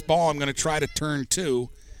catch this ball, I'm going to try to turn 2,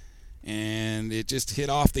 and it just hit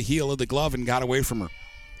off the heel of the glove and got away from her.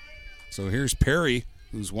 So here's Perry,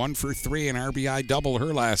 who's 1 for 3, an RBI double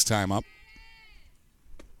her last time up.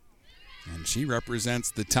 And she represents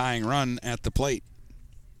the tying run at the plate.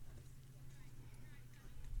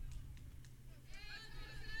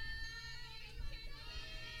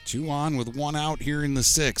 Two on with 1 out here in the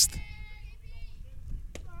 6th.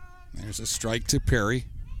 There's a strike to Perry.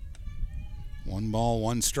 1 ball,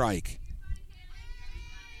 1 strike.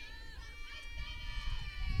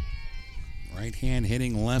 Right hand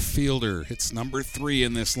hitting left fielder. Hits number 3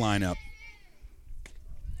 in this lineup.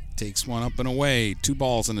 Takes 1 up and away. 2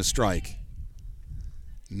 balls and a strike.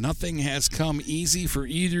 Nothing has come easy for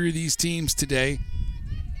either of these teams today.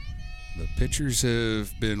 The pitchers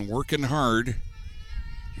have been working hard.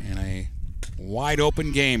 And a wide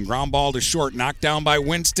open game. Ground ball to short. Knocked down by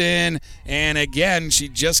Winston. And again, she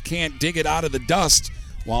just can't dig it out of the dust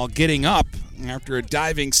while getting up after a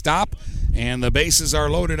diving stop. And the bases are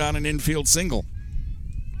loaded on an infield single.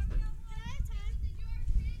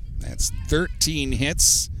 That's 13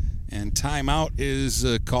 hits. And timeout is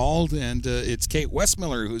called. And it's Kate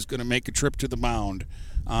Westmiller who's going to make a trip to the mound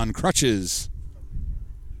on crutches.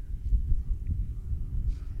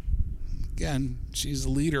 Again, she's the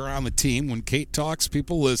leader on the team. When Kate talks,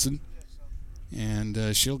 people listen.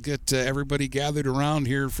 And she'll get everybody gathered around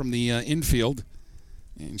here from the infield.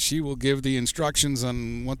 And she will give the instructions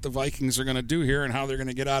on what the Vikings are going to do here and how they're going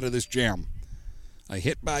to get out of this jam. A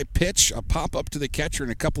hit by pitch, a pop-up to the catcher,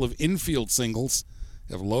 and a couple of infield singles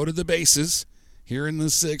have loaded the bases here in the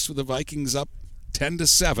 6th with the Vikings up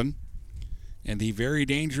 10-7. And the very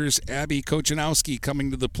dangerous Abby Kochanowski coming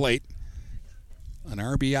to the plate. An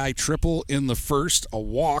RBI triple in the first, a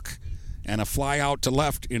walk, and a fly out to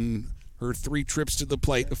left in her 3 trips to the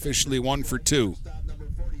plate, officially 1 for 2.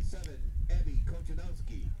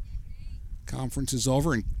 Conference is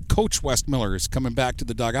over, and Coach Westmiller is coming back to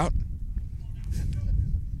the dugout.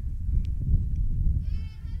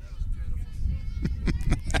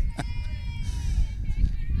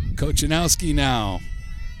 Kochanowski now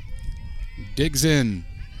digs in.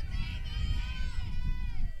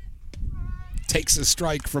 Takes a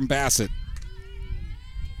strike from Bassett.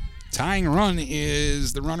 Tying run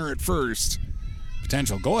is the runner at first.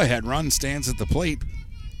 Potential go-ahead run stands at the plate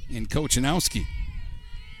in Kochanowski.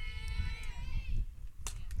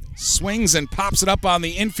 Swings and pops it up on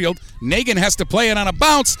the infield. Nagin has to play it on a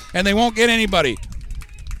bounce, and they won't get anybody.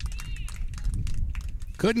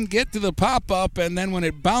 Couldn't get to the pop-up, and then when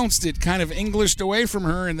it bounced, it kind of Englished away from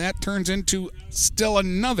her, and that turns into still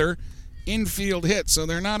another infield hit. So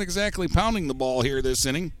they're not exactly pounding the ball here this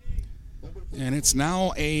inning. And it's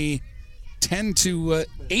now a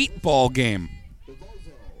 10-8 ball game.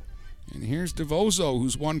 And here's DeVozo,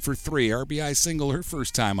 who's 1 for 3. RBI single her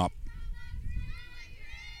first time up.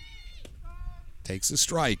 Takes a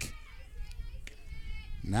strike.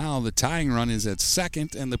 Now the tying run is at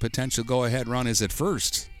second, and the potential go-ahead run is at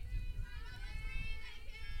first.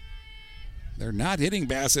 They're not hitting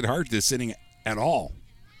Bassett hard this inning at all.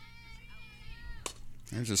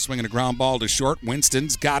 There's a swing and a ground ball to short.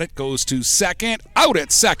 Winston's got it, goes to second, out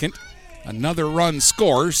at second. Another run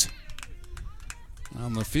scores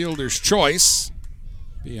on the fielder's choice.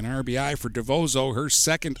 Be an RBI for DeVozo, her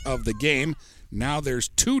second of the game. Now there's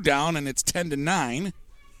 2 down, and it's 10-9.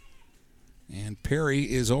 And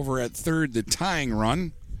Perry is over at third, the tying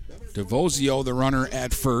run. DeVozio, the runner,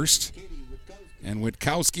 at first. And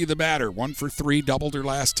Witkowski, the batter, 1 for 3, doubled her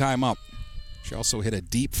last time up. She also hit a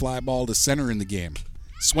deep fly ball to center in the game.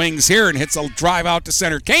 Swings here and hits a drive out to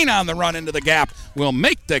center. Kane on the run into the gap will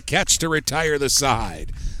make the catch to retire the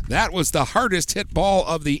side. That was the hardest hit ball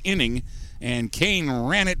of the inning, and Kane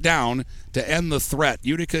ran it down to end the threat.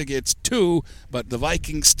 Utica gets 2, but the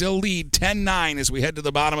Vikings still lead 10-9 as we head to the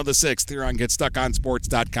bottom of the 6th here on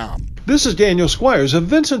GetStuckOnSports.com. This is Daniel Squires of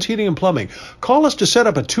Vincent's Heating and Plumbing. Call us to set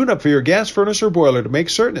up a tune-up for your gas furnace or boiler to make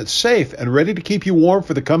certain it's safe and ready to keep you warm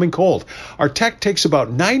for the coming cold. Our tech takes about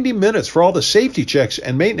 90 minutes for all the safety checks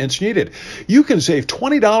and maintenance needed. You can save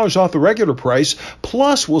 $20 off the regular price,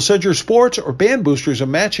 plus we'll send your sports or band boosters a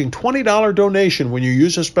matching $20 donation when you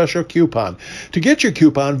use a special coupon. To get your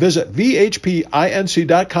coupon, visit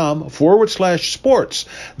VHPINC.com/sports.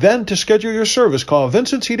 Then to schedule your service, call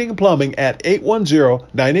Vincent's Heating and Plumbing at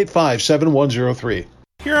 810-985-7103.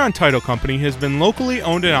 Huron Title Company has been locally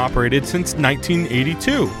owned and operated since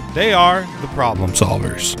 1982. They are the problem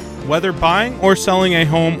solvers. Whether buying or selling a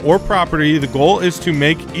home or property, the goal is to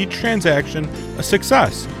make each transaction a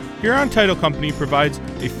success. Huron Title Company provides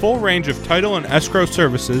a full range of title and escrow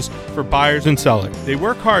services for buyers and sellers. They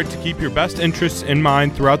work hard to keep your best interests in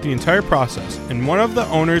mind throughout the entire process, and one of the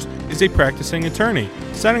owners is a practicing attorney,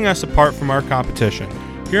 setting us apart from our competition.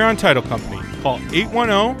 Huron Title Company. Call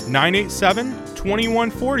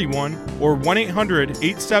 810-987-2141 or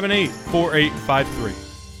 1-800-878-4853.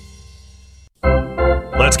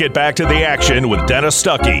 Let's get back to the action with Dennis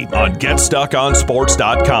Stuckey on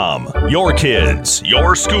GetStuckOnSports.com. Your kids,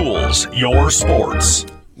 your schools, your sports.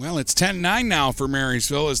 Well, it's 10-9 now for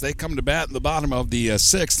Marysville as they come to bat in the bottom of the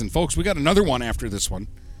 6th. And, folks, we got another one after this one,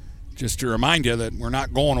 just to remind you that we're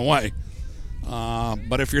not going away.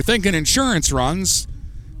 But if you're thinking insurance runs,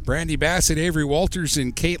 Brandy Bassett, Avery Walters,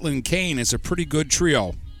 and Caitlin Kane is a pretty good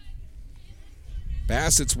trio.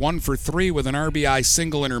 Bassett's 1 for 3 with an RBI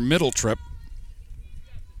single in her middle trip.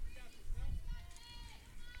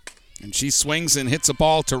 And she swings and hits a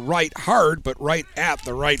ball to right hard, but right at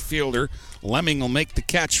the right fielder. Lemming will make the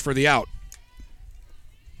catch for the out.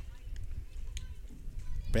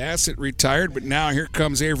 Bassett retired, but now here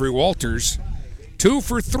comes Avery Walters. 2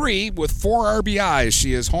 for 3 with 4 RBIs.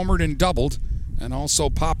 She has homered and doubled and also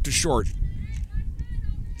popped to short.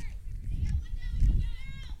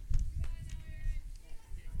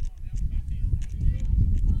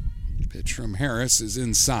 Pitch from Harris is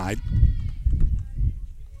inside.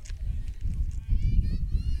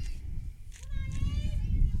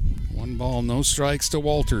 One ball, no strikes to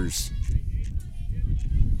Walters.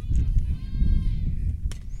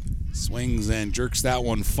 Swings and jerks that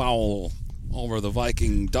one foul over the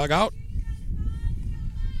Viking dugout.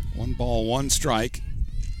 1 ball, 1 strike.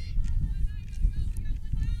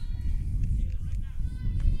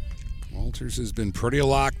 Walters has been pretty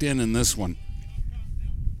locked in this one.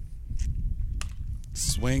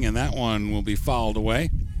 Swing, and that one will be fouled away.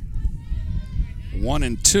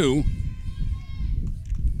 1-2.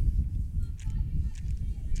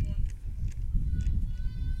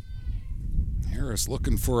 Harris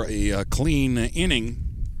looking for a clean inning.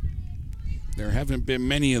 There haven't been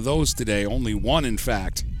many of those today, only one in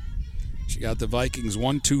fact. She got the Vikings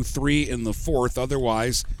 1-2-3 in the 4th.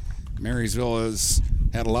 Otherwise, Marysville has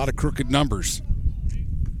had a lot of crooked numbers.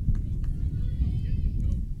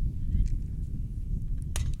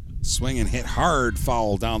 Swing and hit hard,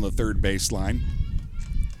 foul down the third baseline.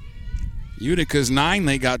 Utica's 9.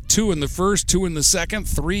 They got 2 in the 1st, 2 in the 2nd,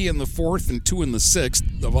 3 in the 4th, and 2 in the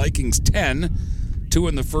 6th. The Vikings 10, 2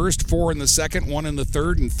 in the 1st, 4 in the 2nd, 1 in the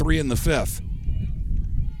 3rd, and 3 in the 5th.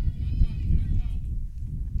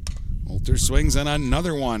 Walters swings on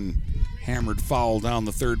another one. Hammered foul down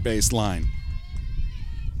the third base line.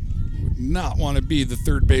 Would not want to be the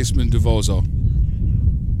third baseman DeVozo.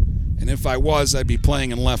 And if I was, I'd be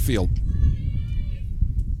playing in left field.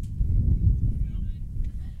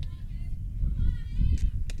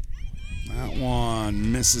 That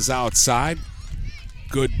one misses outside.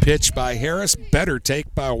 Good pitch by Harris. Better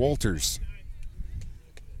take by Walters.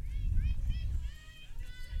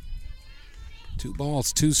 2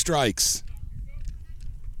 balls, 2 strikes.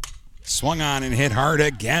 Swung on and hit hard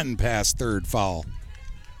again past third foul.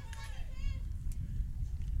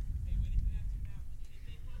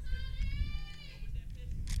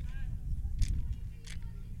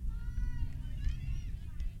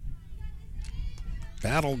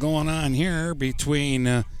 Battle going on here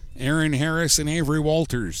between Aaron Harris and Avery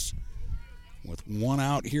Walters, with 1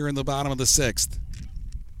 out here in the bottom of the 6th.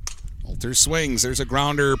 Walters swings. There's a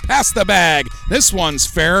grounder past the bag. This one's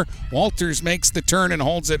fair. Walters makes the turn and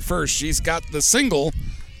holds it first. She's got the single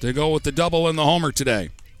to go with the double and the homer today.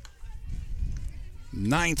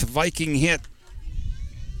 9th Viking hit.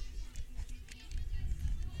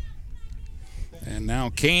 And now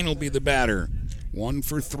Kane will be the batter. 1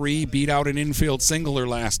 for 3, beat out an infield singler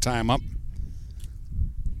last time up.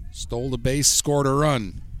 Stole the base, scored a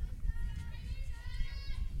run.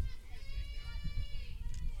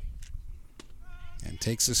 And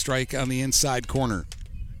takes a strike on the inside corner.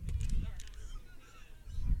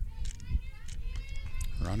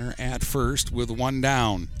 Runner at first with 1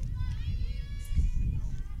 down.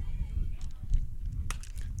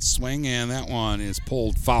 Swing, and that one is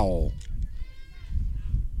pulled foul.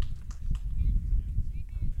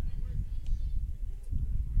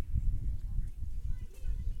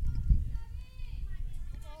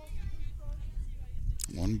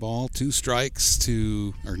 No balls, 2 strikes to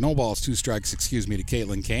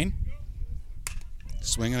Caitlin Kane.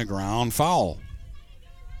 Swinging a ground foul.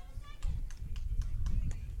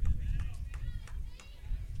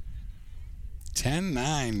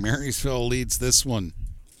 (10-9). Marysville leads this one.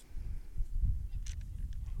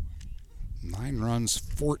 9 runs,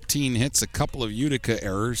 14 hits, a couple of Utica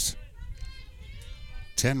errors.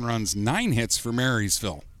 10 runs, 9 hits for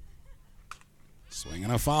Marysville. Swinging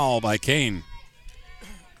a foul by Kane.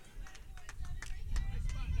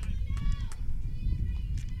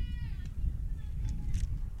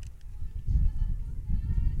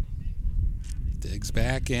 Digs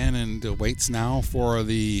back in and waits now for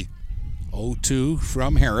the 0-2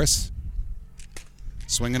 from Harris.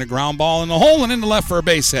 Swinging a ground ball in the hole and into left for a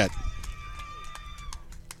base hit.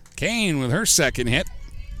 Kane with her second hit.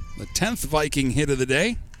 The 10th Viking hit of the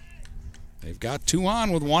day. They've got 2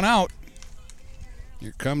 on with 1 out.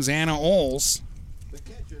 Here comes Anna Oles.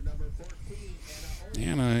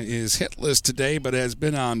 Anna is hitless today, but has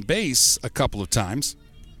been on base a couple of times.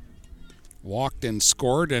 Walked and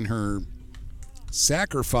scored, and her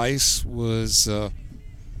sacrifice was an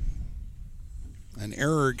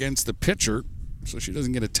error against the pitcher, so she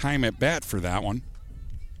doesn't get a time at bat for that one.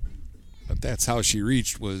 But that's how she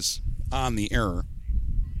reached, was on the error.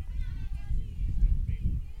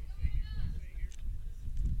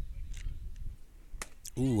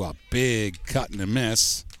 Ooh, a big cut and a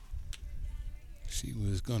miss. She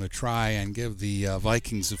was going to try and give the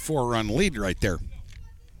Vikings a 4-run lead right there.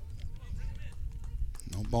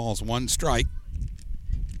 No balls, 1 strike.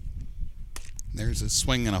 There's a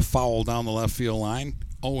swing and a foul down the left field line.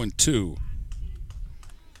 0-2.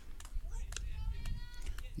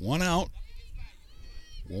 1 out.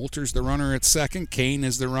 Walters the runner at second. Kane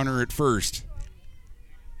is the runner at first.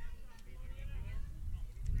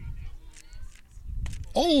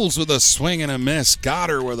 Oles with a swing and a miss. Got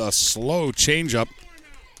her with a slow changeup.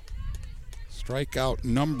 Strikeout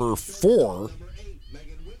number 4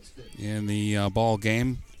 in the ball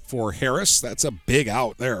game for Harris. That's a big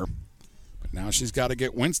out there. But now she's got to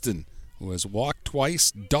get Winston, who has walked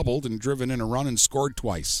twice, doubled, and driven in a run and scored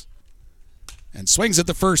twice. And swings at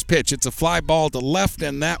the first pitch. It's a fly ball to left,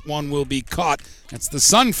 and that one will be caught. That's the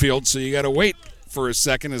sun field, so you got to wait for a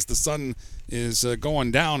second as the sun is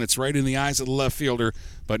going down. It's right in the eyes of the left fielder,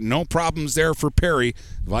 but no problems there for Perry.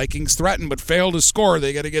 Vikings threaten but fail to score.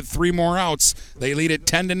 They got to get 3 more outs. They lead it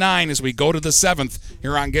 10-9 as we go to the 7th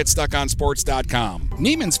here on GetStuckOnSports.com.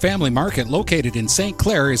 Neiman's Family Market, located in St.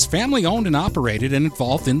 Clair, is family-owned and operated and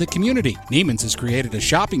involved in the community. Neiman's has created a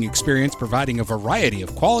shopping experience providing a variety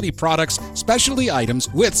of quality products, specialty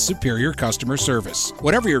items with superior customer service.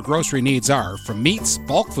 Whatever your grocery needs are, from meats,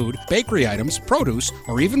 bulk food, bakery items, produce,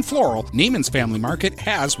 or even floral, Neiman's Neiman's Family Market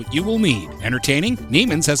has what you will need. Entertaining?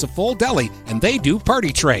 Neiman's has a full deli, and they do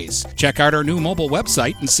party trays. Check out our new mobile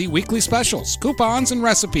website and see weekly specials, coupons, and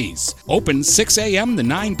recipes. Open 6 a.m. to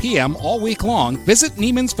 9 p.m. all week long. Visit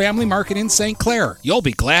Neiman's Family Market in St. Clair. You'll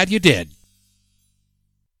be glad you did.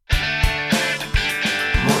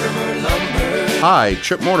 Hi,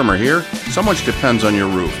 Chip Mortimer here. So much depends on your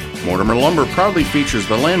roof. Mortimer Lumber proudly features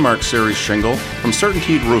the Landmark Series shingle from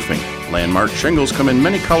Certainteed Roofing. Landmark shingles come in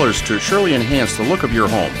many colors to surely enhance the look of your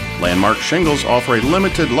home. Landmark shingles offer a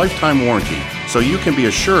limited lifetime warranty, so you can be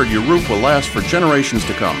assured your roof will last for generations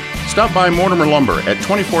to come. Stop by Mortimer Lumber at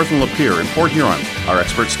 24th and Lapeer in Port Huron. Our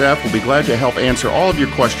expert staff will be glad to help answer all of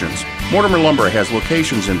your questions. Mortimer Lumber has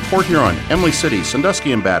locations in Port Huron, Emily City,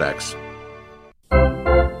 Sandusky, and Bad Axe.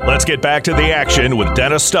 Let's get back to the action with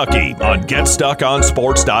Dennis Stuckey on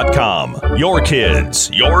GetStuckOnSports.com. Your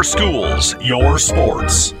kids, your schools, your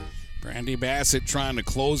sports. Brandy Bassett trying to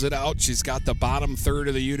close it out. She's got the bottom third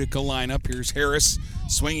of the Utica lineup. Here's Harris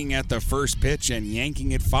swinging at the first pitch and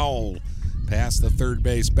yanking it foul past the third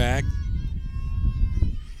base bag.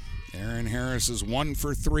 Erin Harris is 1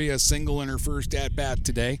 for 3, a single in her first at-bat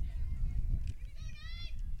today.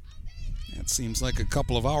 That seems like a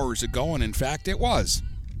couple of hours ago, and in fact it was.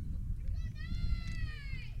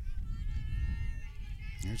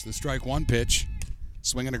 Here's the strike one pitch.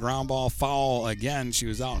 Swinging a ground ball foul again. She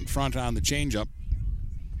was out in front on the changeup.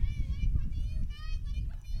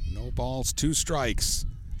 No balls, 2 strikes.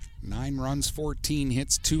 9 runs, 14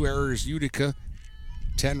 hits, 2 errors, Utica.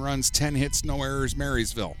 10 runs, 10 hits, no errors,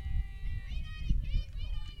 Marysville.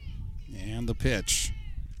 And the pitch.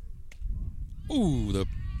 Ooh, the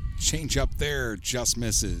changeup there just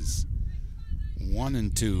misses.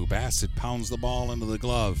 1-2. Bassett pounds the ball into the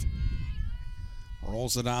glove.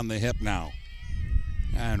 Rolls it on the hip now.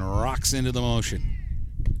 And rocks into the motion.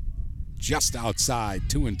 Just outside,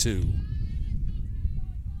 2-2.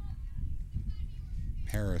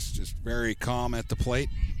 Harris just very calm at the plate.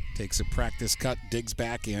 Takes a practice cut, digs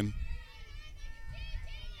back in.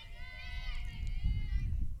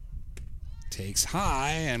 Takes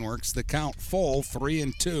high and works the count full,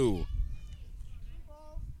 3-2.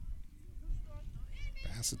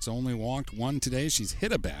 Bassett's only walked 1 today. She's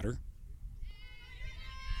hit a batter.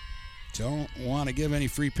 Don't want to give any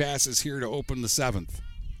free passes here to open the 7th.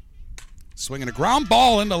 Swinging a ground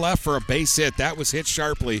ball into left for a base hit. That was hit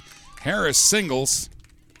sharply. Harris singles.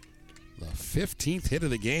 The 15th hit of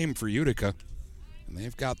the game for Utica. And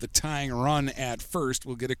they've got the tying run at first.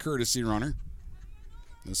 We'll get a courtesy runner.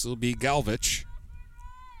 This will be Galvich.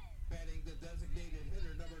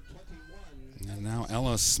 And now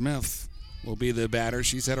Ella Smith will be the batter.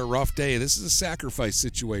 She's had a rough day. This is a sacrifice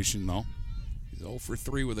situation, though. 0 for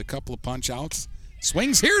 3 with a couple of punch outs.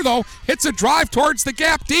 Swings here, though. Hits a drive towards the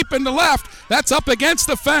gap deep into left. That's up against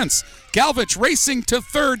the fence. Galvich racing to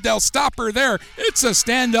third. They'll stop her there. It's a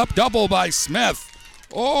stand-up double by Smith.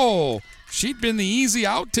 Oh, she'd been the easy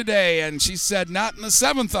out today, and she said, not in the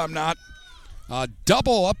 7th, I'm not. A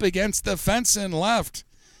double up against the fence and left.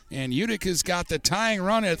 And Utica's got the tying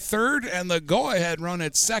run at third and the go-ahead run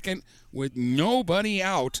at second with nobody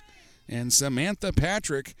out. And Samantha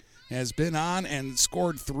Patrick has been on and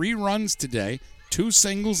scored 3 runs today, 2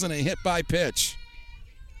 singles and a hit by pitch.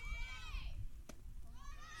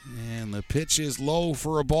 And the pitch is low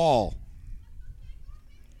for a ball.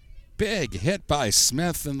 Big hit by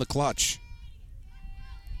Smith in the clutch.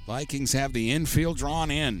 Vikings have the infield drawn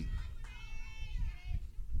in.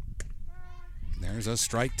 There's a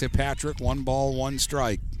strike to Patrick, 1 ball, 1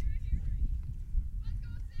 strike.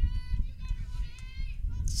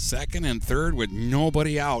 Second and third with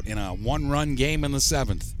nobody out in a 1-run game in the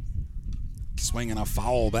 7th. Swinging a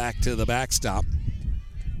foul back to the backstop.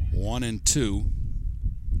 1-2.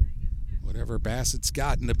 Whatever Bassett's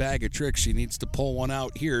got in the bag of tricks, she needs to pull one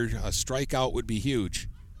out here. A strikeout would be huge.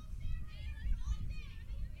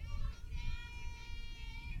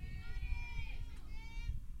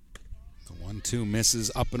 The 1-2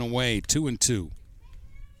 misses up and away. 2-2.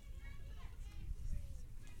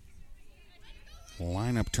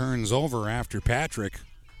 Lineup turns over after Patrick.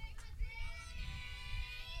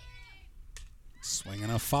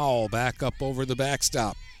 Swinging a foul back up over the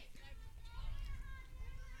backstop.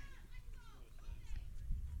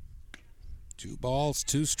 Two balls,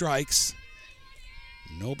 2 strikes.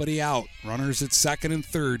 Nobody out. Runners at second and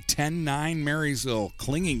third. 10-9 Marysville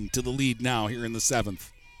clinging to the lead now here in the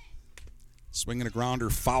 7th. Swinging a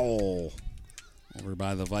grounder foul over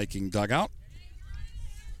by the Viking dugout.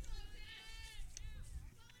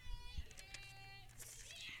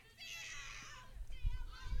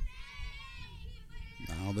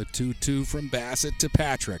 Now the 2-2 from Bassett to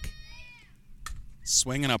Patrick.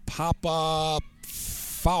 Swinging a pop-up,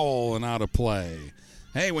 foul, and out of play.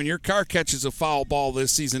 Hey, when your car catches a foul ball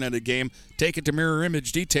this season at a game, take it to Mirror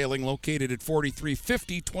Image Detailing, located at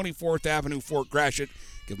 4350 24th Avenue, Fort Gratiot.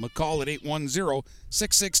 Give them a call at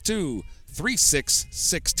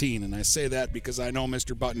 810-662-3616. And I say that because I know,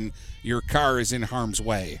 Mr. Button, your car is in harm's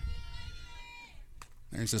way.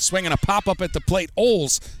 There's a swing and a pop-up at the plate.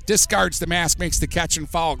 Oles discards the mask, makes the catch and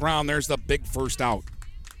foul ground. There's the big first out.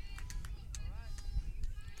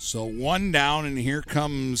 So one down, and here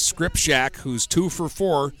comes Skripczak, who's 2 for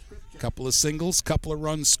 4. Couple of singles, couple of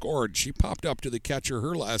runs scored. She popped up to the catcher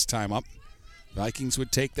her last time up. Vikings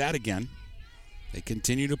would take that again. They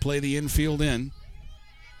continue to play the infield in.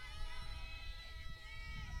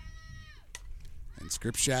 And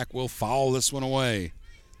Skripczak will foul this one away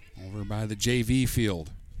over by the JV field.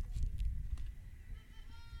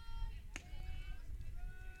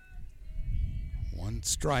 One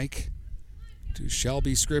strike to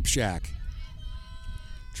Shelby Skripczak.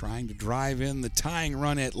 Trying to drive in the tying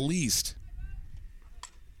run at least.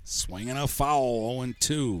 Swinging a foul,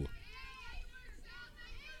 0-2.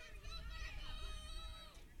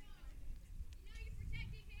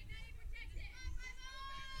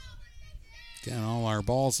 Again, all our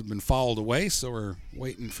balls have been fouled away, so we're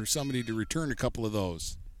waiting for somebody to return a couple of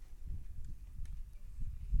those.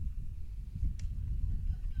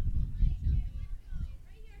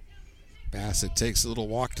 Bassett takes a little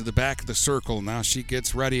walk to the back of the circle. Now she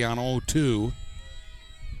gets ready on 0-2.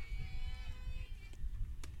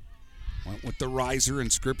 Went with the riser,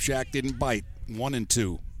 and Skripczak didn't bite.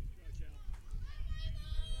 1-2.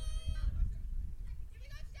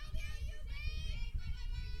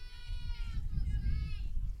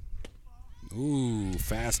 Ooh,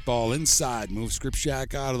 fastball inside. Moves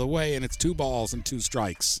Skripczak out of the way, and it's 2 balls and 2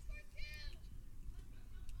 strikes.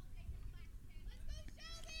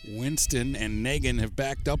 Winston and Nagin have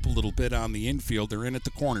backed up a little bit on the infield. They're in at the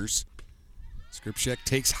corners. Skripczak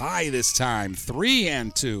takes high this time.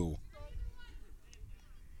 3-2.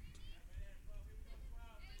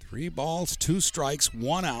 3 balls, 2 strikes,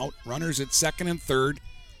 1 out. Runners at second and third.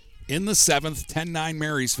 In the 7th, 10-9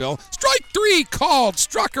 Marysville. Strike 3 called.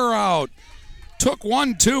 Struck her out. Took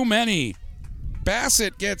 1 too many.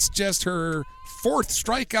 Bassett gets just her 4th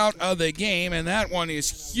strikeout of the game, and that one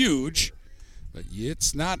is huge. But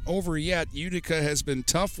it's not over yet. Utica has been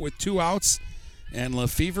tough with 2 outs, and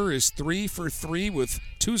Lefevre is 3 for 3 with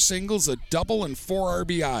 2 singles, a double, and 4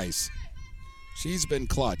 RBIs. She's been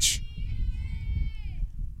clutch.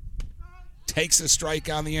 Takes a strike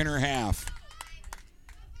on the inner half.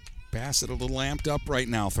 Bassett a little amped up right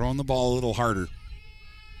now, throwing the ball a little harder.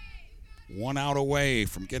 1 out away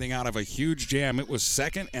from getting out of a huge jam. It was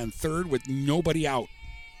second and third with nobody out.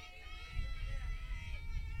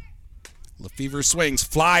 Lefevre swings,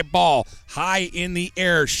 fly ball, high in the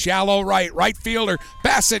air, shallow right fielder.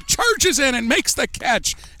 Bassett charges in and makes the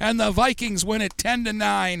catch, and the Vikings win it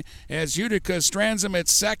 10-9 as Utica strands him at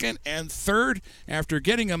second and third after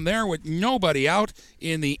getting him there with nobody out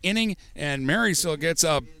in the inning, and Marysville gets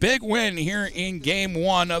a big win here in Game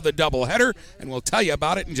 1 of the doubleheader, and we'll tell you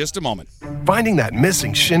about it in just a moment. Finding that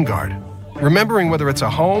missing shin guard, remembering whether it's a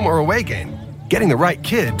home or away game, getting the right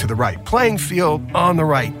kid to the right playing field on the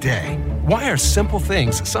right day. Why are simple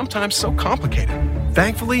things sometimes so complicated?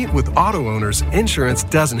 Thankfully, with auto owners, insurance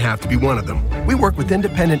doesn't have to be one of them. We work with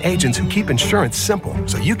independent agents who keep insurance simple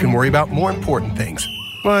so you can worry about more important things,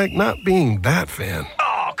 like not being that fan.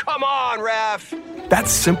 Oh, come on, Ref!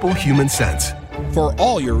 That's simple human sense. For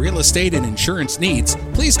all your real estate and insurance needs,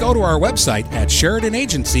 please go to our website at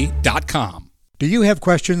SheridanAgency.com. Do you have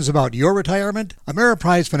questions about your retirement?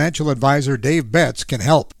 Ameriprise financial advisor Dave Betts can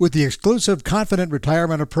help. With the exclusive Confident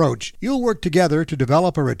Retirement Approach, you'll work together to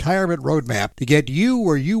develop a retirement roadmap to get you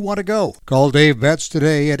where you want to go. Call Dave Betts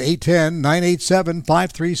today at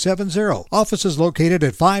 810-987-5370. Office is located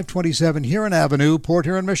at 527 Huron Avenue, Port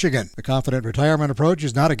Huron, Michigan. The Confident Retirement Approach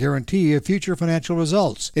is not a guarantee of future financial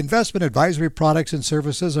results. Investment advisory products and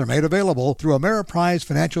services are made available through Ameriprise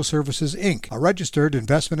Financial Services, Inc., a registered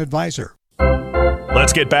investment advisor.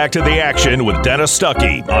 Let's get back to the action with Dennis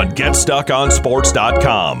Stuckey on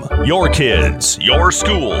GetStuckOnSports.com. Your kids, your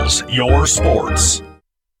schools, your sports.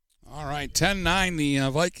 All right, 10-9, the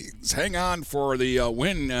Vikings hang on for the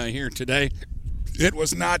win here today. It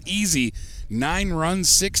was not easy. 9 runs,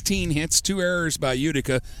 16 hits, 2 errors by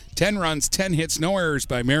Utica. 10 runs, 10 hits, no errors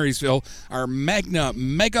by Marysville. Our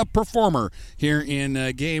mega performer here in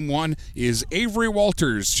Game 1 is Avery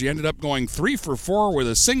Walters. She ended up going 3 for 4 with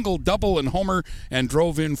a single, double, and homer, and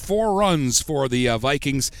drove in 4 runs for the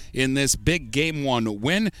Vikings in this big Game 1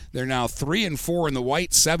 win. They're now 3-4 in the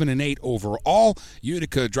white, 7-8 overall.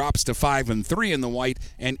 Utica drops to 5-3 in the white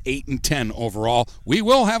and 8-10 overall. We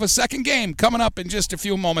will have a second game coming up in just a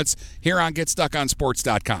few moments here on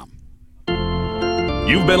GetStuckOnSports.com.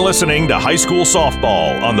 You've been listening to High School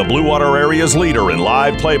Softball on the Blue Water Area's leader in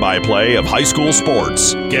live play-by-play of high school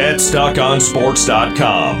sports.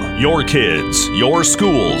 GetStuckOnSports.com. Your kids, your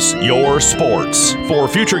schools, your sports. For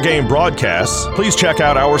future game broadcasts, please check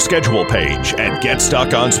out our schedule page at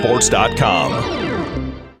GetStuckOnSports.com.